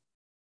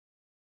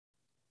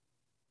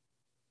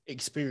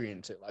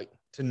 experience it. Like,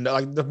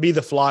 to be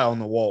the fly on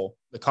the wall,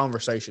 the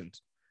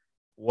conversations.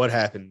 What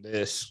happened?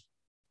 This,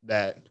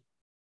 that.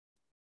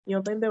 You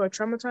don't think they would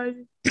traumatize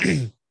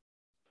you?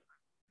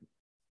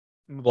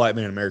 I'm a black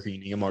man in America.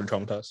 I'm already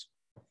traumatized.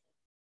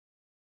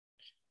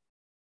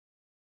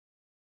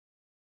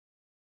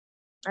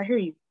 I hear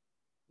you.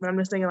 But I'm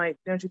just thinking, like,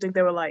 don't you think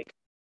they were, like,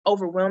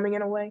 overwhelming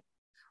in a way?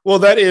 Well,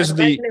 that is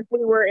like, if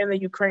we were in the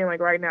Ukraine,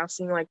 like, right now,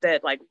 seeing, like,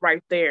 that, like,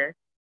 right there,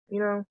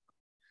 you know?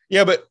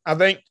 Yeah, but I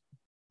think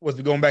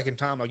with going back in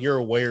time, like, you're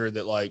aware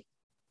that, like,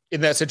 in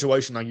that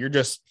situation, like, you're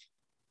just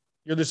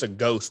a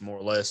ghost, more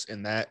or less,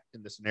 in the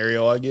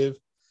scenario I give.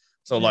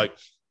 So, like,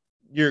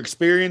 you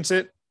experience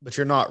it, but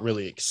you're not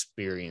really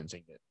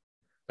experiencing it.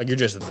 Like, you're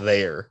just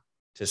there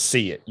to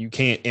see it. You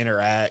can't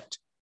interact.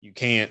 You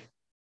can't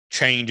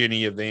change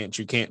any events.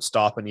 You can't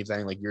stop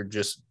anything. Like, you're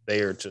just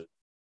there to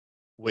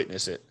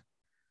witness it.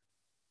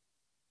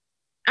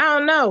 I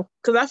don't know,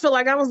 because I feel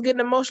like I was getting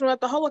emotional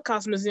at the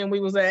Holocaust Museum we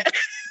was at.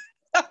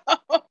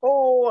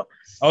 Oh,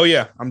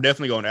 yeah. I'm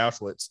definitely going to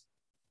Auschwitz.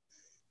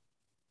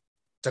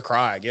 To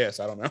cry, I guess.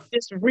 I don't know.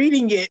 Just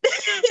reading it.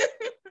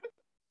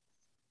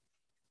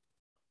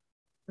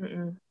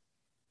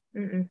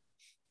 Mm-mm.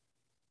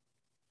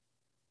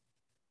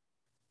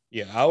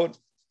 Yeah, I would.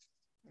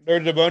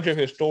 There's a bunch of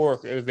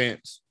historic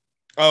events.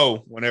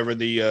 Oh, whenever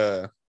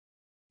the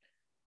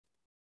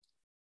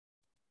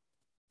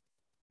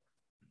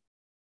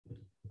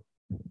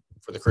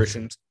for the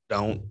Christians,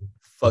 don't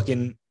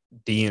fucking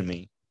DM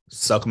me.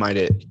 Suck my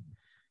dick.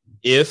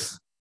 If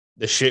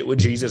the shit with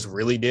Jesus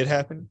really did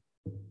happen,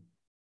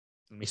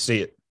 let me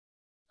see it.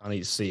 I need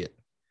to see it.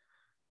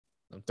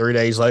 And 3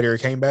 days later,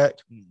 it came back.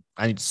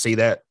 I need to see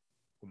that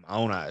with my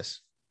own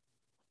eyes.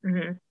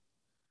 Mm-hmm.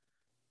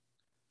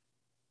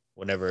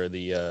 Whenever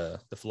the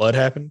flood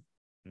happened,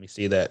 let me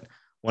see that.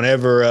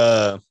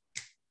 Whenever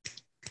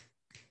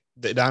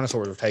the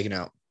dinosaurs were taken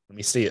out, let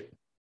me see it.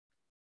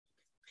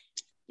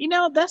 You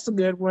know, that's a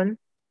good one.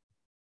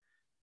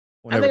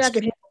 Whenever I think I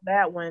could handle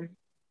that one.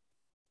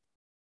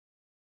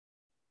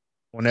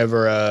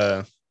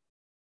 Whenever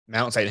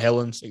Mount St.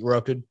 Helens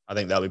erupted, I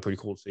think that'd be pretty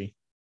cool to see.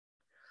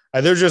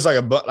 There's just like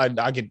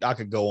I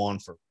could go on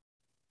for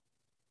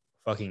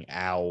fucking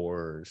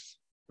hours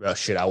about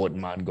shit I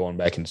wouldn't mind going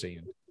back and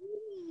seeing.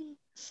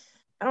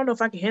 I don't know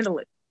if I can handle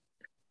it.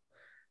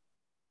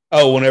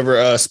 Oh,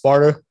 whenever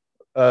Sparta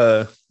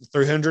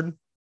 300.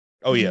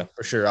 Oh yeah,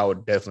 for sure. I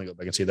would definitely go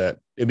back and see that.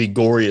 It'd be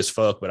gory as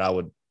fuck, but I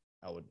wouldn't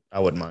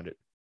mind it.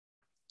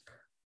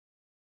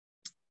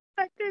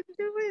 I couldn't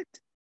do it.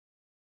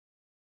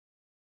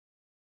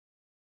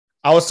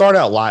 I would start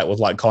out light with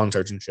like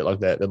concerts and shit like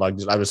that. Like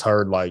I just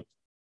heard like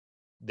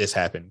this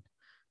happened.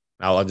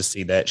 I'll just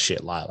see that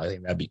shit live. I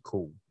think that'd be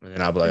cool. And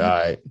then I'll be like, all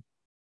right,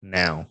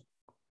 now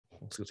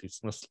let's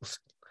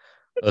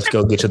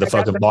go get to the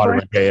fucking bottom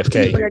of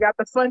JFK. I got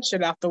the fun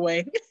shit out the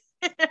way.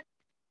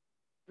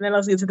 Then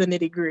let's get to the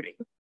nitty gritty.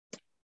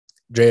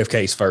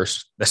 JFK's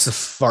first. That's the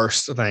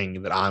first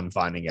thing that I'm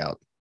finding out.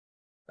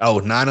 Oh,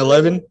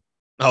 9/11?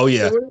 Oh,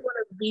 yeah. So where do you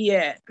want to be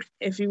at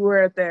if you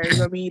were out there? You're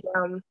going to be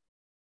down,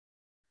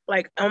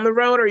 like, on the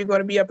road, or are you going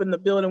to be up in the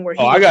building where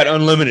he I got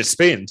unlimited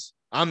spins.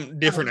 I'm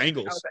different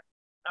angles.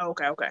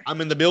 Okay.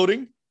 I'm in the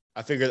building.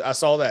 I figured I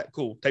saw that.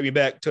 Cool. Take me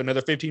back to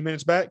another 15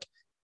 minutes back.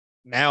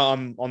 Now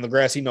I'm on the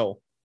grassy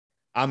knoll.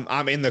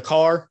 I'm in the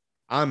car.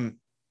 And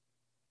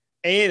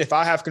if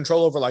I have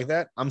control over like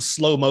that, I'm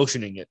slow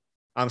motioning it.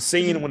 I'm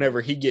seeing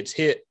whenever he gets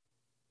hit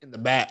in the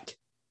back,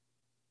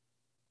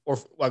 or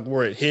like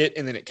where it hit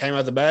and then it came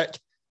out the back.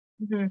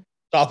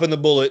 Stopping the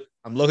bullet.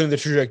 I'm looking at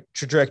the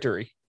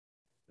trajectory.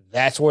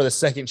 That's where the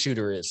second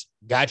shooter is.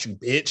 Got you,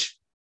 bitch.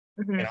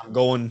 And I'm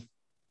going.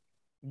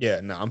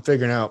 Yeah, no, I'm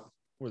figuring out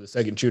where the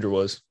second shooter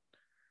was.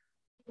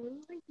 Oh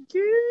my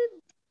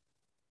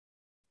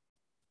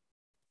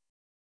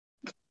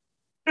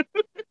God.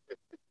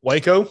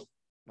 Waco.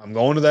 I'm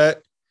going to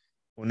that.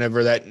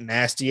 Whenever that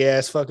nasty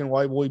ass fucking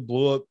white boy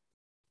blew up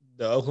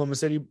the Oklahoma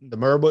City, the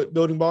Murrah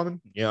building bombing.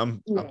 Yeah,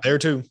 I'm there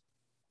too.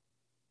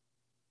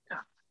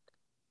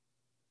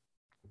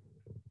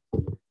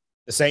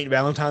 The St.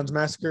 Valentine's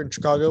Massacre in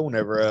Chicago,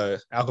 whenever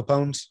Al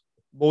Capone's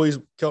boys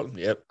killed him.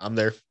 Yep, I'm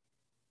there.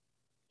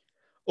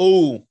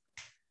 Oh,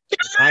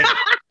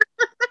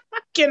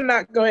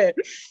 cannot go ahead.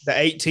 The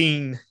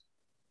 18.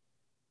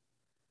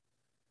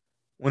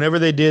 Whenever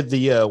they did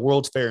the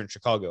World's Fair in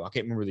Chicago, I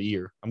can't remember the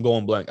year. I'm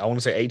going blank. I want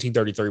to say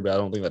 1833, but I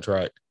don't think that's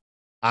right.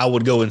 I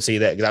would go and see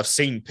that because I've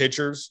seen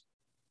pictures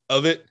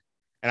of it,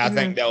 and I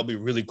think that would be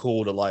really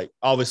cool to like.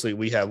 Obviously,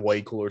 we have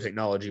way cooler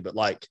technology, but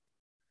like,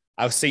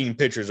 I've seen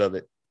pictures of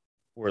it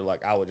where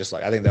like I would just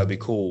like. I think that would be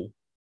cool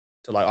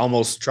to like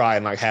almost try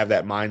and like have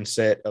that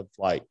mindset of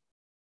like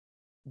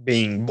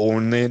being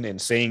born then and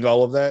seeing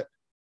all of that.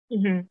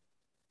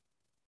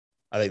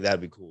 I think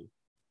that'd be cool.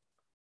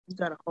 You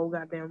got a whole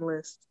goddamn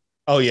list.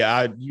 Oh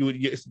yeah,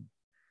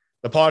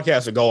 the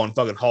podcast would go on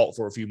fucking halt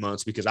for a few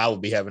months because I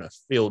would be having a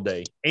field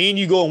day. And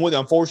you going with me.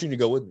 I'm forcing you to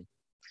go with me.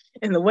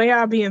 And the way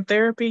I'll be in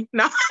therapy,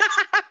 no.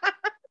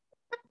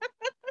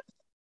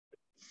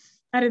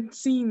 I didn't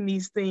see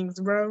these things,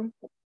 bro.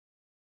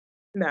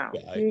 No.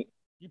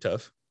 You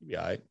tough. You be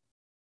all right.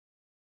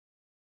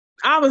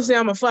 Obviously,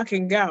 I'm a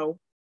fucking go.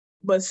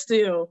 But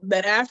still,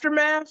 that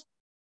aftermath,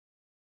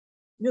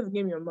 you have to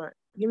give me a month.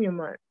 Give me a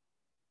month.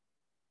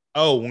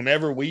 Oh,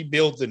 whenever we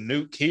built the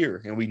nuke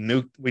here and we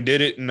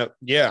did it.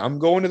 Yeah, I'm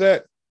going to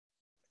that.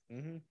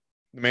 The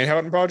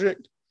Manhattan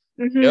Project.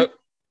 Yep.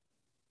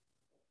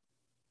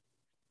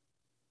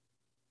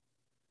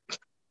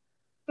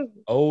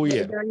 Oh,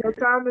 yeah. No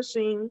time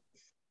machine.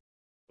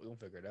 We're going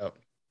to figure it out.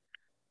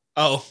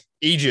 Oh,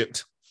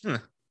 Egypt.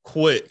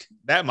 Quick.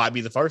 That might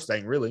be the first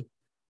thing, really.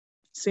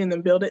 Seeing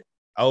them build it.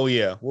 Oh,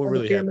 yeah. We'll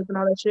really have and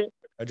all that shit.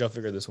 How'd y'all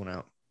figure this one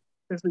out?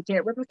 Since we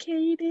can't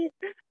replicate it.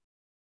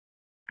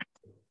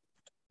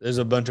 There's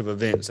a bunch of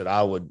events that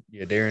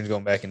Darren's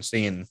going back and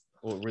seeing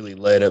what really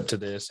led up to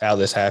this, how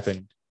this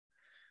happened.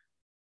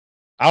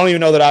 I don't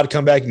even know that I'd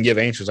come back and give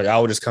answers. Like, I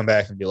would just come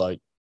back and be like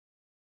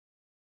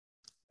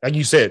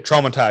you said,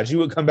 traumatized. You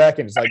would come back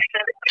and it's like,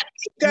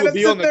 you would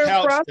be on the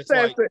couch. It's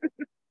like,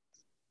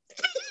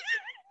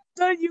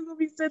 so you gonna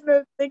be sitting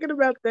there thinking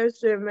about that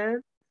shit,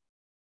 man.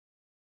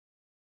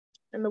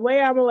 And the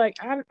way I'm like,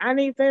 I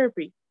need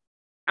therapy.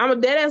 I'm a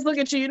dead ass look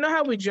at you. You know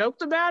how we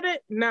joked about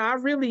it? No, I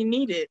really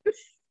need it.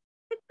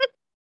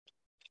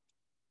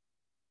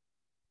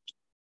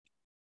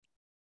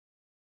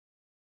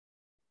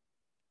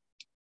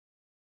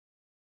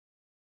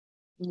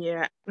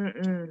 Yeah. I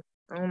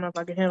don't know if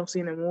I can handle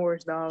seeing them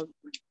wars, dog.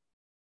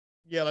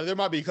 Yeah, like there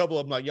might be a couple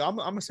of them. Like, I'm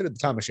gonna sit at the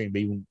time machine,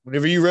 B.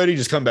 Whenever you're ready,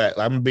 just come back.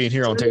 Like, I'm gonna be in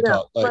here on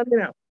TikTok. Let me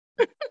know.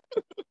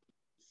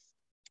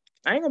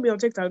 I ain't gonna be on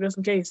TikTok just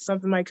in case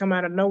something might come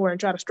out of nowhere and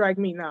try to strike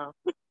me now.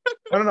 I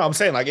don't know. I'm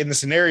saying, like, in the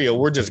scenario,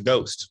 we're just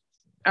ghosts.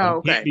 Oh,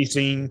 We can't okay. be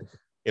seen.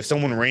 If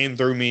someone ran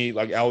through me,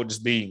 like, I would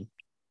just be,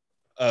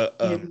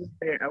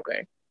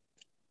 okay.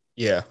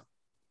 Yeah.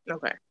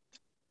 Okay.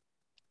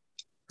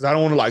 Because I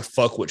don't want to, like,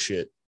 fuck with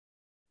shit.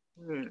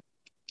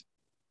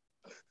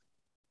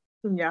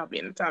 Yeah, I'll be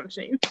in the time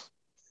machine.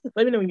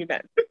 Let me know when you're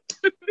done.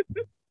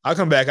 I'll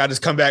come back. I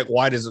just come back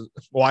white as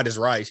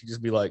rice. You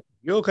just be like,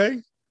 "You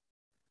okay?"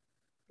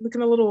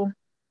 Looking a little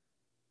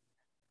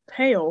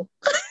pale.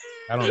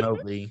 I don't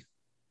know, B.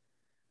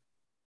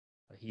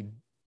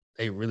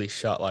 They really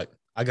shot, like,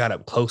 I got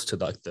up close to,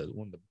 like,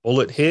 when the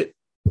bullet hit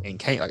and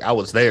came, like, I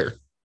was there.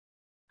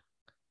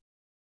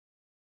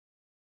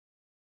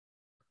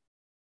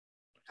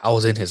 I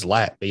was in his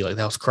lap, B. Like,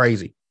 that was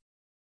crazy.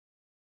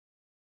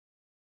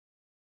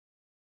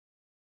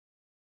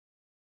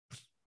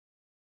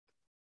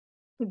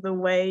 The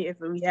way if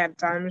we had a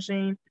time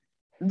machine,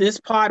 this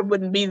pod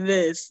wouldn't be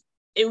this.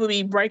 It would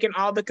be breaking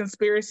all the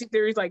conspiracy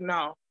theories. Like,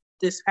 no,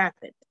 this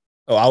happened.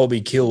 Oh, I will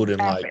be killed in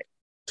like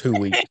 2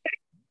 weeks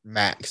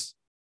max.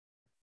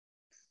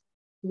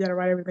 You gotta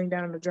write everything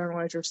down in the journal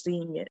as you're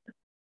seeing it.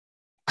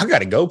 I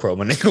got a GoPro,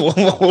 my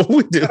nigga. What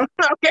we do?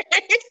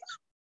 Okay.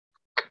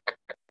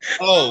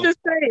 Oh, I'm just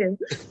saying.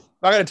 If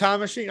I got a time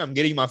machine, I'm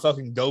getting my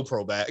fucking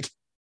GoPro back.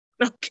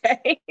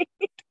 Okay.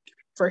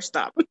 First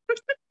stop.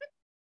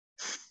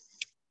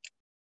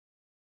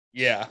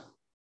 Yeah.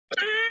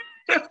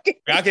 Okay.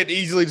 I could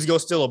easily just go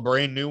steal a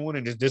brand new one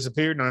and just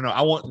disappear. No.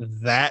 I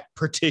want that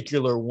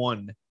particular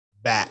one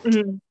back.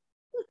 Mm-hmm.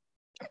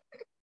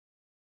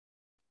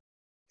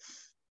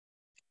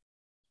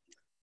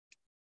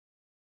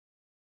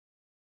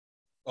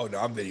 Oh, no,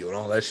 I'm videoing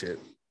all that shit.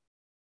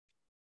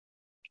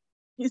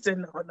 You said,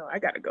 no, I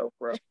gotta go,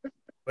 bro.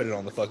 Put it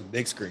on the fucking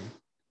big screen.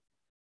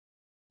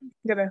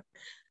 Gotta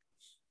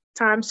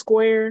Times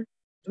Square,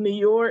 New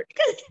York.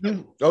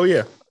 Oh,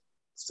 yeah.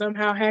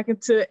 Somehow hack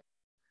into,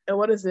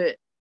 what is it,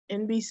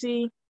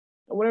 NBC?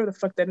 Or whatever the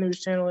fuck that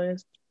news channel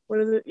is. What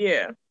is it?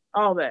 Yeah,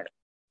 all that.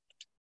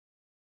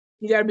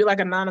 You gotta be like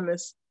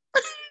anonymous.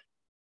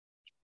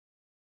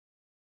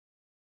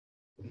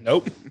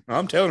 Nope.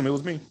 I'm telling him it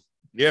was me.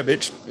 Yeah,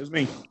 bitch. It was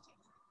me.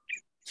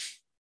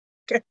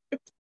 Okay.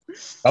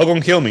 I was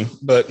going to kill me,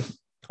 but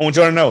I want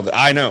y'all to know that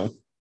I know.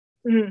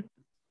 Mm-hmm.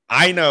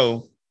 I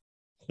know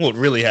what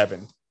really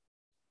happened.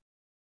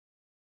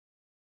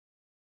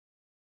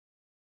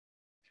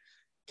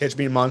 Catch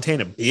me in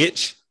Montana,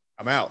 bitch.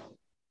 I'm out.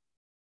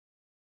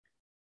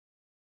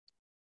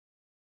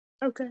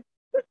 Okay.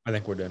 I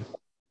think we're done.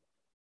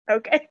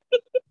 Okay.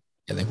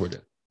 I think we're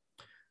done.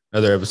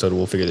 Another episode,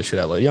 we'll figure this shit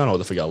out later. Y'all know what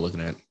the fuck y'all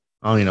looking at.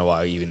 I don't even know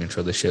why I even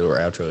intro this shit or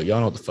outro. Y'all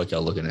know what the fuck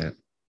y'all looking at.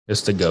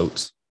 It's the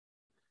GOATs.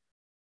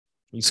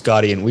 We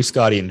Scotty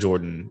and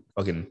Jordan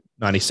fucking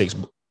 96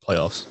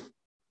 playoffs.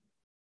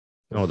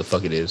 You know what the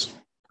fuck it is.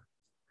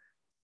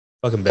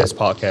 Fucking best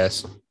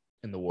podcast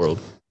in the world.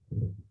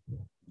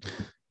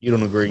 You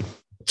don't agree?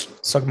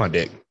 Suck my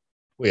dick.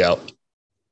 We out.